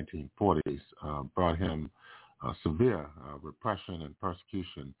late 1940s, brought him severe repression and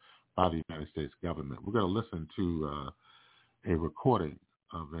persecution by the United States government. We're going to listen to a recording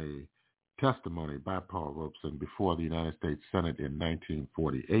of a testimony by Paul Robeson before the United States Senate in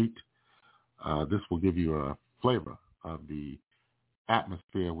 1948. This will give you a flavor of the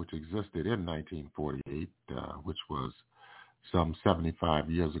atmosphere which existed in 1948, which was some 75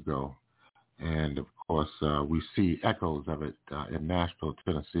 years ago. And, of course, we see echoes of it in Nashville,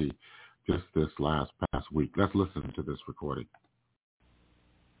 Tennessee, just this past week. Let's listen to this recording.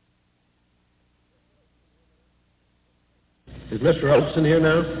 Is Mr. Robeson here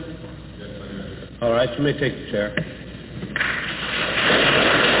now? All right, you may take the chair.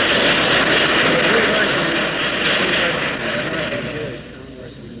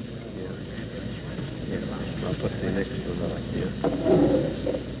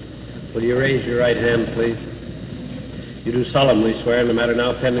 raise your right hand, please. You do solemnly swear, no matter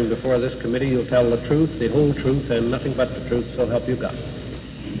now pending before this committee, you'll tell the truth, the whole truth, and nothing but the truth, so help you God.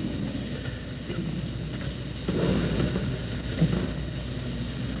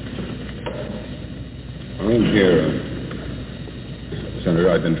 I'm here, Senator.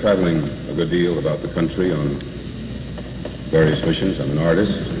 I've been traveling a good deal about the country on various missions. I'm an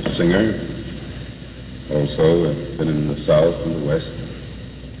artist, a singer. Also, I've been in the South and the West,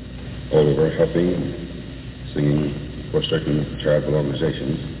 all over helping, singing for certain charitable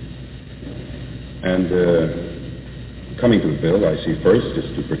organizations. And coming to the bill, I see first is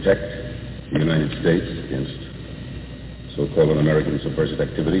to protect the United States against so-called un-American subversive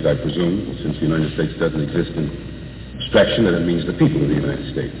activities. I presume, since the United States doesn't exist in abstraction, that it means the people of the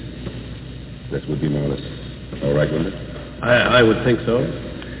United States. That would be more or less all right, wouldn't it? I would think so.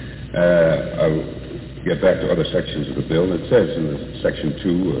 I'll get back to other sections of the bill. It says in the Section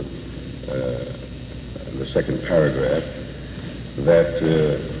 2, the second paragraph, that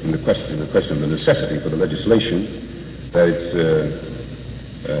in the question of the necessity for the legislation, that it's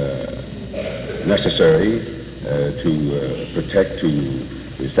necessary to protect, to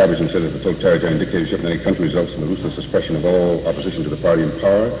establish and set up the totalitarian dictatorship in any country results in the ruthless suppression of all opposition to the party in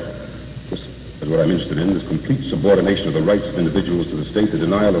power. This is what I'm interested in, this complete subordination of the rights of individuals to the state, the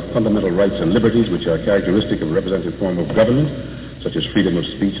denial of fundamental rights and liberties which are characteristic of a representative form of government, such as freedom of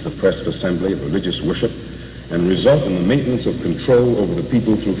speech, the press, of assembly, of religious worship, and result in the maintenance of control over the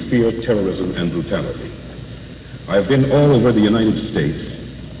people through fear, terrorism, and brutality. I've been all over the United States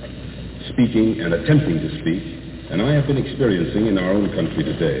speaking and attempting to speak, and I have been experiencing in our own country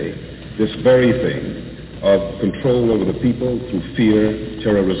today this very thing of control over the people through fear,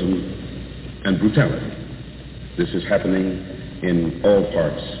 terrorism, and brutality. This is happening in all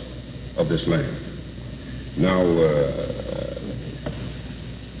parts of this land. Now,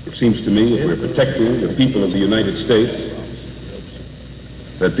 it seems to me if we're protecting the people of the United States,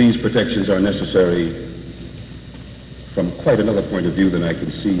 that these protections are necessary from quite another point of view than I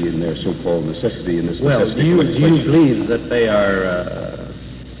can see in their so-called necessity in this necessity. Well, do you believe that they are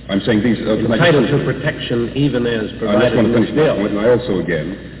I'm saying these entitled to protection even as provided I just want to in finish this bill? my point, and I also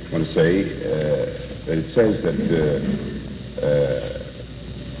again want to say that it says that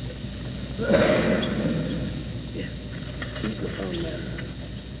he's the phone man.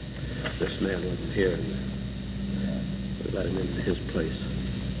 This man wasn't here. We let him into his place.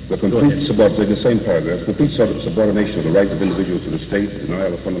 The complete subordination, the same paragraph, complete subordination of the rights of individuals to the state,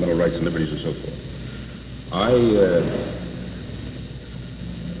 denial of fundamental rights and liberties, and so forth. I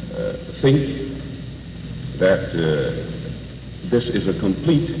think that this is a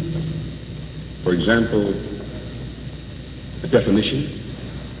complete, for example, definition,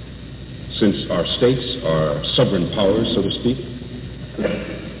 since our states are sovereign powers, so to speak,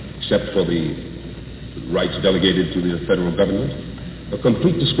 except for the rights delegated to the federal government, a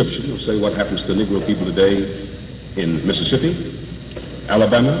complete description of, say, what happens to the Negro people today in Mississippi,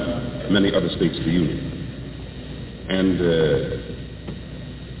 Alabama, and many other states of the Union. And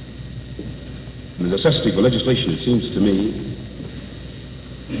the necessity for legislation, it seems to me,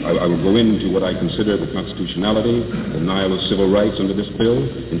 I will go into what I consider the constitutionality, denial of civil rights under this bill,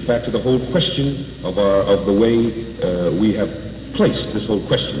 in fact, to the whole question of the way we have placed this whole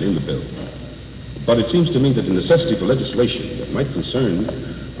question in the bill. But it seems to me that the necessity for legislation that might concern,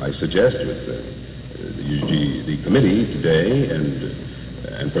 I suggest, with the committee today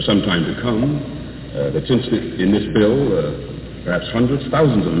and for some time to come, that since in this bill, perhaps hundreds,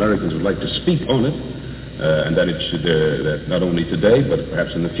 thousands of Americans would like to speak on it, and that it should, that not only today, but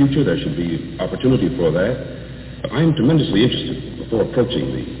perhaps in the future, there should be opportunity for that. I am tremendously interested, before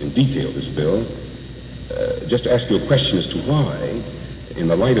approaching in detail this bill, just to ask you a question as to why, in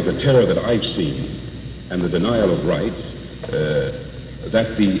the light of the terror that I've seen and the denial of rights,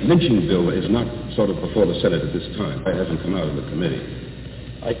 that the lynching bill is not sort of before the Senate at this time. It hasn't come out of the committee.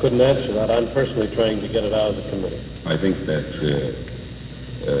 I couldn't answer that. I'm personally trying to get it out of the committee. I think that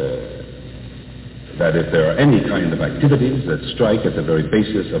that if there are any kind of activities that strike at the very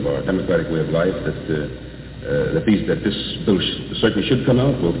basis of our democratic way of life, that this bill certainly should come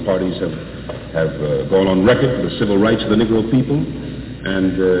out. Both parties have gone on record for the civil rights of the Negro people,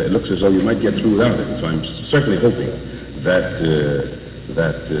 and it looks as though you might get through without it. So I'm certainly hoping that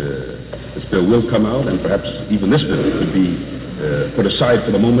this bill will come out, and perhaps even this bill could be put aside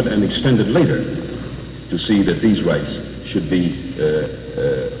for the moment and extended later to see that these rights should be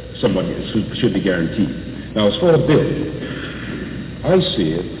should be guaranteed. Now, as for a bill, I see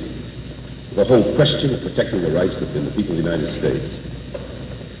it, the whole question of protecting the rights of the people of the United States,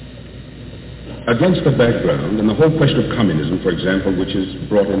 against the background and the whole question of communism, for example, which is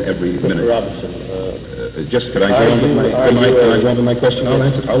brought in every minute. Robeson, can I go on to my question? I'll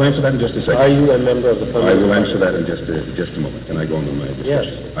answer that in just a second. Are you a member of the Communist I will Party? answer that in just a moment. Can I go on to my discussion? Yes.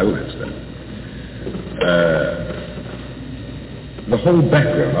 I will answer that. The whole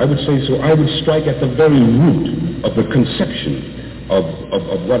background, I would say so, I would strike at the very root of the conception of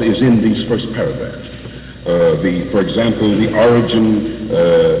what is in these first paragraphs. For example, the origin,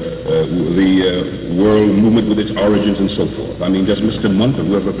 the world movement with its origins and so forth. I mean, does Mr. Munt or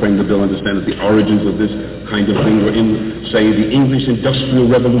whoever framed the bill understand that the origins of this kind of thing were in, say, the English Industrial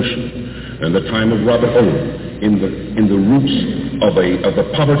Revolution and the time of Robert Owen, in the roots of the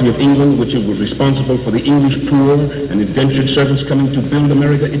poverty of England, which was responsible for the English poor and indentured servants coming to build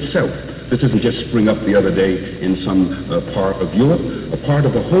America itself. This didn't just spring up the other day in some part of Europe, a part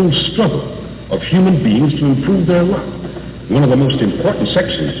of the whole struggle of human beings to improve their lot. One of the most important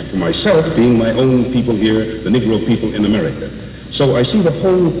sections for myself being my own people here, the Negro people in America. So I see the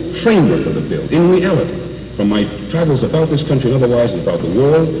whole framework of the bill, in reality, from my travels about this country and otherwise about the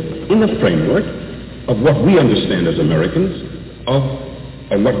world, in the framework of what we understand as Americans,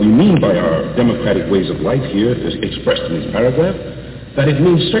 and what we mean by our democratic ways of life here, as expressed in this paragraph, that it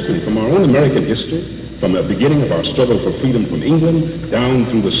means certainly from our own American history, from the beginning of our struggle for freedom from England, down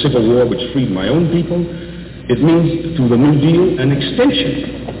through the Civil War which freed my own people, it means through the New Deal an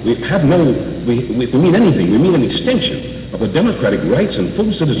extension. We mean anything, we mean an extension of the democratic rights and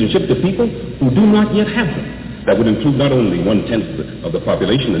full citizenship to people who do not yet have them. That would include not only 1/10 of the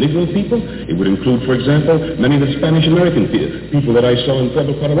population, the Negro people, it would include, for example, many of the Spanish-American people that I saw in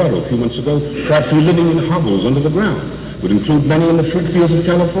Pueblo, Colorado a few months ago, practically living in hovels under the ground. Would include many in the fruit fields of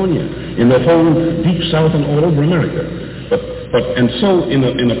California, in the whole deep south and all over America. And so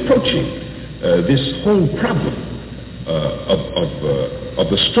in approaching this whole problem of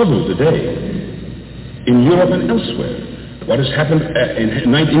the struggle today in Europe and elsewhere, what has happened in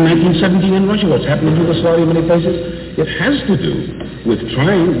 1917 in Russia, what's happened in Yugoslavia, many places, it has to do with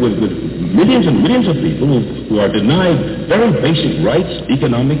trying, with millions and millions of people who are denied very basic rights,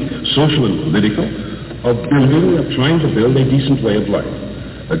 economic, social, and political, of trying to build a decent way of life.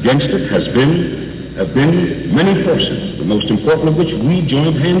 Against it have been many forces, the most important of which we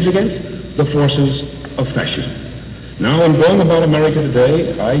joined hands against, the forces of fascism. Now, in going about America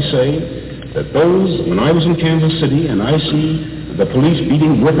today, I say that when I was in Kansas City and I see the police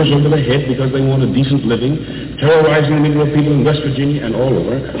beating workers over the head because they want a decent living, terrorizing the Negro people in West Virginia and all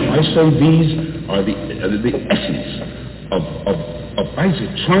over, I say these are the essence of Isaac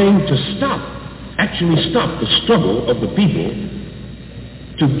trying to actually stop the struggle of the people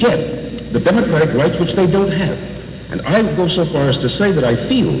to get the democratic rights which they don't have. And I would go so far as to say that I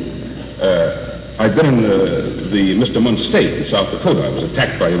feel, I've been in the Mr. Munt's state in South Dakota. I was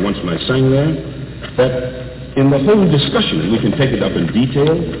attacked by him once when I sang there, that in the whole discussion, and we can take it up in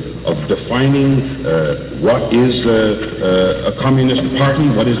detail, of defining what is a communist party,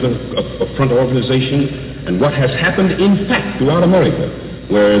 what is a front organization, and what has happened in fact throughout America,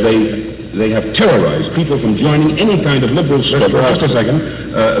 where they have terrorized people from joining any kind of liberal struggle. Just a second.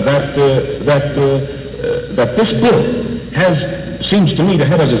 That this bill seems to me to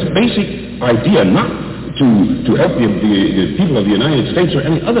have as its basic idea not to help the people of the United States or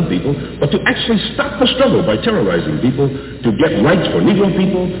any other people, but to actually stop the struggle by terrorizing people to get rights for Negro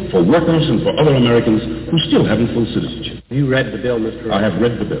people, for workers, and for other Americans who still haven't full citizenship. You read the bill, Mr. Robeson? I have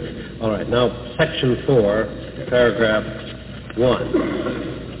read the bill. All right. Now, Section 4, paragraph 1.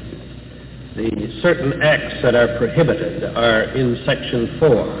 The certain acts that are prohibited are in Section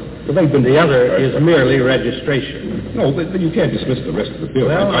 4. The other is merely registration. No, but you can't dismiss the rest of the bill.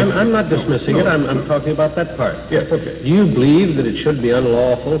 Well, I'm not dismissing it. I'm talking about that part. Yes, okay. Do you believe that it should be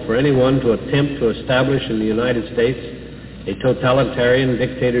unlawful for anyone to attempt to establish in the United States a totalitarian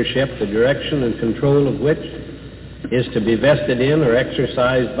dictatorship, the direction and control of which is to be vested in or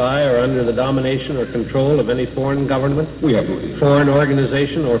exercised by or under the domination or control of any foreign government, foreign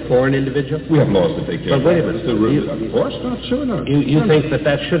organization, or foreign individual? We have laws to take care of that. But wait a minute. Of course not. Sure not. You think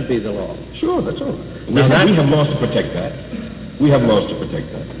that should be the law? Sure, that's all. We have laws to protect that. We have laws to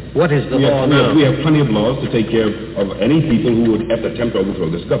protect that. What is the law now? We have plenty of laws to take care of any people who would attempt to overthrow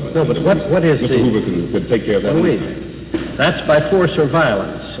this government. No, but what is Mr. Hoover could take care of that. That's by force or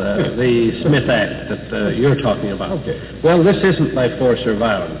violence, the Smith Act that you're talking about. Okay. Well, this isn't by force or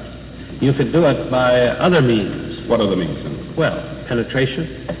violence. You could do it by other means. What other means? Well,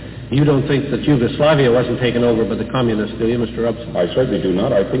 penetration. You don't think that Yugoslavia wasn't taken over by the communists, do you, Mr. Robeson? I certainly do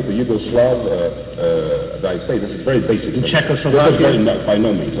not. I think the Yugoslav, I say this is very basic. In Czechoslovakia? By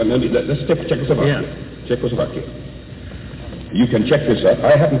no means. Let's take Czechoslovakia. Yeah. Czechoslovakia. You can check this up.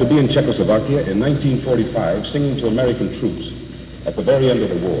 I happened to be in Czechoslovakia in 1945 singing to American troops at the very end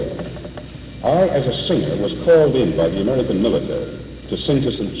of the war. I, as a singer, was called in by the American military to sing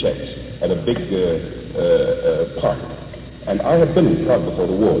to some Czechs at a big party. And I had been in Prague before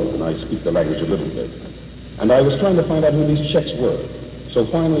the war, and I speak the language a little bit. And I was trying to find out who these Czechs were. So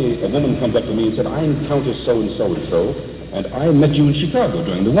finally, a woman comes up to me and said, I'm Countess so-and-so, and I met you in Chicago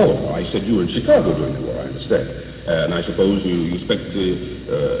during the war. I said, you were in Chicago during the war, I understand. And I suppose you expect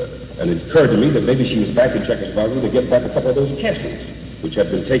and it occurred to me that maybe she was back in Czechoslovakia to get back a couple of those castles, which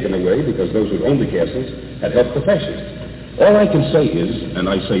had been taken away because those who owned the castles had helped the fascists. All I can say is, and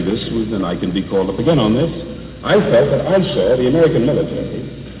I say this, and I can be called up again on this, I felt that I saw the American military.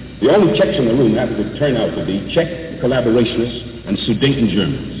 The only Czechs in the room happened to turn out to be Czech collaborationists and Sudeten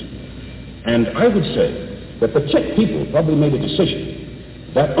Germans. And I would say that the Czech people probably made a decision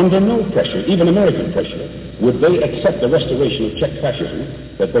that under no pressure, even American pressure, would they accept the restoration of Czech fascism,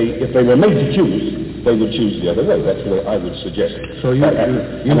 that if they were made to choose, they would choose the other way. That's the way I would suggest it. So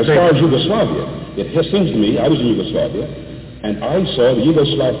and as far as Yugoslavia, it seems to me, I was in Yugoslavia, and I saw the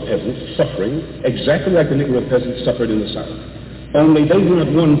Yugoslav peasants suffering exactly like the Negro peasants suffered in the South. Only they were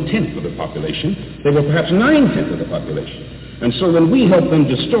not 1/10 of the population, they were perhaps 9/10 of the population. And so when we help them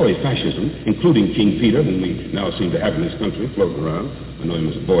destroy fascism, including King Peter, whom we now seem to have in this country, floating around, I know him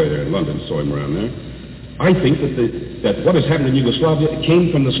as a boy there in London, saw him around there, I think that what has happened in Yugoslavia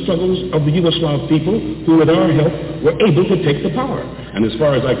came from the struggles of the Yugoslav people who, with our help, were able to take the power. And as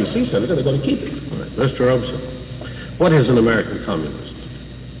far as I can see, Senator, they're going to keep it. All right. Mr. Robeson, what is an American communist?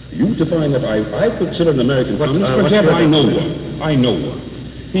 You define that I consider an American communist. For example, I know one.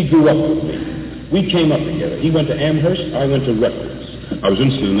 He grew up with me. We came up together. He went to Amherst, I went to Rutgers. I was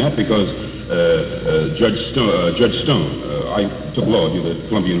interested in that because Judge Stone, I took law at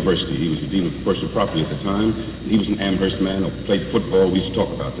Columbia University. He was the dean of personal property at the time. He was an Amherst man who played football. We used to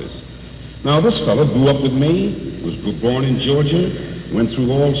talk about this. Now, this fellow grew up with me, was born in Georgia, went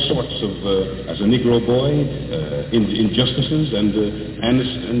through all sorts of, as a Negro boy, injustices and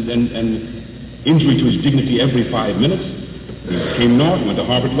injury to his dignity every 5 minutes. He came north, went to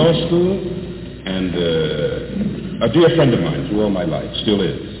Harvard Law School, and a dear friend of mine through all my life, still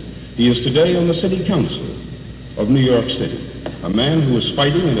is. He is today on the city council of New York City, a man who is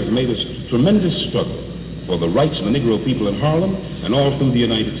fighting and has made a tremendous struggle for the rights of the Negro people in Harlem and all through the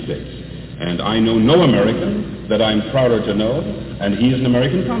United States. And I know no American that I'm prouder to know, and he is an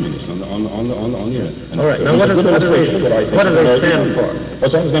American communist on the earth. All right. Now, what do they stand for?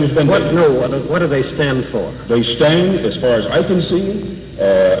 What's that? What do they stand for? They stand, as far as I can see,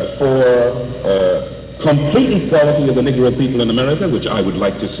 for complete equality of the Negro people in America, which I would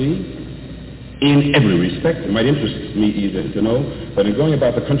like to see in every respect. It might interest me even to know that in going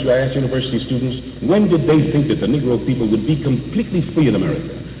about the country, I asked university students, when did they think that the Negro people would be completely free in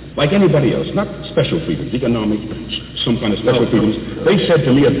America? Like anybody else, not special freedoms, economic, some kind of special freedoms. They said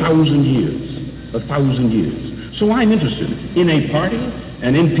to me 1,000 years. 1,000 years. So I'm interested in a party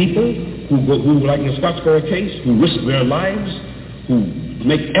and in people who like in the Scottsboro case, who risk their lives, who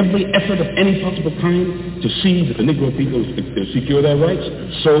make every effort of any possible kind to see that the Negro people secure their rights,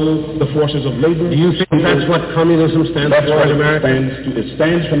 so the forces of labor. Do you think that's what communism stands for in America? It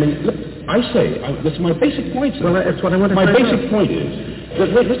stands for me. Look, I say, that's my basic point, sir. Well, that's what I want to My find basic out. Point is,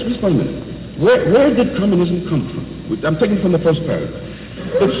 let's just wait a minute. Where did communism come from? I'm taking from the first paragraph.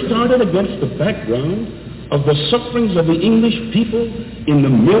 It started against the background of the sufferings of the English people in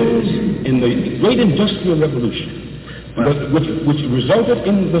the mills in the great industrial revolution. Which resulted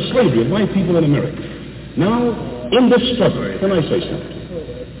in the slavery of my people in America. Now, in this struggle, can I say something?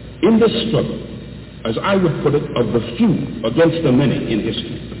 In this struggle, as I would put it, of the few against the many in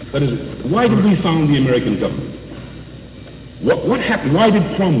history, that is, why did we found the American government? What happened? Why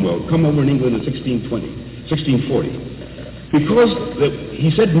did Cromwell come over in England in 1640? Because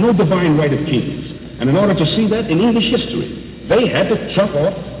he said no divine right of kings. And in order to see that in English history, they had to chop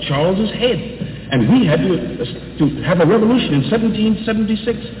off Charles's head. And we had to have a revolution in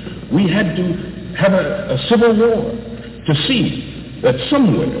 1776. We had to have a civil war to see that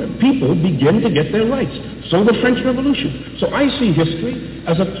somewhere people begin to get their rights. So the French Revolution. So I see history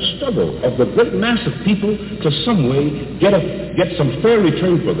as a struggle of the great mass of people to some way get some fair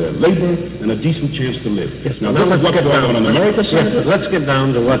return for their labor and a decent chance to live. Yes, now let's get down in America. Yes, let's get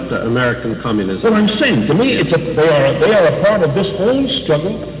down to what American communism. Well, I'm saying to me, they are a part of this whole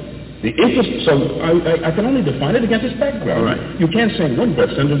struggle. The interest, so I can only define it against its background. Right. You can't say in one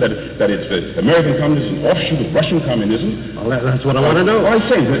breath, Senator, that it's American communism, offshoot of Russian communism. Well, that's what I want to know. I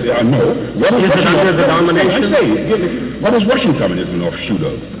say, I know. What is it under the domination? I say, what is Russian communism an offshoot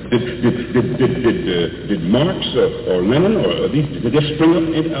of? Did Marx or Lenin or these, did they spring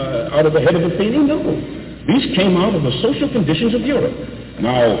up out of the head of Athene? No. These came out of the social conditions of Europe.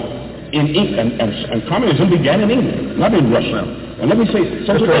 Now, and communism began in England, not in Russia. And let me say,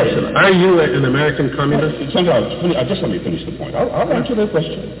 Senator Robeson, are you an American communist? Senator, just let me finish the point. I'll answer that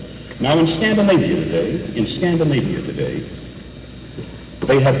question. Now, in Scandinavia today,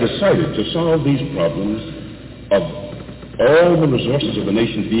 they have decided to solve these problems of all the resources of the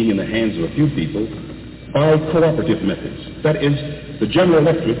nation being in the hands of a few people by cooperative methods. That is, the General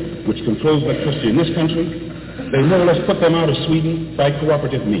Electric, which controls electricity in this country, they more or less put them out of Sweden by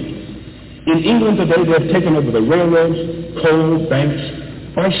cooperative means. In England today, they have taken over the railroads, coal,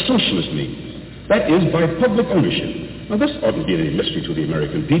 banks, by socialist means. That is, by public ownership. Now, this oughtn't be any mystery to the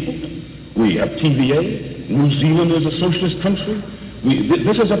American people. We have TVA. New Zealand is a socialist country.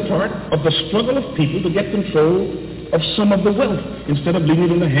 This is a part of the struggle of people to get control of some of the wealth instead of leaving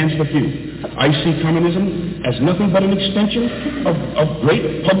it in the hands of a few. I see communism as nothing but an extension of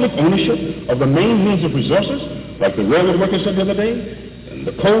great public ownership of the main means of resources, like the railroad workers said the other day, and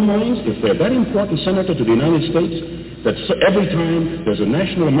the coal mines. If they're that important, Senator, to the United States, that every time there's a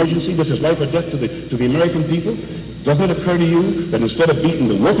national emergency, this is life or death to the American people, doesn't it occur to you that instead of beating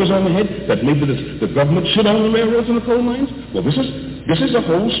the workers on the head, that maybe the government should own the railroads and the coal mines? Well, this is a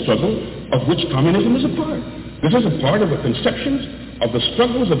whole struggle of which communism is a part. This is a part of the conceptions of the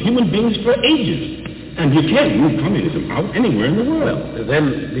struggles of human beings for ages. And you can't move communism out anywhere in the world. Well,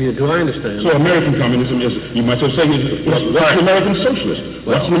 then, do I understand? So American communism is, you might as well say, what's an American socialist?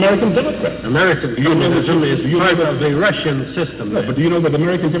 What's an American Democrat? American communism is part of the Russian system. No, but do you know that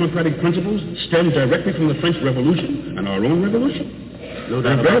American democratic principles stem directly from the French Revolution and our own revolution? No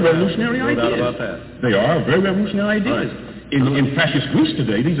doubt They're about very revolutionary ideas. No doubt about that. They are very revolutionary ideas. Right. In fascist Greece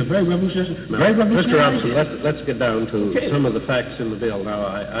today, these are very revolutionary. Mr. Robeson, let's get down to some of the facts in the bill. Now,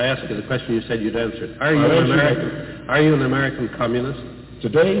 I asked you the question. You said you'd answer it. Are you an American communist?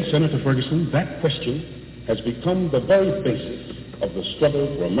 Today, Senator Ferguson, that question has become the very basis of the struggle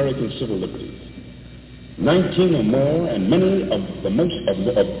for American civil liberties. 19 or more, and many of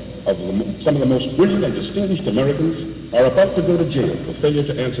some of the most brilliant and distinguished Americans are about to go to jail for failure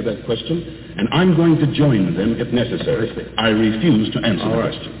to answer that question, and I'm going to join them if necessary. I refuse to answer the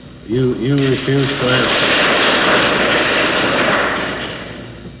question. You refuse to answer.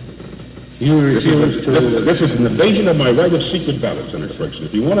 You refuse to... This is an invasion of my right of secret ballot, Senator Ferguson.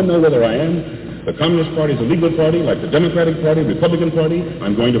 If you want to know whether I am the Communist Party is a legal party, like the Democratic Party, Republican Party,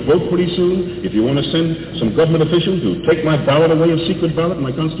 I'm going to vote pretty soon. If you want to send some government official to take my ballot away, a secret ballot,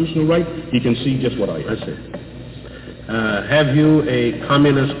 my constitutional right, he can see just what I am. I see. Have you a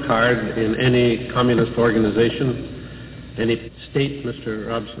communist card in any communist organization, any state, Mr.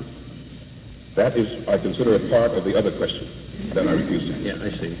 Robeson? That is, I consider, a part of the other question that I refuse to answer. Yeah,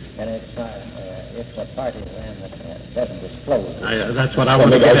 I see. And it's a party then that doesn't disclose it. That's what I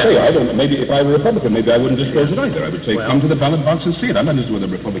want to get at. I don't know. Maybe if I were a Republican, maybe I wouldn't disclose it either. I would say, come to the ballot box and see it. I'm not interested in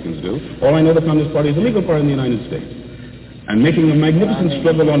what the Republicans do. All I know, the Communist Party is a legal party in the United States, and making a magnificent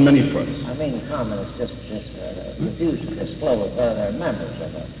struggle on many fronts. I mean, communists just refuse to disclose whether they're members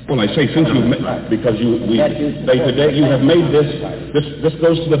of it. Well, I say since you've because today you have made this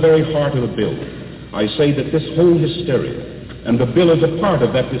goes to the very heart of the bill. I say that this whole hysteria, and the bill is a part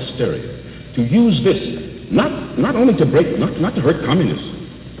of that hysteria, to use this not only to break, not to hurt communists,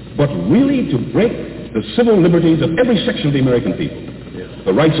 but really to break the civil liberties of every section of the American people. Yes.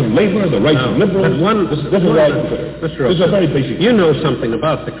 The rights of labor, the rights of liberals. This is what I consider. This is a very basic. You know something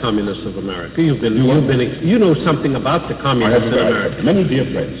about the communists of America. You know something about the communists of America. I have many dear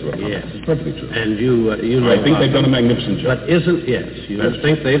friends. Yes, it's perfectly true. And you know. I think they've done a magnificent job. But you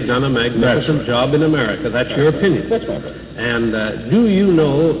think they've done a magnificent job in America? That's your opinion. That's right. And do you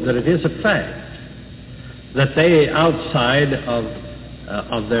know that it is a fact that they, outside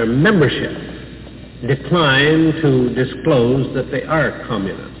of their membership, decline to disclose that they are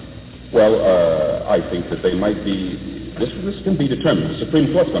communists? Well, I think that they might be. This can be determined. The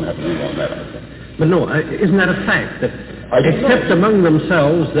Supreme Court's going to have to rule on that, I think. But no, isn't that a fact that, except among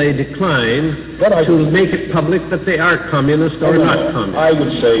themselves, they decline to make it public that they are communist or not communist? I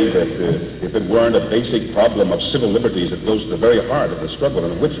would say that if it weren't a basic problem of civil liberties, it goes to the very heart of the struggle,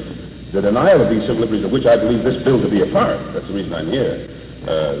 in which the denial of these civil liberties, of which I believe this bill to be a part. That's the reason I'm here.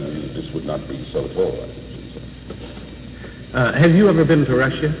 This would not be so at all. Have you ever been to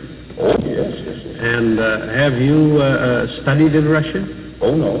Russia? Oh, yes. And have you studied in Russia?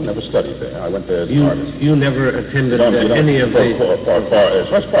 Oh, no, never studied there. I went there as an artist. You never attended any of the...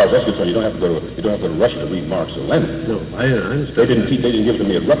 As far as that's concerned, you don't have to go to Russia to read Marx or Lenin. No, I understand. They didn't give it to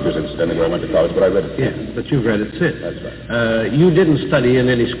me at Rutgers, incidentally, where I went to college, but I read it. Yeah, but you've read it since. That's right. You didn't study in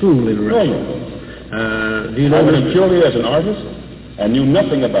any school in Russia. No. Do you know... I went purely as an artist and knew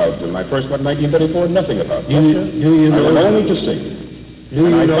nothing about them. I first went in 1934, nothing about Russia. Do you know... I went only to sing. Do you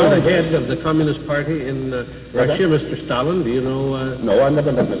know the head of the Communist Party in Russia, Mr. Stalin? Do you know... No, I've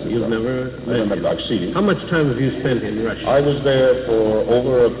never met Mr. You've Stalin. never met I've seen him. How much time have you spent in Russia? I was there for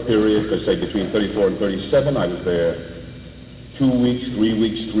over a period, let's say between 34 and 37. I was there 2 weeks, 3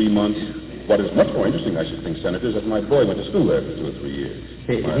 weeks, 3 months. What is much more interesting, I should think, Senator, is that my boy went to school there for 2 or 3 years.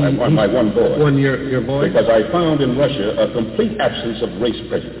 My one boy. Your boy? Because I found in Russia a complete absence of race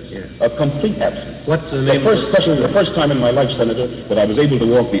prejudice. Yeah. A complete absence. What's the name? The first time in my life, Senator, that I was able to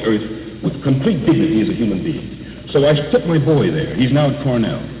walk the earth with complete dignity as a human being. So I took my boy there. He's now at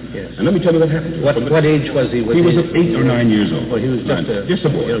Cornell. Yes. And let me tell you what happened to him. What age was he? He was 8 or 9 years old. Well, he was just a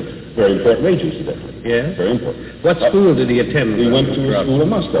boy. Very important age, incidentally. Yeah? Very important. What school did he attend? He went to a school in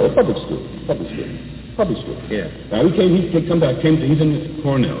Moscow, a public school. Yeah. Now, he's in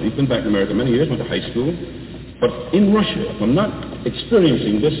Cornell. He's been back in America many years, went to high school. But in Russia, from not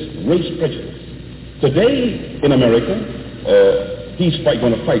experiencing this race prejudice, today in America, he's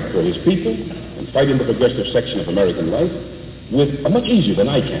going to fight for his people and fight in the progressive section of American life with much easier than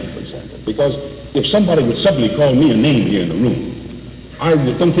I can, for example. Because if somebody would suddenly call me a name here in the room, I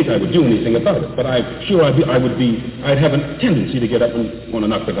don't think I would do anything about it. But I'm sure I'd have a tendency to get up and want to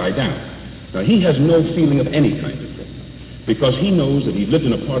knock the guy down. Now, he has no feeling of any kind of thing, because he knows that he lived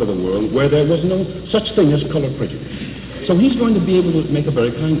in a part of the world where there was no such thing as color prejudice. So he's going to be able to make a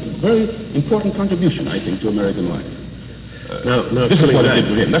very important contribution, I think, to American life. This is what it did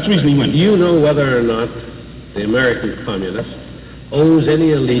with him. That's the reason he went. Do you know whether or not the American communist owes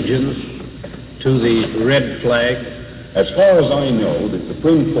any allegiance to the red flag? As far as I know, the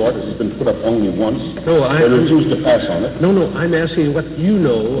Supreme Court has been put up only once. They refused to pass on it. No, I'm asking you what you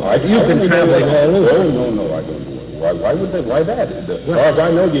know. You've been traveling all over. No, I don't know. Why would they? Why that? As far as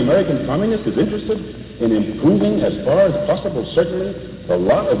I know, the American communist is interested in improving, as far as possible, certainly, the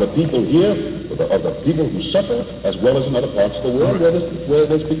lot of the people here, of the people who suffer, as well as in other parts of the world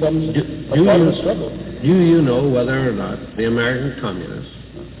where this becomes a part of the struggle. Do you know whether or not the American communists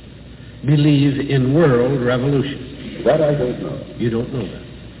believe in world revolution? That I don't know. You don't know that?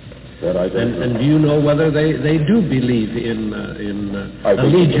 That I don't know. And do you know whether they do believe in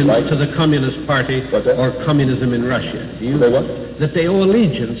allegiance to the Communist Party or communism in Russia? Do you know what? That they owe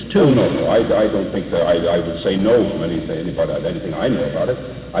allegiance to? No, I don't think that. I would say no from anything I know about it.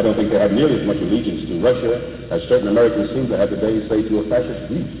 I don't think they have nearly as much allegiance to Russia as certain Americans seem to have today, say, to a fascist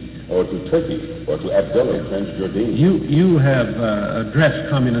Greece, or to Turkey, or to Abdullah in Transjordania. You have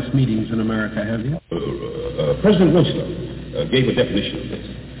addressed communist meetings in America, have you? President Roosevelt gave a definition of this,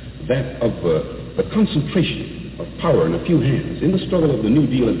 that of the concentration of power in a few hands in the struggle of the New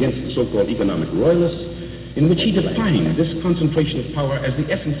Deal against the so-called economic royalists, in which he defined this concentration of power as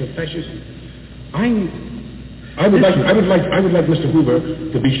the essence of fascism. I would like Mr. Hoover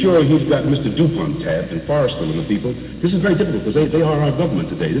to be sure he's got Mr. DuPont tabbed and Forrestal and the people. This is very difficult because they are our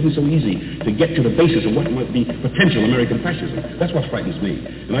government today. It isn't so easy to get to the basis of what might be potential American fascism. That's what frightens me.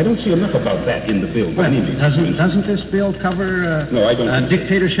 And I don't see enough about that in the bill. Doesn't this bill cover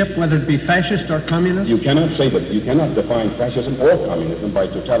dictatorship, whether it be fascist or communist? You cannot say that. You cannot define fascism or communism by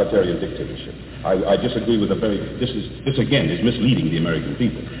totalitarian dictatorship. I disagree with this again is misleading the American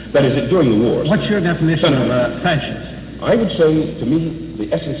people. That is, during the wars. What's your definition of fascist? I would say, to me, the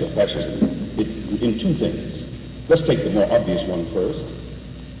essence of fascism in two things. Let's take the more obvious one first.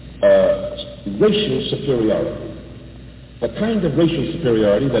 Racial superiority. The kind of racial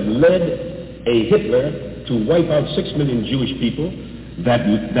superiority that led a Hitler to wipe out 6 million Jewish people, that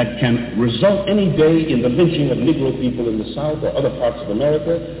can result any day in the lynching of Negro people in the South or other parts of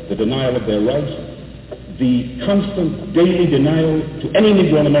America, the denial of their rights, the constant daily denial to any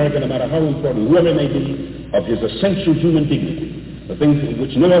Negro in America, no matter how important, whoever it may be, of his essential human dignity, the things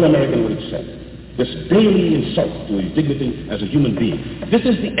which no other American would accept. This daily insult to his dignity as a human being. This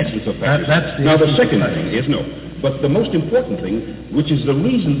is the essence of fascism. Now the second thing is but the most important thing, which is the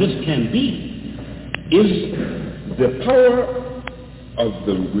reason this can be, is the power of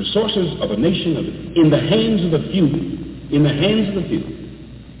the resources of a nation in the hands of the few,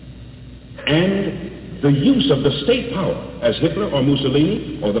 and the use of the state power, as Hitler or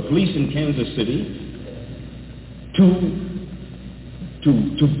Mussolini or the police in Kansas City, to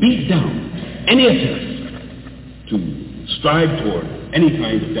beat down any attempt to strive toward any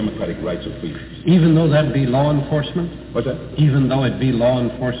kind of democratic rights or freedoms. Even though that be law enforcement? What's that? Even though it be law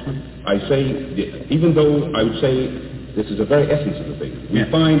enforcement? I say, even though I would say this is the very essence of the thing. We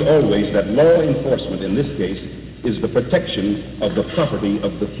find always that law enforcement in this case is the protection of the property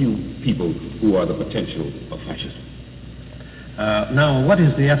of the few people who are the potential of fascism. Now, what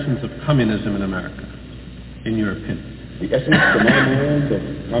is the essence of communism in America, in your opinion? The essence, to my mind, of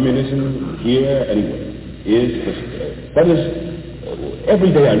communism here, anyway, is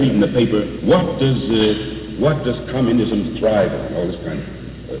every day I read in the paper, what does communism thrive on? All this kind of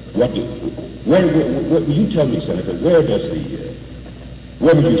you tell me, Senator, where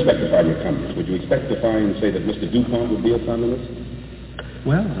would you expect to find your communist? Would you expect to find, say, that Mr. DuPont would be a communist?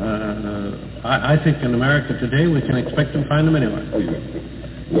 Well, I think in America today we can expect to find them anywhere. Oh, yeah.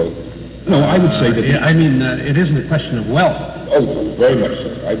 Well, no, I would say that... it isn't a question of wealth. Oh, very much so.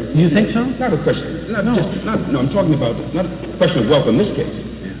 You think so? Not a question. I'm talking about not a question of wealth in this case.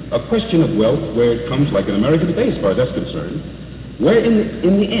 Yeah. A question of wealth where it comes like in America today, as far as that's concerned, where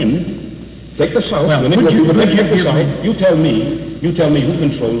in the end, take the South, you tell me who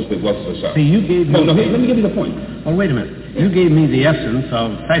controls the wealth of the South. See, you gave me... No, let me give you the point. Oh, wait a minute. You gave me the essence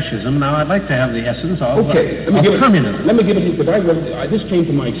of fascism. Now I'd like to have the essence of communism. Let me give it to you, because this came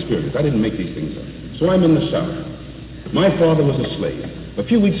from my experience. I didn't make these things up. So I'm in the South. My father was a slave. A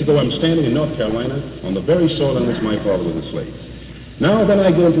few weeks ago, I'm standing in North Carolina on the very soil on which my father was a slave. Now then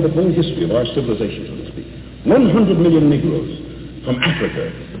I go into the whole history of our civilization, so to speak. 100 million Negroes from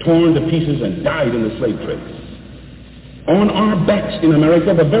Africa, torn to pieces and died in the slave trade. On our backs in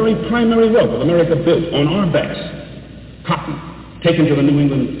America, the very primary wealth of America built on our backs, cotton, taken to the New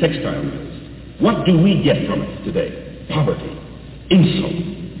England textile mills. What do we get from it today? Poverty, insult,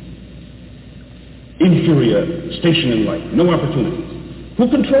 inferior station in life, no opportunities. Who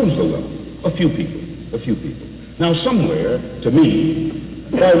controls the wealth? A few people. Now somewhere, to me,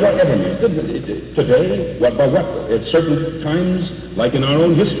 by whatever means, today, at certain times, like in our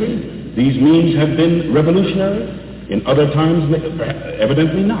own history, these means have been revolutionary. In other times,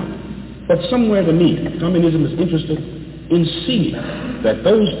 evidently not. But somewhere to me, communism is interested in seeing that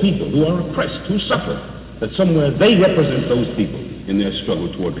those people who are oppressed, who suffer, that somewhere they represent those people in their struggle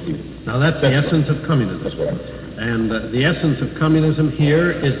toward freedom. Now that's the essence of communism. That's what I'm saying. And the essence of communism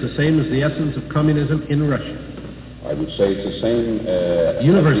here is the same as the essence of communism in Russia. I would say it's the same.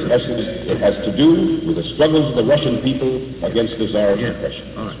 Universal. It has to do with the struggles of the Russian people against the Tsar's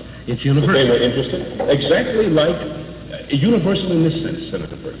oppression. All right. It's universal. They were interested. Exactly like universal in this sense,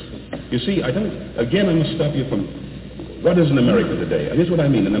 Senator Ferguson. You see, I must stop you from what is an American today. And here's what I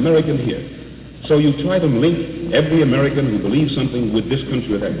mean, an American here. So you try to link every American who believes something with this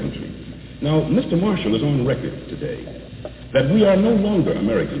country or that country. Now, Mr. Marshall is on record today that we are no longer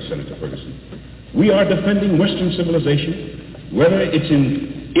Americans, Senator Ferguson. We are defending Western civilization, whether it's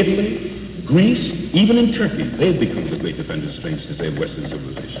in Italy, Greece, even in Turkey. They've become the great defenders, strange to say, of Western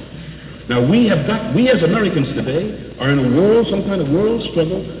civilization. Now, we as Americans today are in a world, some kind of world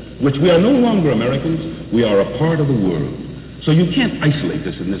struggle, which we are no longer Americans, we are a part of the world. So you can't isolate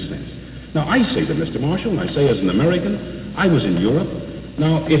this in this sense. Now, I say to Mr. Marshall, and I say as an American, I was in Europe.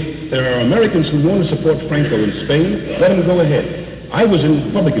 Now, if there are Americans who want to support Franco in Spain, let them go ahead. I was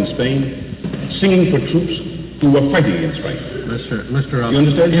in Republican Spain singing for troops who were fighting against Franco. Mr. You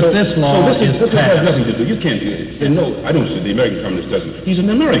understand? If this law this is has passed... nothing to do. You can't... No, I don't see the American communist doesn't. He's an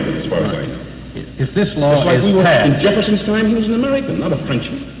American as far as I know. If this law it's like is we were passed... In Jefferson's time, he was an American, not a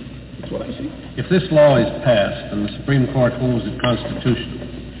Frenchman. That's what I see. If this law is passed and the Supreme Court holds it constitutional,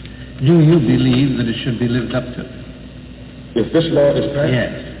 do you believe that it should be lived up to? If this law is passed?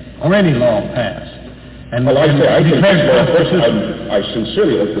 Yes. Or any law passed. And, well, I think this law first, I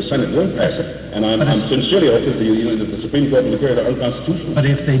sincerely hope the Senate won't pass it, and I'm sincerely hope that the Supreme Court will declare it unconstitutional. But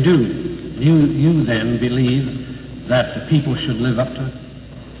if they do, you then believe that the people should live up to it?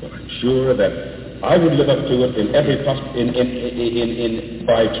 Well, I'm sure that I would live up to it in every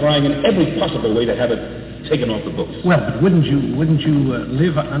by trying in every possible way to have it taken off the books. Well, but wouldn't you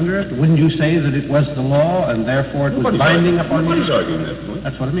live under it? Wouldn't you say that it was the law and therefore it was binding upon you? Nobody's arguing that point.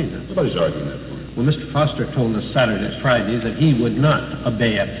 That's what I mean. Nobody's arguing that point. Well, Mr. Foster told us Friday that he would not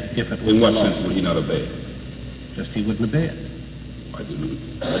obey it if it was in what law. sense would he not obey it? Just he wouldn't obey it. What do you mean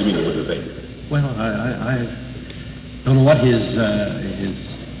he wouldn't obey it? Well, I don't know what his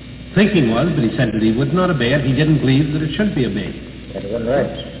thinking was, but he said that he would not obey it. He didn't believe that it should be obeyed. But he wouldn't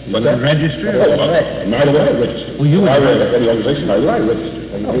register. He wouldn't register? Neither would I register. Well, you would. If I were any organization, I would register.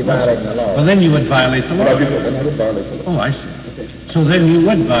 Well, you'd be violating the law. Well, then you would violate the law. Then I would violate the law. Oh, I see. So then you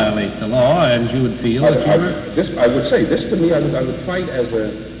would violate the law, and you would feel that you were... I would say, this to me, I would fight I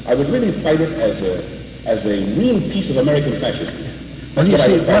would really fight it as a real piece of American fascism. Well, you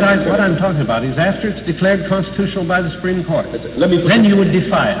see, what I'm talking about is after it's declared constitutional by the Supreme Court, then you would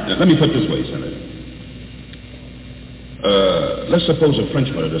defy it. Let me put it this way, Senator. Let's suppose a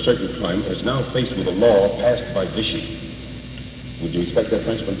Frenchman at a certain crime is now faced with a law passed by Vichy. Would you expect that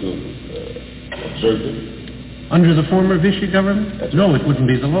Frenchman to observe it? Under the former Vichy government? No, it wouldn't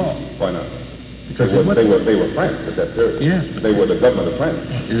be the law. Why not? Because they were France at that period. Yes. They were the government of France.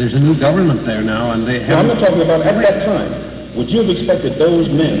 There's a new government there now, and they have... No, I'm not talking about at that time. Would you have expected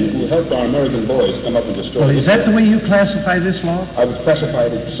those men who helped our American boys come up and destroy... Well, is that the way you classify this law? I would classify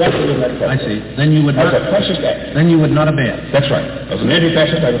it exactly in that category. I see. Then you would not... As a fascist act. Then you would not obey it. That's right. As an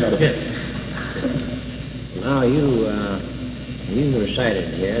anti-fascist, I would not obey it. Now, you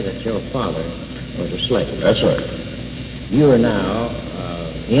recited here that your father was a slave. That's right. You are now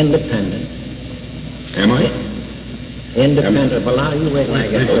independent. Am I? Independent. Well, now you wait till I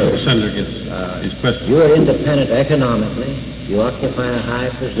get the senator gets his question. You are independent economically. You occupy a high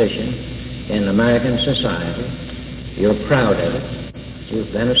position in American society. You're proud of it.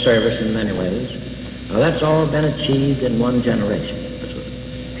 You've been of service in many ways. Now, that's all been achieved in one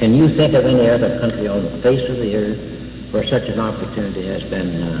generation. Can you think of any other country on the face of the earth where such an opportunity has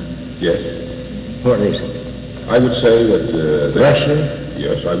been? Yes. What is it? I would say that... Russia?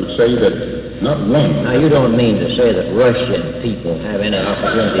 Yes, I would say that not one... Now, you don't mean to say that Russian people have any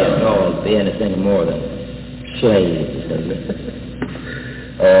opportunity at all to be anything more than slaves.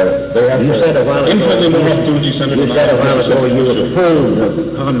 You said a while ago you approved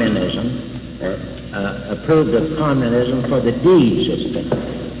of communism. Approved of communism for the deed system.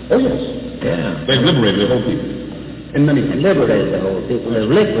 Oh, yes. Yeah. They've liberated the whole people. In many ways. Liberated the whole people. They've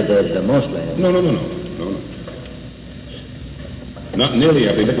liquidated them mostly. No. Not nearly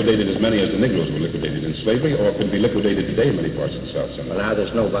have they liquidated as many as the Negroes were liquidated in slavery, or could be liquidated today in many parts of the South. Well, now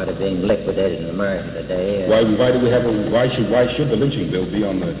there's nobody being liquidated in America today. Why do we have why should the lynching bill be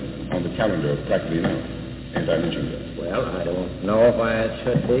on the calendar practically now? Anti-lynching bill. Well, I don't know why it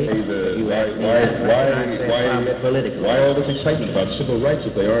should be. Why all this excitement about civil rights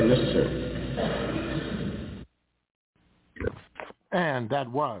if they aren't necessary? And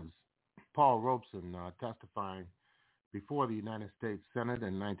that was Paul Robeson testifying before the United States Senate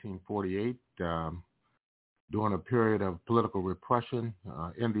in 1948 during a period of political repression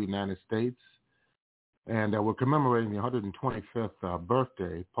in the United States. And we're commemorating the 125th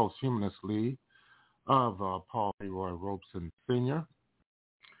birthday posthumously of Paul Leroy Robeson Sr.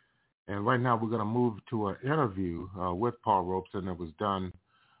 And right now we're going to move to an interview with Paul Robeson that was done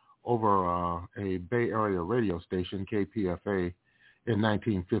over a Bay Area radio station, KPFA, in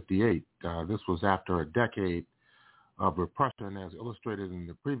 1958. This was after a decade of repression, as illustrated in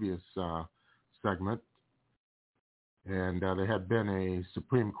the previous segment. And there had been a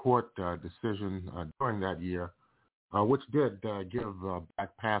Supreme Court decision during that year, which did give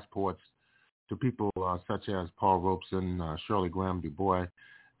back passports to people such as Paul Robeson, Shirley Graham Du Bois,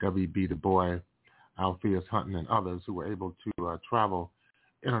 W.B. Du Bois, Alpheus Hunton, and others who were able to travel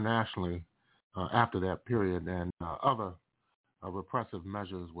internationally after that period, and other repressive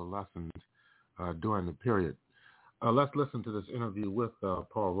measures were lessened during the period. Let's listen to this interview with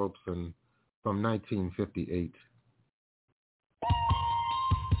Paul Robeson from 1958.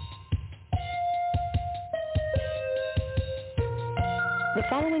 The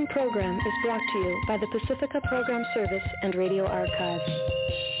following program is brought to you by the Pacifica Program Service and Radio Archive.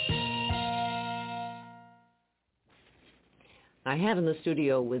 I have in the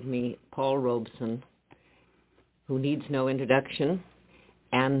studio with me Paul Robeson, who needs no introduction,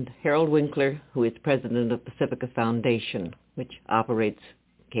 and Harold Winkler, who is president of Pacifica Foundation, which operates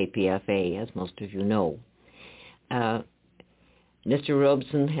KPFA, as most of you know. Mr.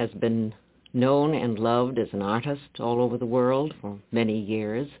 Robeson has been known and loved as an artist all over the world for many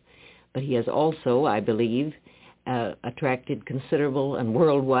years, but he has also, I believe, attracted considerable and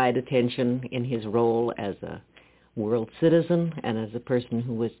worldwide attention in his role as a world citizen and as a person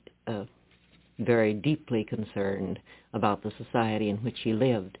who was very deeply concerned about the society in which he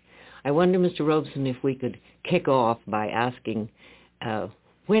lived. I wonder, Mr. Robeson, if we could kick off by asking,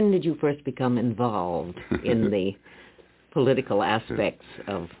 when did you first become involved in the political aspects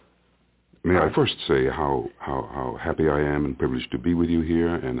of... May I first say how happy I am and privileged to be with you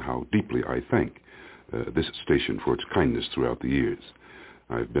here, and how deeply I thank this station for its kindness throughout the years.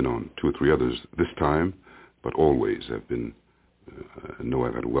 I've been on 2 or 3 others this time, but always have been, know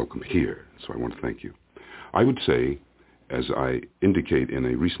I've had a welcome here, so I want to thank you. I would say, as I indicate in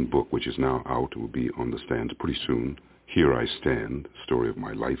a recent book, which is now out, it will be on the stands pretty soon, Here I Stand, story of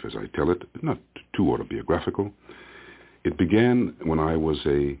my life as I tell it, not too autobiographical. It began when I was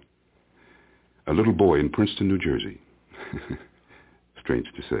a little boy in Princeton, New Jersey. strange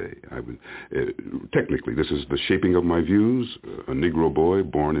to say. Technically, this is the shaping of my views. A Negro boy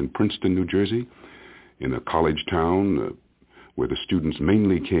born in Princeton, New Jersey, in a college town where the students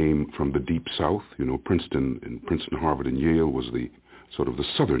mainly came from the Deep South. You know, Princeton, Harvard, and Yale was the sort of the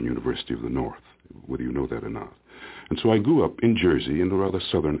Southern University of the North, whether you know that or not. And so I grew up in Jersey in a rather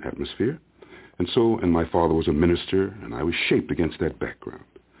Southern atmosphere. And my father was a minister, and I was shaped against that background.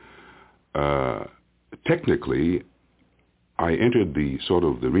 Technically, I entered the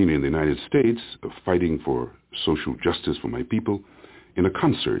arena in the United States of fighting for social justice for my people in a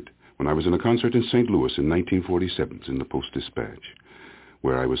concert, when I was in a concert in St. Louis in 1947 in the Post-Dispatch,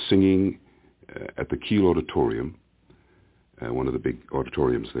 where I was singing at the Kiel Auditorium, one of the big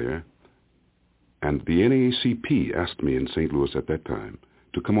auditoriums there. And the NAACP asked me in St. Louis at that time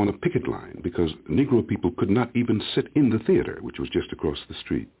to come on a picket line because Negro people could not even sit in the theater, which was just across the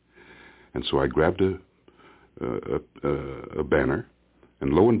street. And so I grabbed a banner,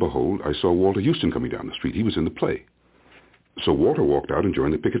 and lo and behold, I saw Walter Houston coming down the street. He was in the play. So Walter walked out and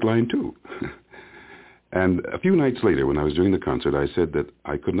joined the picket line too. And a few nights later, when I was doing the concert, I said that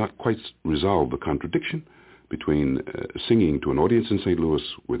I could not quite resolve the contradiction between singing to an audience in St. Louis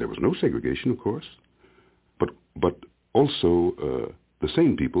where there was no segregation, of course, but also the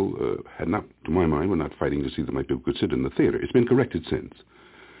same people had not, to my mind, were not fighting to see that my people could sit in the theater. It's been corrected since.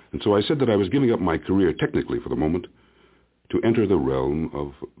 And so I said that I was giving up my career technically for the moment to enter the realm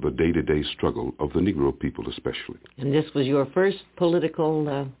of the day-to-day struggle of the Negro people especially. And this was your first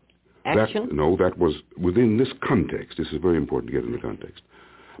political action? That was within this context. This is very important to get in the context.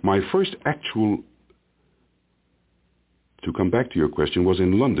 My first actual, to come back to your question, was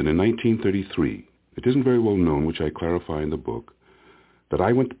in London in 1933. It isn't very well known, which I clarify in the book, that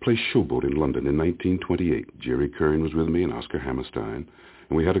I went to play Showboat in London in 1928. Jerry Curran was with me and Oscar Hammerstein,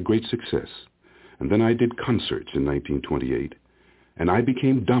 and we had a great success. And then I did concerts in 1928, and I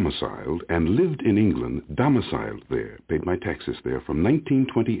became domiciled and lived in England, domiciled there, paid my taxes there from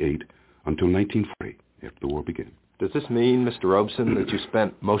 1928 until 1940, after the war began. Does this mean, Mr. Robeson, that you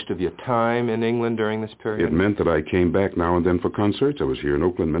spent most of your time in England during this period? It meant that I came back now and then for concerts. I was here in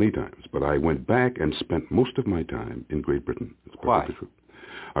Oakland many times, but I went back and spent most of my time in Great Britain. Why? True.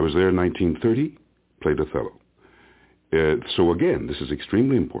 I was there in 1930, played Othello. So again, this is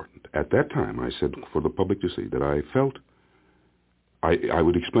extremely important. At that time, I said for the public to see that I felt, I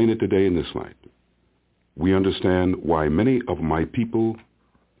would explain it today in this light. We understand why many of my people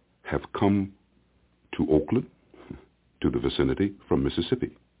have come to Oakland, to the vicinity, from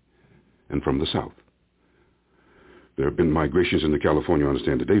Mississippi and from the South. There have been migrations into California, I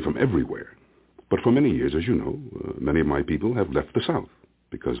understand today, from everywhere. But for many years, as you know, many of my people have left the South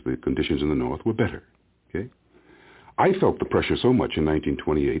because the conditions in the North were better. Okay? I felt the pressure so much in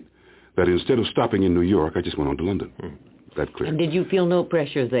 1928 that instead of stopping in New York, I just went on to London. That clear. And did you feel no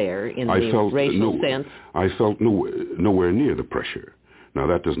pressure there in the racial sense? I felt nowhere near the pressure. Now,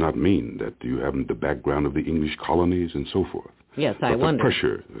 that does not mean that you haven't the background of the English colonies and so forth. Yes, I wonder. The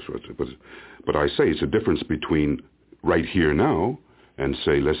pressure, but I say it's a difference between right here now and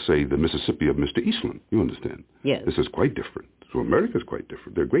let's say the Mississippi of Mr. Eastland. You understand? Yes. This is quite different. So America's quite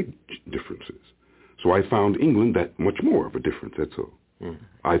different. There are great differences. So I found England that much more of a difference, that's all.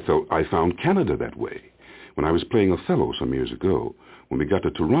 I found Canada that way. When I was playing Othello some years ago, when we got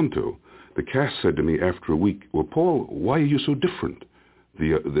to Toronto, the cast said to me after a week, "Well, Paul, why are you so different?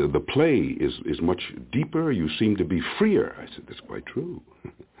 The play is much deeper. You seem to be freer." I said, "That's quite true.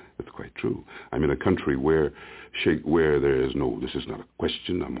 That's quite true. I'm in a country where there is no. This is not a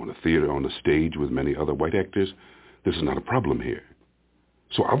question. I'm on a theater, on a stage with many other white actors. This is not a problem here.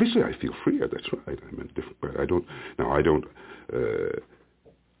 So obviously, I feel freer. That's right. I'm in a different. But I don't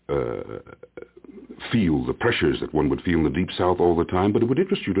feel the pressures that one would feel in the Deep South all the time. But it would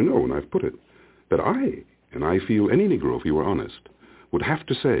interest you to know, and I've put it, that I feel any Negro, if he were honest, would have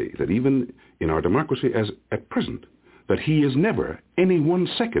to say that even in our democracy as at present, that he is never any 1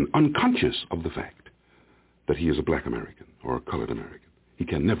 second unconscious of the fact that he is a black American or a colored American. He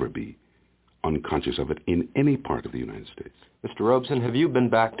can never be unconscious of it in any part of the United States. Mr. Robeson, have you been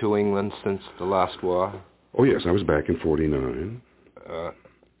back to England since the last war? Oh, yes, I was back in 49.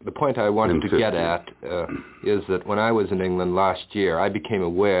 The point I wanted to get at is that when I was in England last year, I became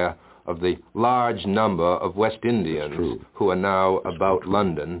aware of the large number of West Indians who are now about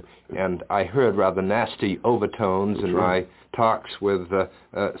London, and I heard rather nasty overtones in my talks with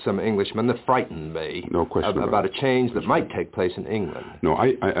some Englishmen that frightened me about a change that might take place in England. No,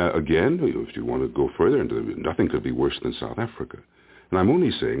 I again, if you want to go further into it, nothing could be worse than South Africa. And I'm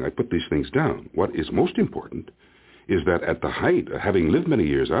only saying I put these things down. What is most important is that at the height, having lived many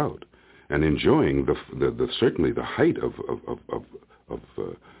years out and enjoying certainly the height of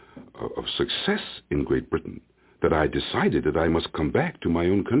of success in Great Britain that I decided that I must come back to my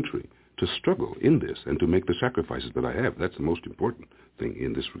own country to struggle in this and to make the sacrifices that I have. That's the most important thing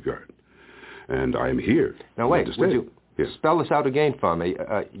in this regard. And I am here. Now wait, would you spell this out again for me?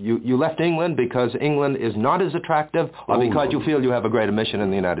 You left England because England is not as attractive, or because you feel you have a greater mission in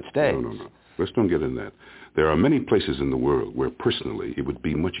the United States? No. Let's don't get in that. There are many places in the world where personally it would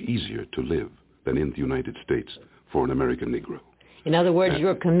be much easier to live than in the United States for an American Negro. In other words,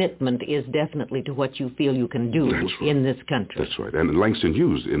 your commitment is definitely to what you feel you can do in this country. That's right. And Langston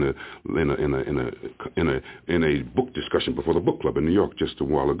Hughes, in a book discussion before the book club in New York just a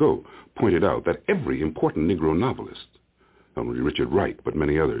while ago, pointed out that every important Negro novelist, not only Richard Wright but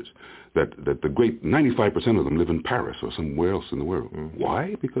many others, that the great 95% of them live in Paris or somewhere else in the world. Mm-hmm.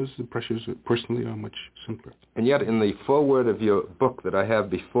 Why? Because the pressures personally are much simpler. And yet in the foreword of your book that I have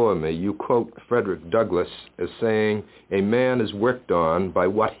before me, you quote Frederick Douglass as saying, "A man is worked on by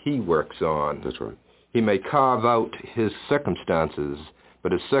what he works on." That's right. He may carve out his circumstances,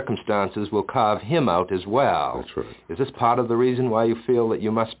 but his circumstances will carve him out as well. That's right. Is this part of the reason why you feel that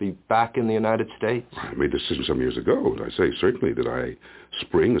you must be back in the United States? I made the decision some years ago, and I say certainly that I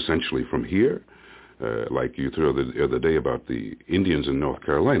spring essentially from here, like you threw the other day about the Indians in North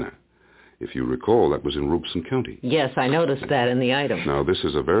Carolina. If you recall, that was in Robeson County. Yes, I noticed that in the item. Now, this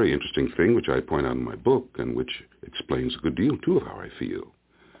is a very interesting thing which I point out in my book and which explains a good deal, too, of how I feel.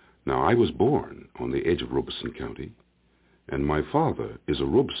 Now, I was born on the edge of Robeson County, and my father is a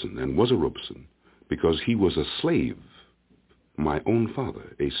Robeson and was a Robeson because he was a slave, my own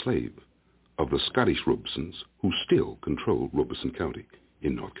father, a slave of the Scottish Robesons who still control Robeson County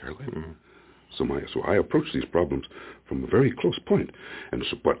in North Carolina. Mm-hmm. So I approach these problems from a very close point.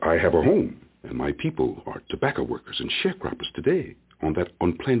 But I have a home, and my people are tobacco workers and sharecroppers today on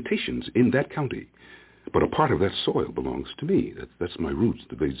plantations in that county. But a part of that soil belongs to me. That's my roots.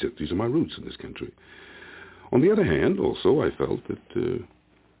 These are my roots in this country. On the other hand, also, I felt that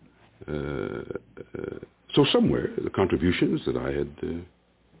so somewhere the contributions that I had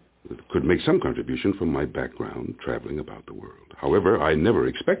could make some contribution from my background traveling about the world. However, I never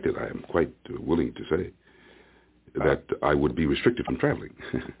expected, I am quite willing to say, that I would be restricted from traveling.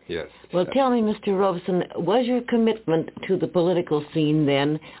 Yes. Well, tell me, Mr. Robeson, was your commitment to the political scene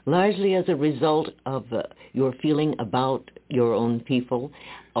then largely as a result of your feeling about your own people,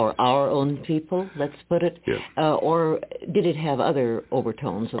 or our own people, let's put it, or did it have other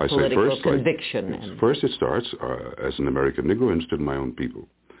overtones of political conviction? First it starts as an American Negro interested in my own people.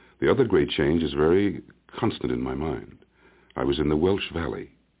 The other great change is very constant in my mind. I was in the Welsh Valley,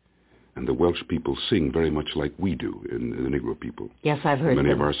 and the Welsh people sing very much like we do in the Negro people. Yes, I've heard many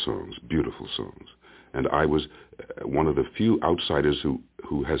them. of our songs, beautiful songs. And I was one of the few outsiders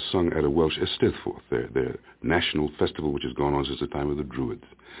who has sung at a Welsh Eisteddfod, their national festival which has gone on since the time of the Druids.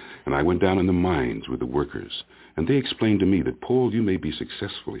 And I went down in the mines with the workers, and they explained to me that, Paul, you may be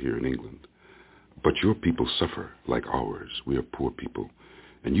successful here in England, but your people suffer like ours. We are poor people.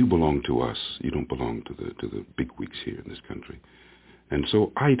 And you belong to us. You don't belong to the bigwigs here in this country. And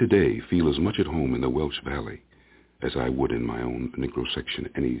so I today feel as much at home in the Welsh Valley as I would in my own Negro section,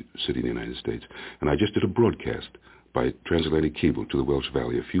 any city in the United States. And I just did a broadcast by transatlantic cable to the Welsh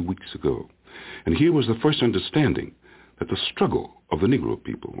Valley a few weeks ago. And here was the first understanding that the struggle of the Negro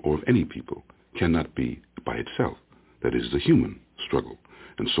people, or of any people, cannot be by itself. That is the human struggle.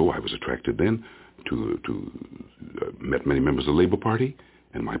 And so I was attracted then met many members of the Labor Party,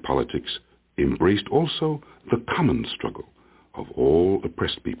 and my politics embraced also the common struggle of all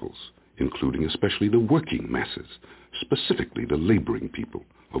oppressed peoples, including especially the working masses, specifically the laboring people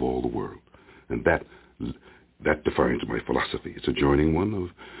of all the world. And that defines my philosophy. It's a joining one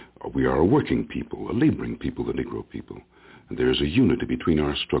of, we are a working people, a laboring people, the Negro people. And there is a unity between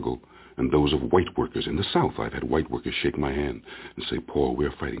our struggle and those of white workers in the South. I've had white workers shake my hand and say, Paul,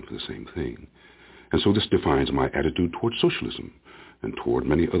 we're fighting for the same thing. And so this defines my attitude toward socialism and toward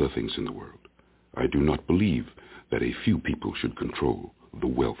many other things in the world. I do not believe that a few people should control the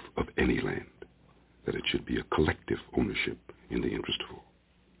wealth of any land, that it should be a collective ownership in the interest of all.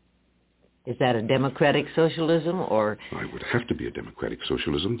 Is that a democratic socialism, or? I would have to be a democratic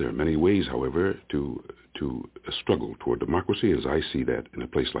socialism. There are many ways, however, to struggle toward democracy, as I see that in a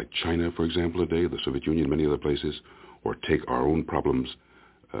place like China, for example, today, the Soviet Union, many other places, or take our own problems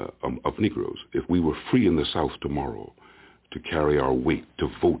of Negroes. If we were free in the South tomorrow to carry our weight, to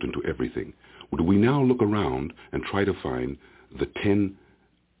vote into everything, would we now look around and try to find the 10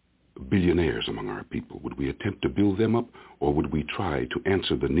 billionaires among our people? Would we attempt to build them up, or would we try to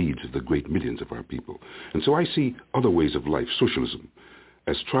answer the needs of the great millions of our people? And so I see other ways of life, socialism,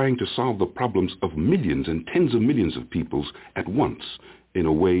 as trying to solve the problems of millions and tens of millions of peoples at once, in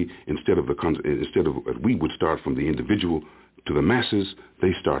a way, instead of we would start from the individual to the masses,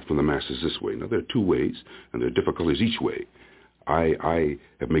 they start from the masses this way. Now, there are two ways, and there are difficulties each way. I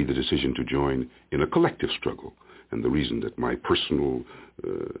have made the decision to join in a collective struggle, and the reason that my personal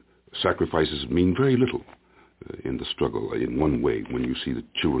sacrifices mean very little in the struggle. In one way, when you see the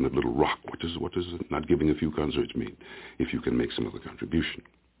children at Little Rock, what does not giving a few concerts mean if you can make some other contribution?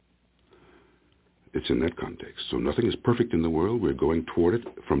 It's in that context. So nothing is perfect in the world. We're going toward it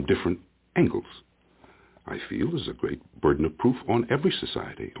from different angles. I feel there's a great burden of proof on every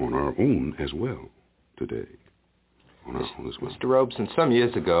society, on our own as well, today. On our own as well. Mr. Robeson, some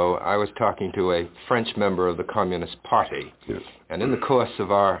years ago, I was talking to a French member of the Communist Party, yes. And in the course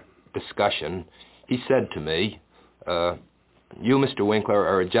of our discussion, he said to me, you, Mr. Winkler,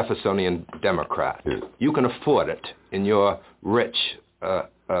 are a Jeffersonian Democrat. Yes. You can afford it in your rich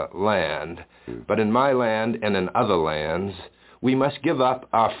land, but in my land and in other lands, we must give up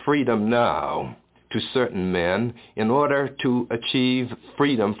our freedom now to certain men in order to achieve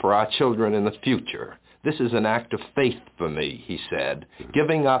freedom for our children in the future. This is an act of faith for me, he said,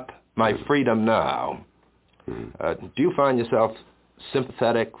 giving up my freedom now. Do you find yourself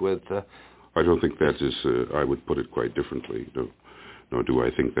sympathetic with... I don't think that is, I would put it quite differently. Nor do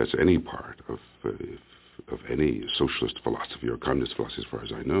I think that's any part of any socialist philosophy or communist philosophy, as far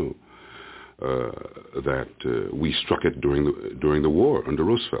as I know, that we struck it during the war under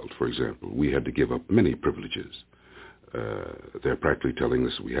Roosevelt, for example. We had to give up many privileges. They're practically telling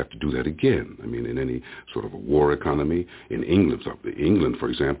us we have to do that again. I mean, in any sort of a war economy, in England, for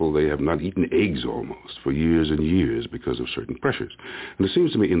example, they have not eaten eggs almost for years and years because of certain pressures. And it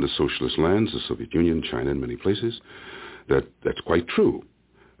seems to me in the socialist lands, the Soviet Union, China, and many places, that's quite true.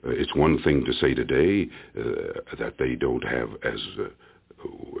 It's one thing to say today that they don't have as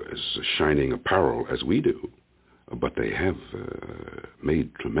shining apparel as we do, but they have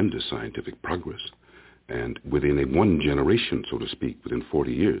made tremendous scientific progress. And within one generation, so to speak, within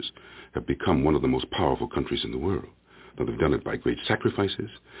 40 years, have become one of the most powerful countries in the world. Now, they've done it by great sacrifices,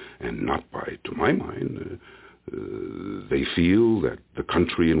 and not by, to my mind, they feel that the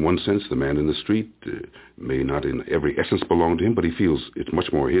country, in one sense, the man in the street, may not in every essence belong to him, but he feels it's much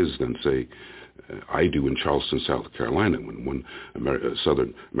more his than, say, I do in Charleston, South Carolina, when one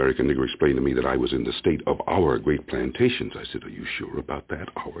Southern American Negro explained to me that I was in the state of our great plantations. I said, are you sure about that?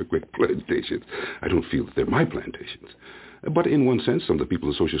 Our great plantations? I don't feel that they're my plantations. But in one sense, some of the people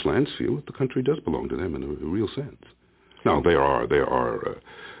in the socialist lands feel that the country does belong to them in a real sense. Now, there are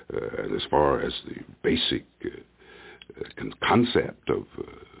as far as the basic concept of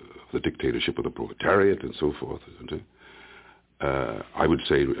the dictatorship of the proletariat and so forth, I would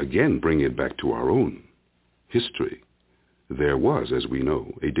say, again, bring it back to our own history. There was, as we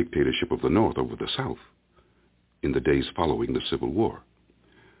know, a dictatorship of the North over the South in the days following the Civil War.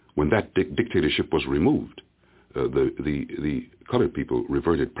 When that dictatorship was removed, the colored people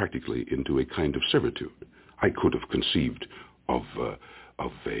reverted practically into a kind of servitude. I could have conceived of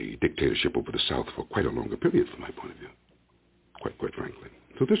a dictatorship over the South for quite a longer period from my point of view, quite frankly.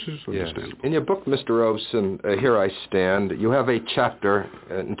 So this is understandable. Yes. In your book, Mr. Robeson, Here I Stand, you have a chapter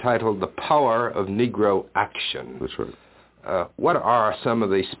entitled The Power of Negro Action. That's right. What are some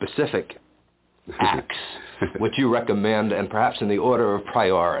of the specific acts which you recommend, and perhaps in the order of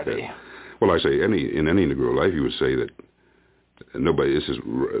priority? Yeah. Well, I say in any Negro life, you would say that this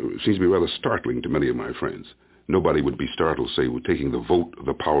seems to be rather startling to many of my friends. Nobody would be startled, say, with taking the vote,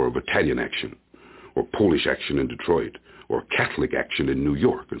 the power of Italian action, or Polish action in Detroit, or Catholic action in New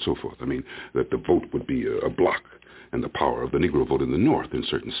York, and so forth. I mean, that the vote would be a block, and the power of the Negro vote in the North in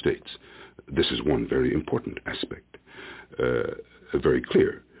certain states. This is one very important aspect, very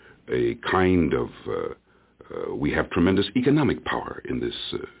clear. A kind of, we have tremendous economic power in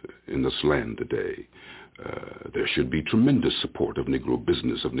this land today. There should be tremendous support of Negro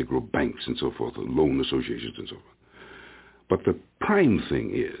business, of Negro banks, and so forth, and loan associations, and so forth. But the prime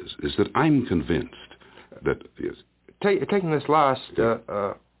thing is that I'm convinced that... Yes, taking this last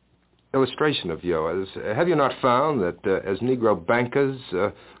illustration of yours, have you not found that as Negro bankers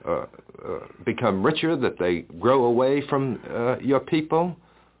become richer, that they grow away from your people?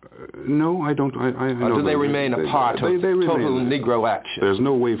 No, I don't. Or do they remain a part of total Negro action? There's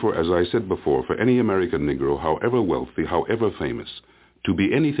no way for, as I said before, for any American Negro, however wealthy, however famous, to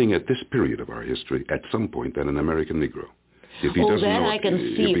be anything at this period of our history at some point than an American Negro. If he doesn't know I can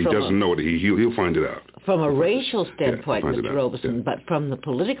it, see if he doesn't know it, he'll find it out. From a racial standpoint, yeah, Mr. Robeson, but from the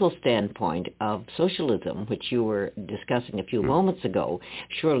political standpoint of socialism, which you were discussing a few moments ago,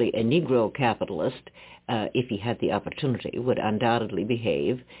 surely a Negro capitalist, if he had the opportunity, would undoubtedly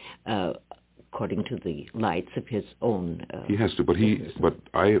behave according to the lights of his own. He has to, but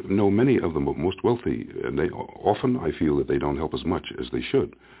I know many of the most wealthy, and they often I feel that they don't help as much as they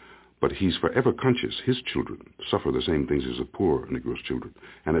should. But he's forever conscious his children suffer the same things as the poor Negro's children,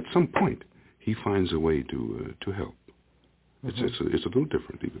 and at some point he finds a way to help. It's a little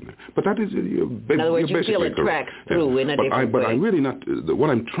different even there. But that is in other words, you feel it cracks through in a different way. But I'm really not.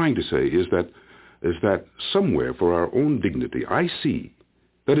 What I'm trying to say is that somewhere for our own dignity, I see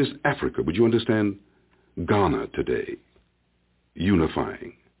that is Africa. Would you understand? Ghana today,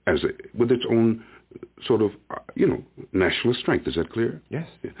 unifying with its own sort of, national strength. Is that clear? Yes.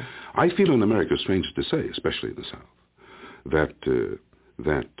 Yeah. I feel in America, strange to say, especially in the South,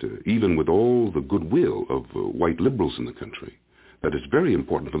 that even with all the goodwill of white liberals in the country, that it's very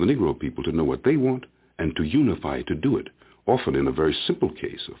important for the Negro people to know what they want and to unify to do it. Often in a very simple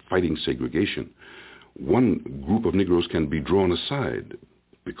case of fighting segregation, one group of Negroes can be drawn aside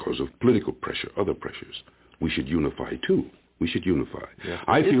because of political pressure, other pressures. We should unify too. We should unify. Yeah.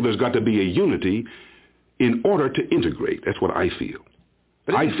 I feel there's got to be a unity in order to integrate. That's what I feel.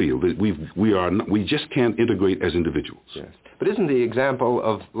 But I feel that we just can't integrate as individuals. Yes. But isn't the example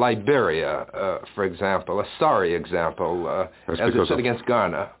of Liberia, for example, a sorry example, as it's set against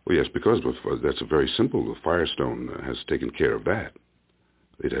Ghana? Well, yes, because that's a very simple. Firestone has taken care of that.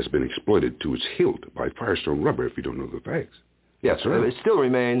 It has been exploited to its hilt by Firestone rubber, if you don't know the facts. Yes, it still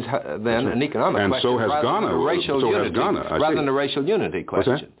remains then an economic question. And so has Ghana. Rather than a racial unity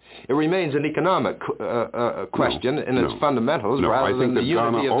question. It remains an economic question in its fundamentals rather than the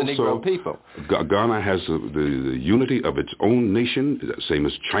unity of the Negro people. Ghana has the unity of its own nation, same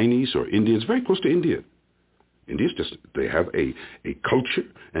as Chinese or India. It's very close to India. India's they have a culture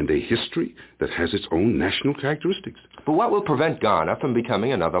and a history that has its own national characteristics. But what will prevent Ghana from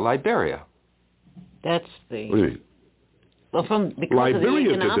becoming another Liberia? That's the... What do you mean? Well,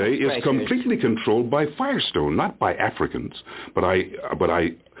 Liberia today is completely controlled by Firestone, not by Africans. But I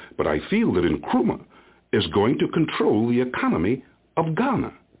feel that Nkrumah is going to control the economy of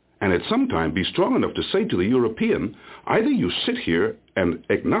Ghana, and at some time be strong enough to say to the European, either you sit here and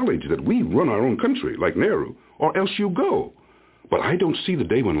acknowledge that we run our own country, like Nehru, or else you go. But I don't see the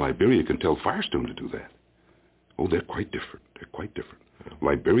day when Liberia can tell Firestone to do that. Oh, they're quite different. They're quite different.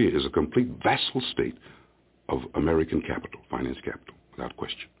 Liberia is a complete vassal state of American capital, finance capital, without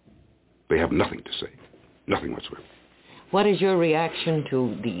question. They have nothing to say, nothing whatsoever. What is your reaction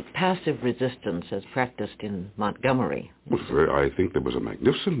to the passive resistance as practiced in Montgomery? Well, I think there was a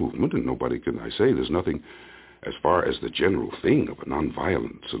magnificent movement, and nobody can, I say, there's nothing as far as the general thing of a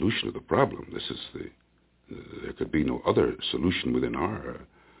nonviolent solution to the problem. This is there could be no other solution within our,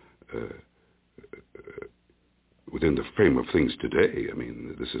 within the frame of things today. I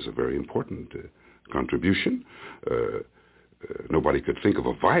mean, this is a very important contribution. Nobody could think of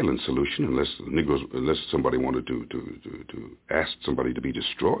a violent solution unless somebody wanted to ask somebody to be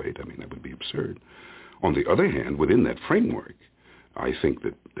destroyed. I mean, that would be absurd. On the other hand, within that framework, I think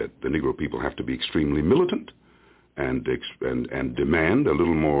that the Negro people have to be extremely militant and demand a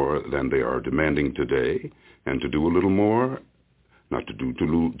little more than they are demanding today, and to do a little more, not to do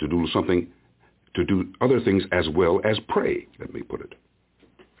something, to do other things as well as pray. Let me put it,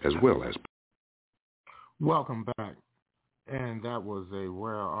 as well as. Welcome back. And that was a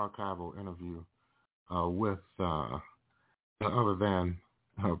rare archival interview with none other than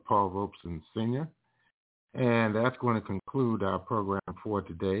Paul Robeson Sr. And that's going to conclude our program for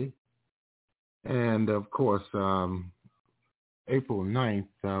today. And, of course, April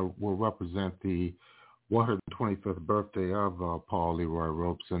 9th will represent the 125th birthday of Paul Leroy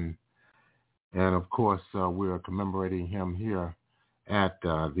Robeson. And, of course, we are commemorating him here at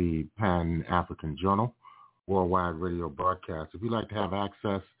the Pan-African Journal worldwide radio broadcast. If you'd like to have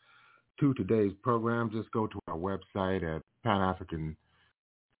access to today's program, just go to our website at Pan-African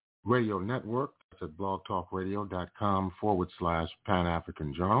Radio Network. That's at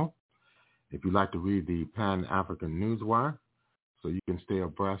blogtalkradio.com/Pan-African Journal. If you'd like to read the Pan-African Newswire, so you can stay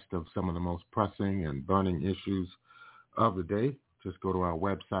abreast of some of the most pressing and burning issues of the day, just go to our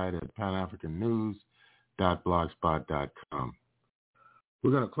website at panafricannews.blogspot.com.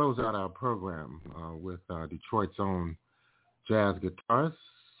 We're going to close out our program with Detroit's own jazz guitarist,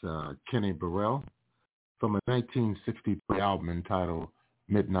 Kenny Burrell, from a 1963 album entitled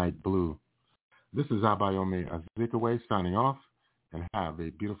Midnight Blue. This is Abayomi Azikiwe signing off, and have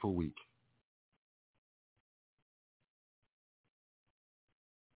a beautiful week.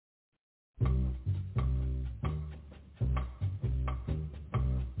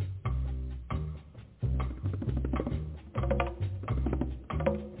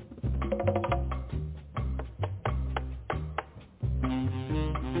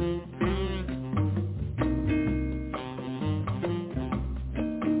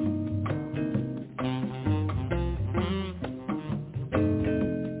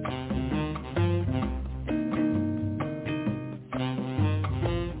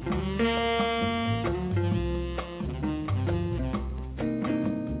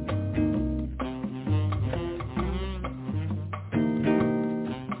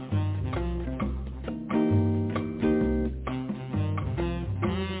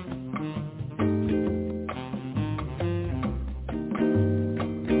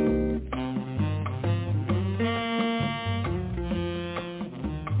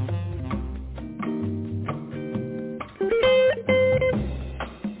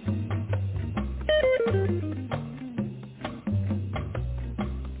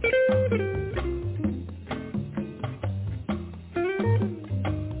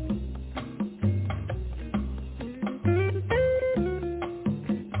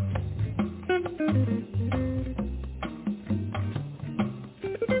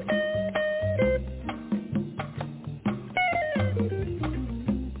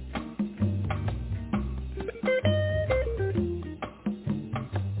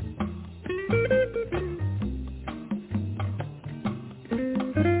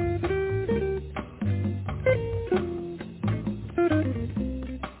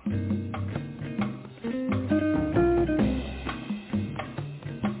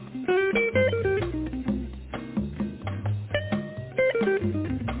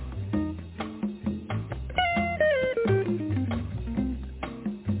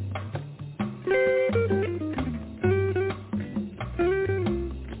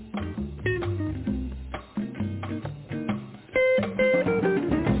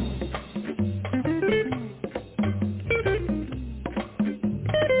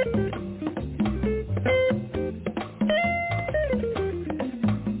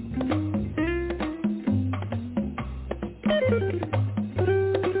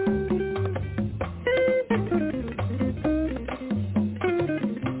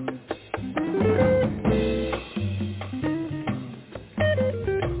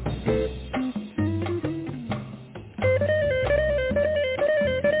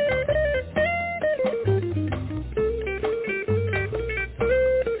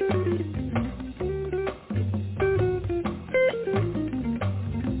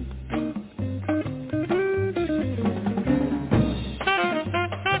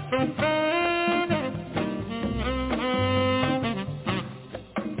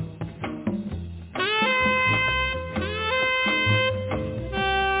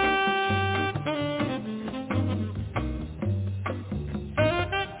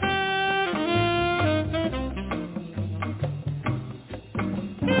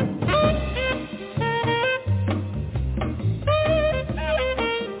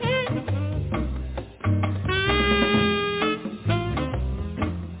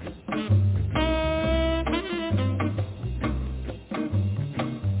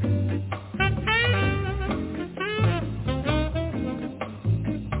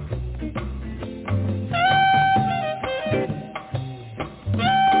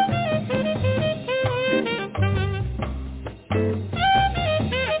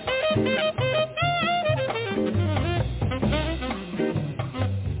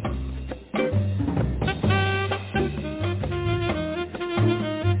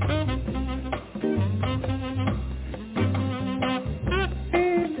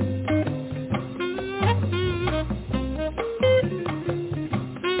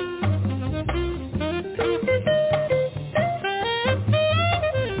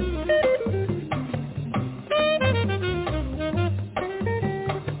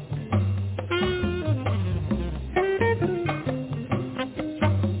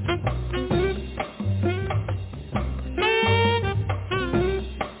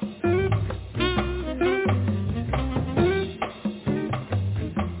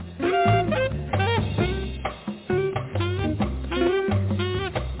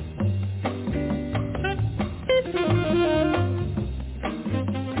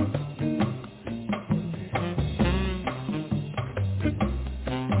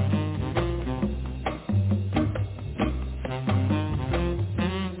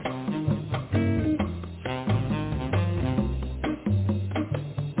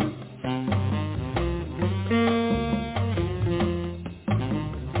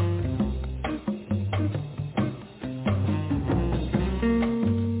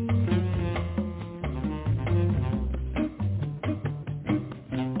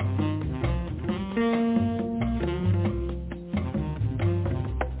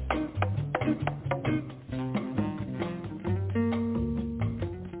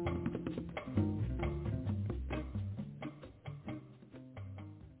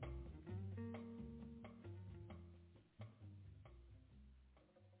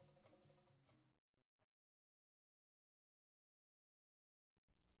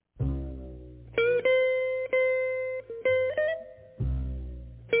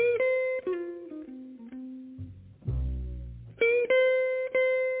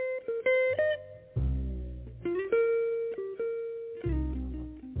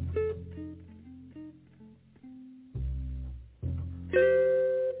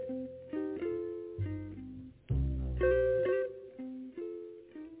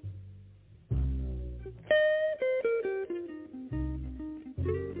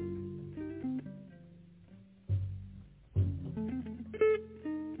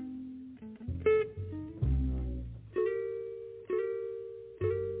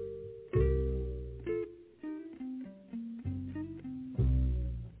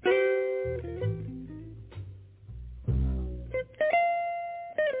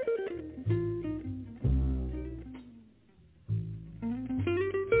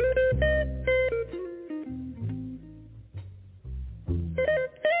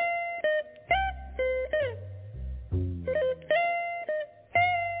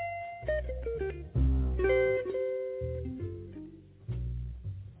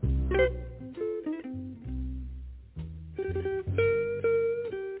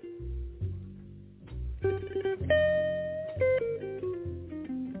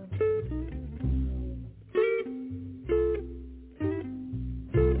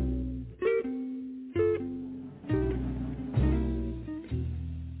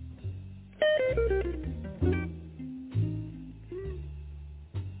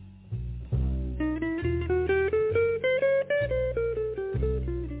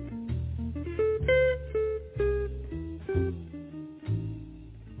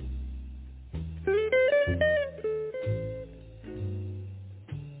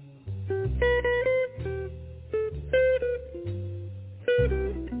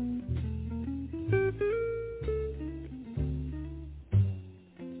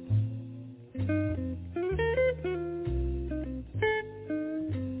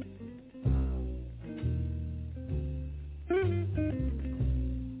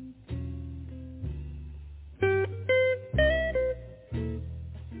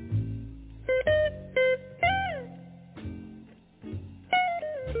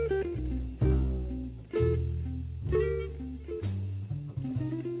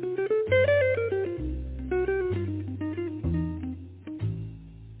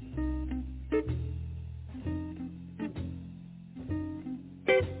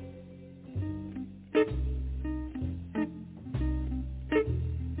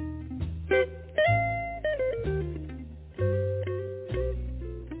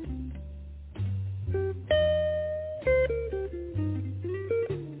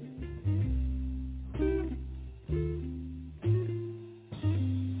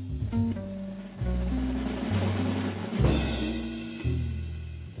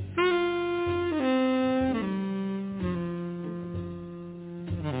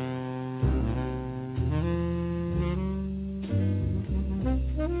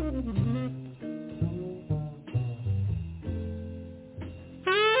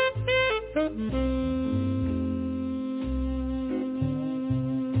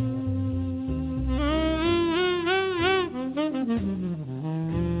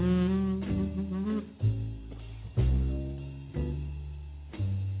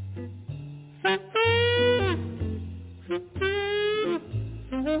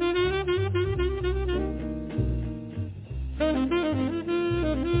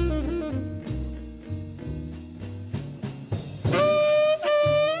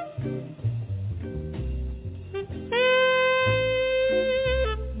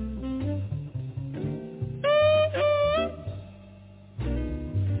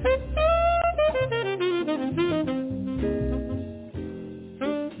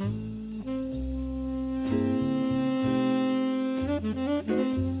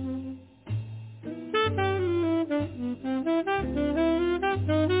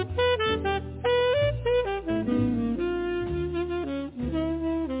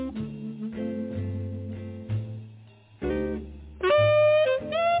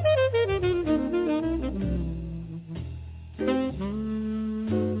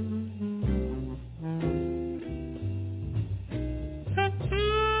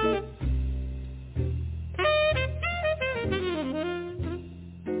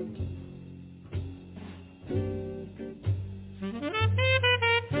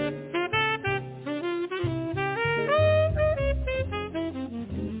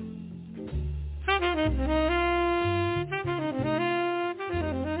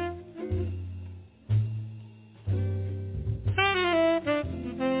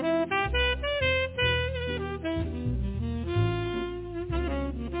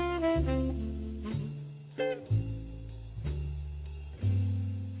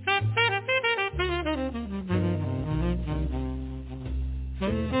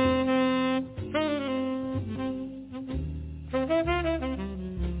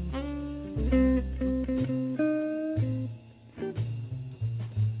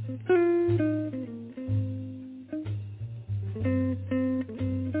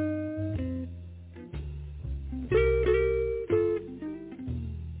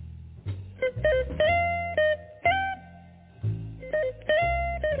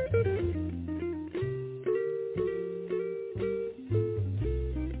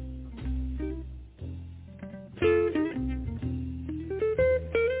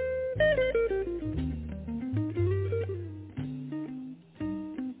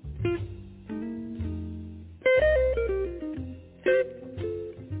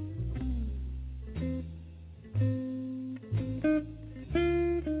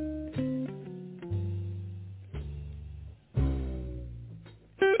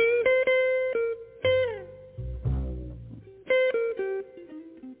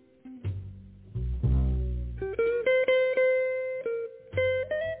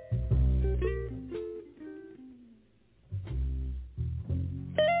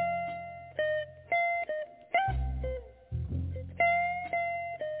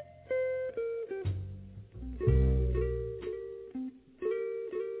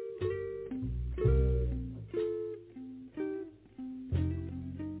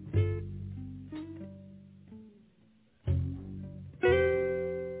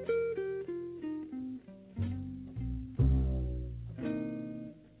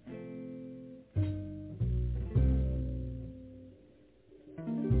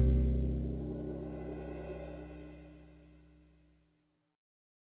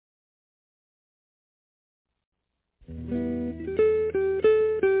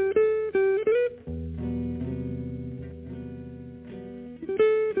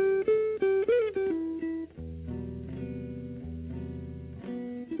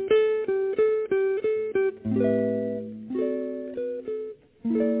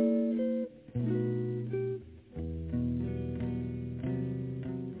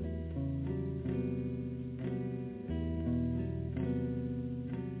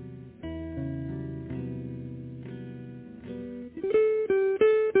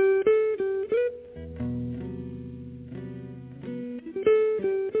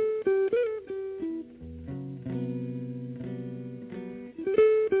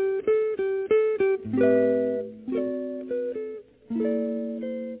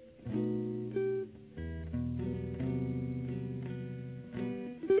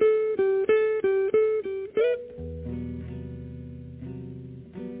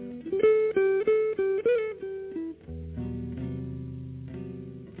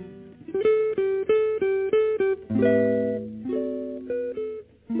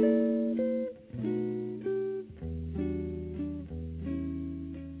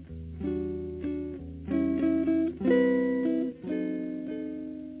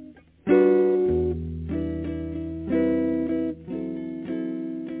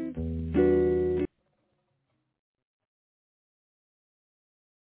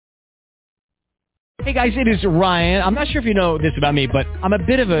 Hey guys, it is Ryan. I'm not sure if you know this about me, but I'm a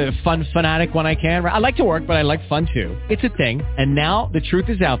bit of a fun fanatic when I can. I like to work, but I like fun too. It's a thing. And now the truth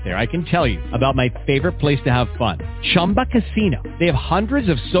is out there. I can tell you about my favorite place to have fun. Chumba Casino. They have hundreds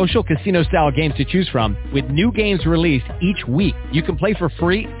of social casino style games to choose from with new games released each week. You can play for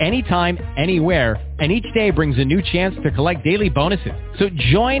free anytime, anywhere. And each day brings a new chance to collect daily bonuses. So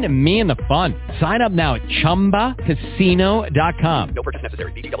join me in the fun. Sign up now at ChumbaCasino.com. No purchase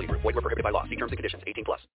necessary. VGW. Void where prohibited by law. See terms and conditions. 18+.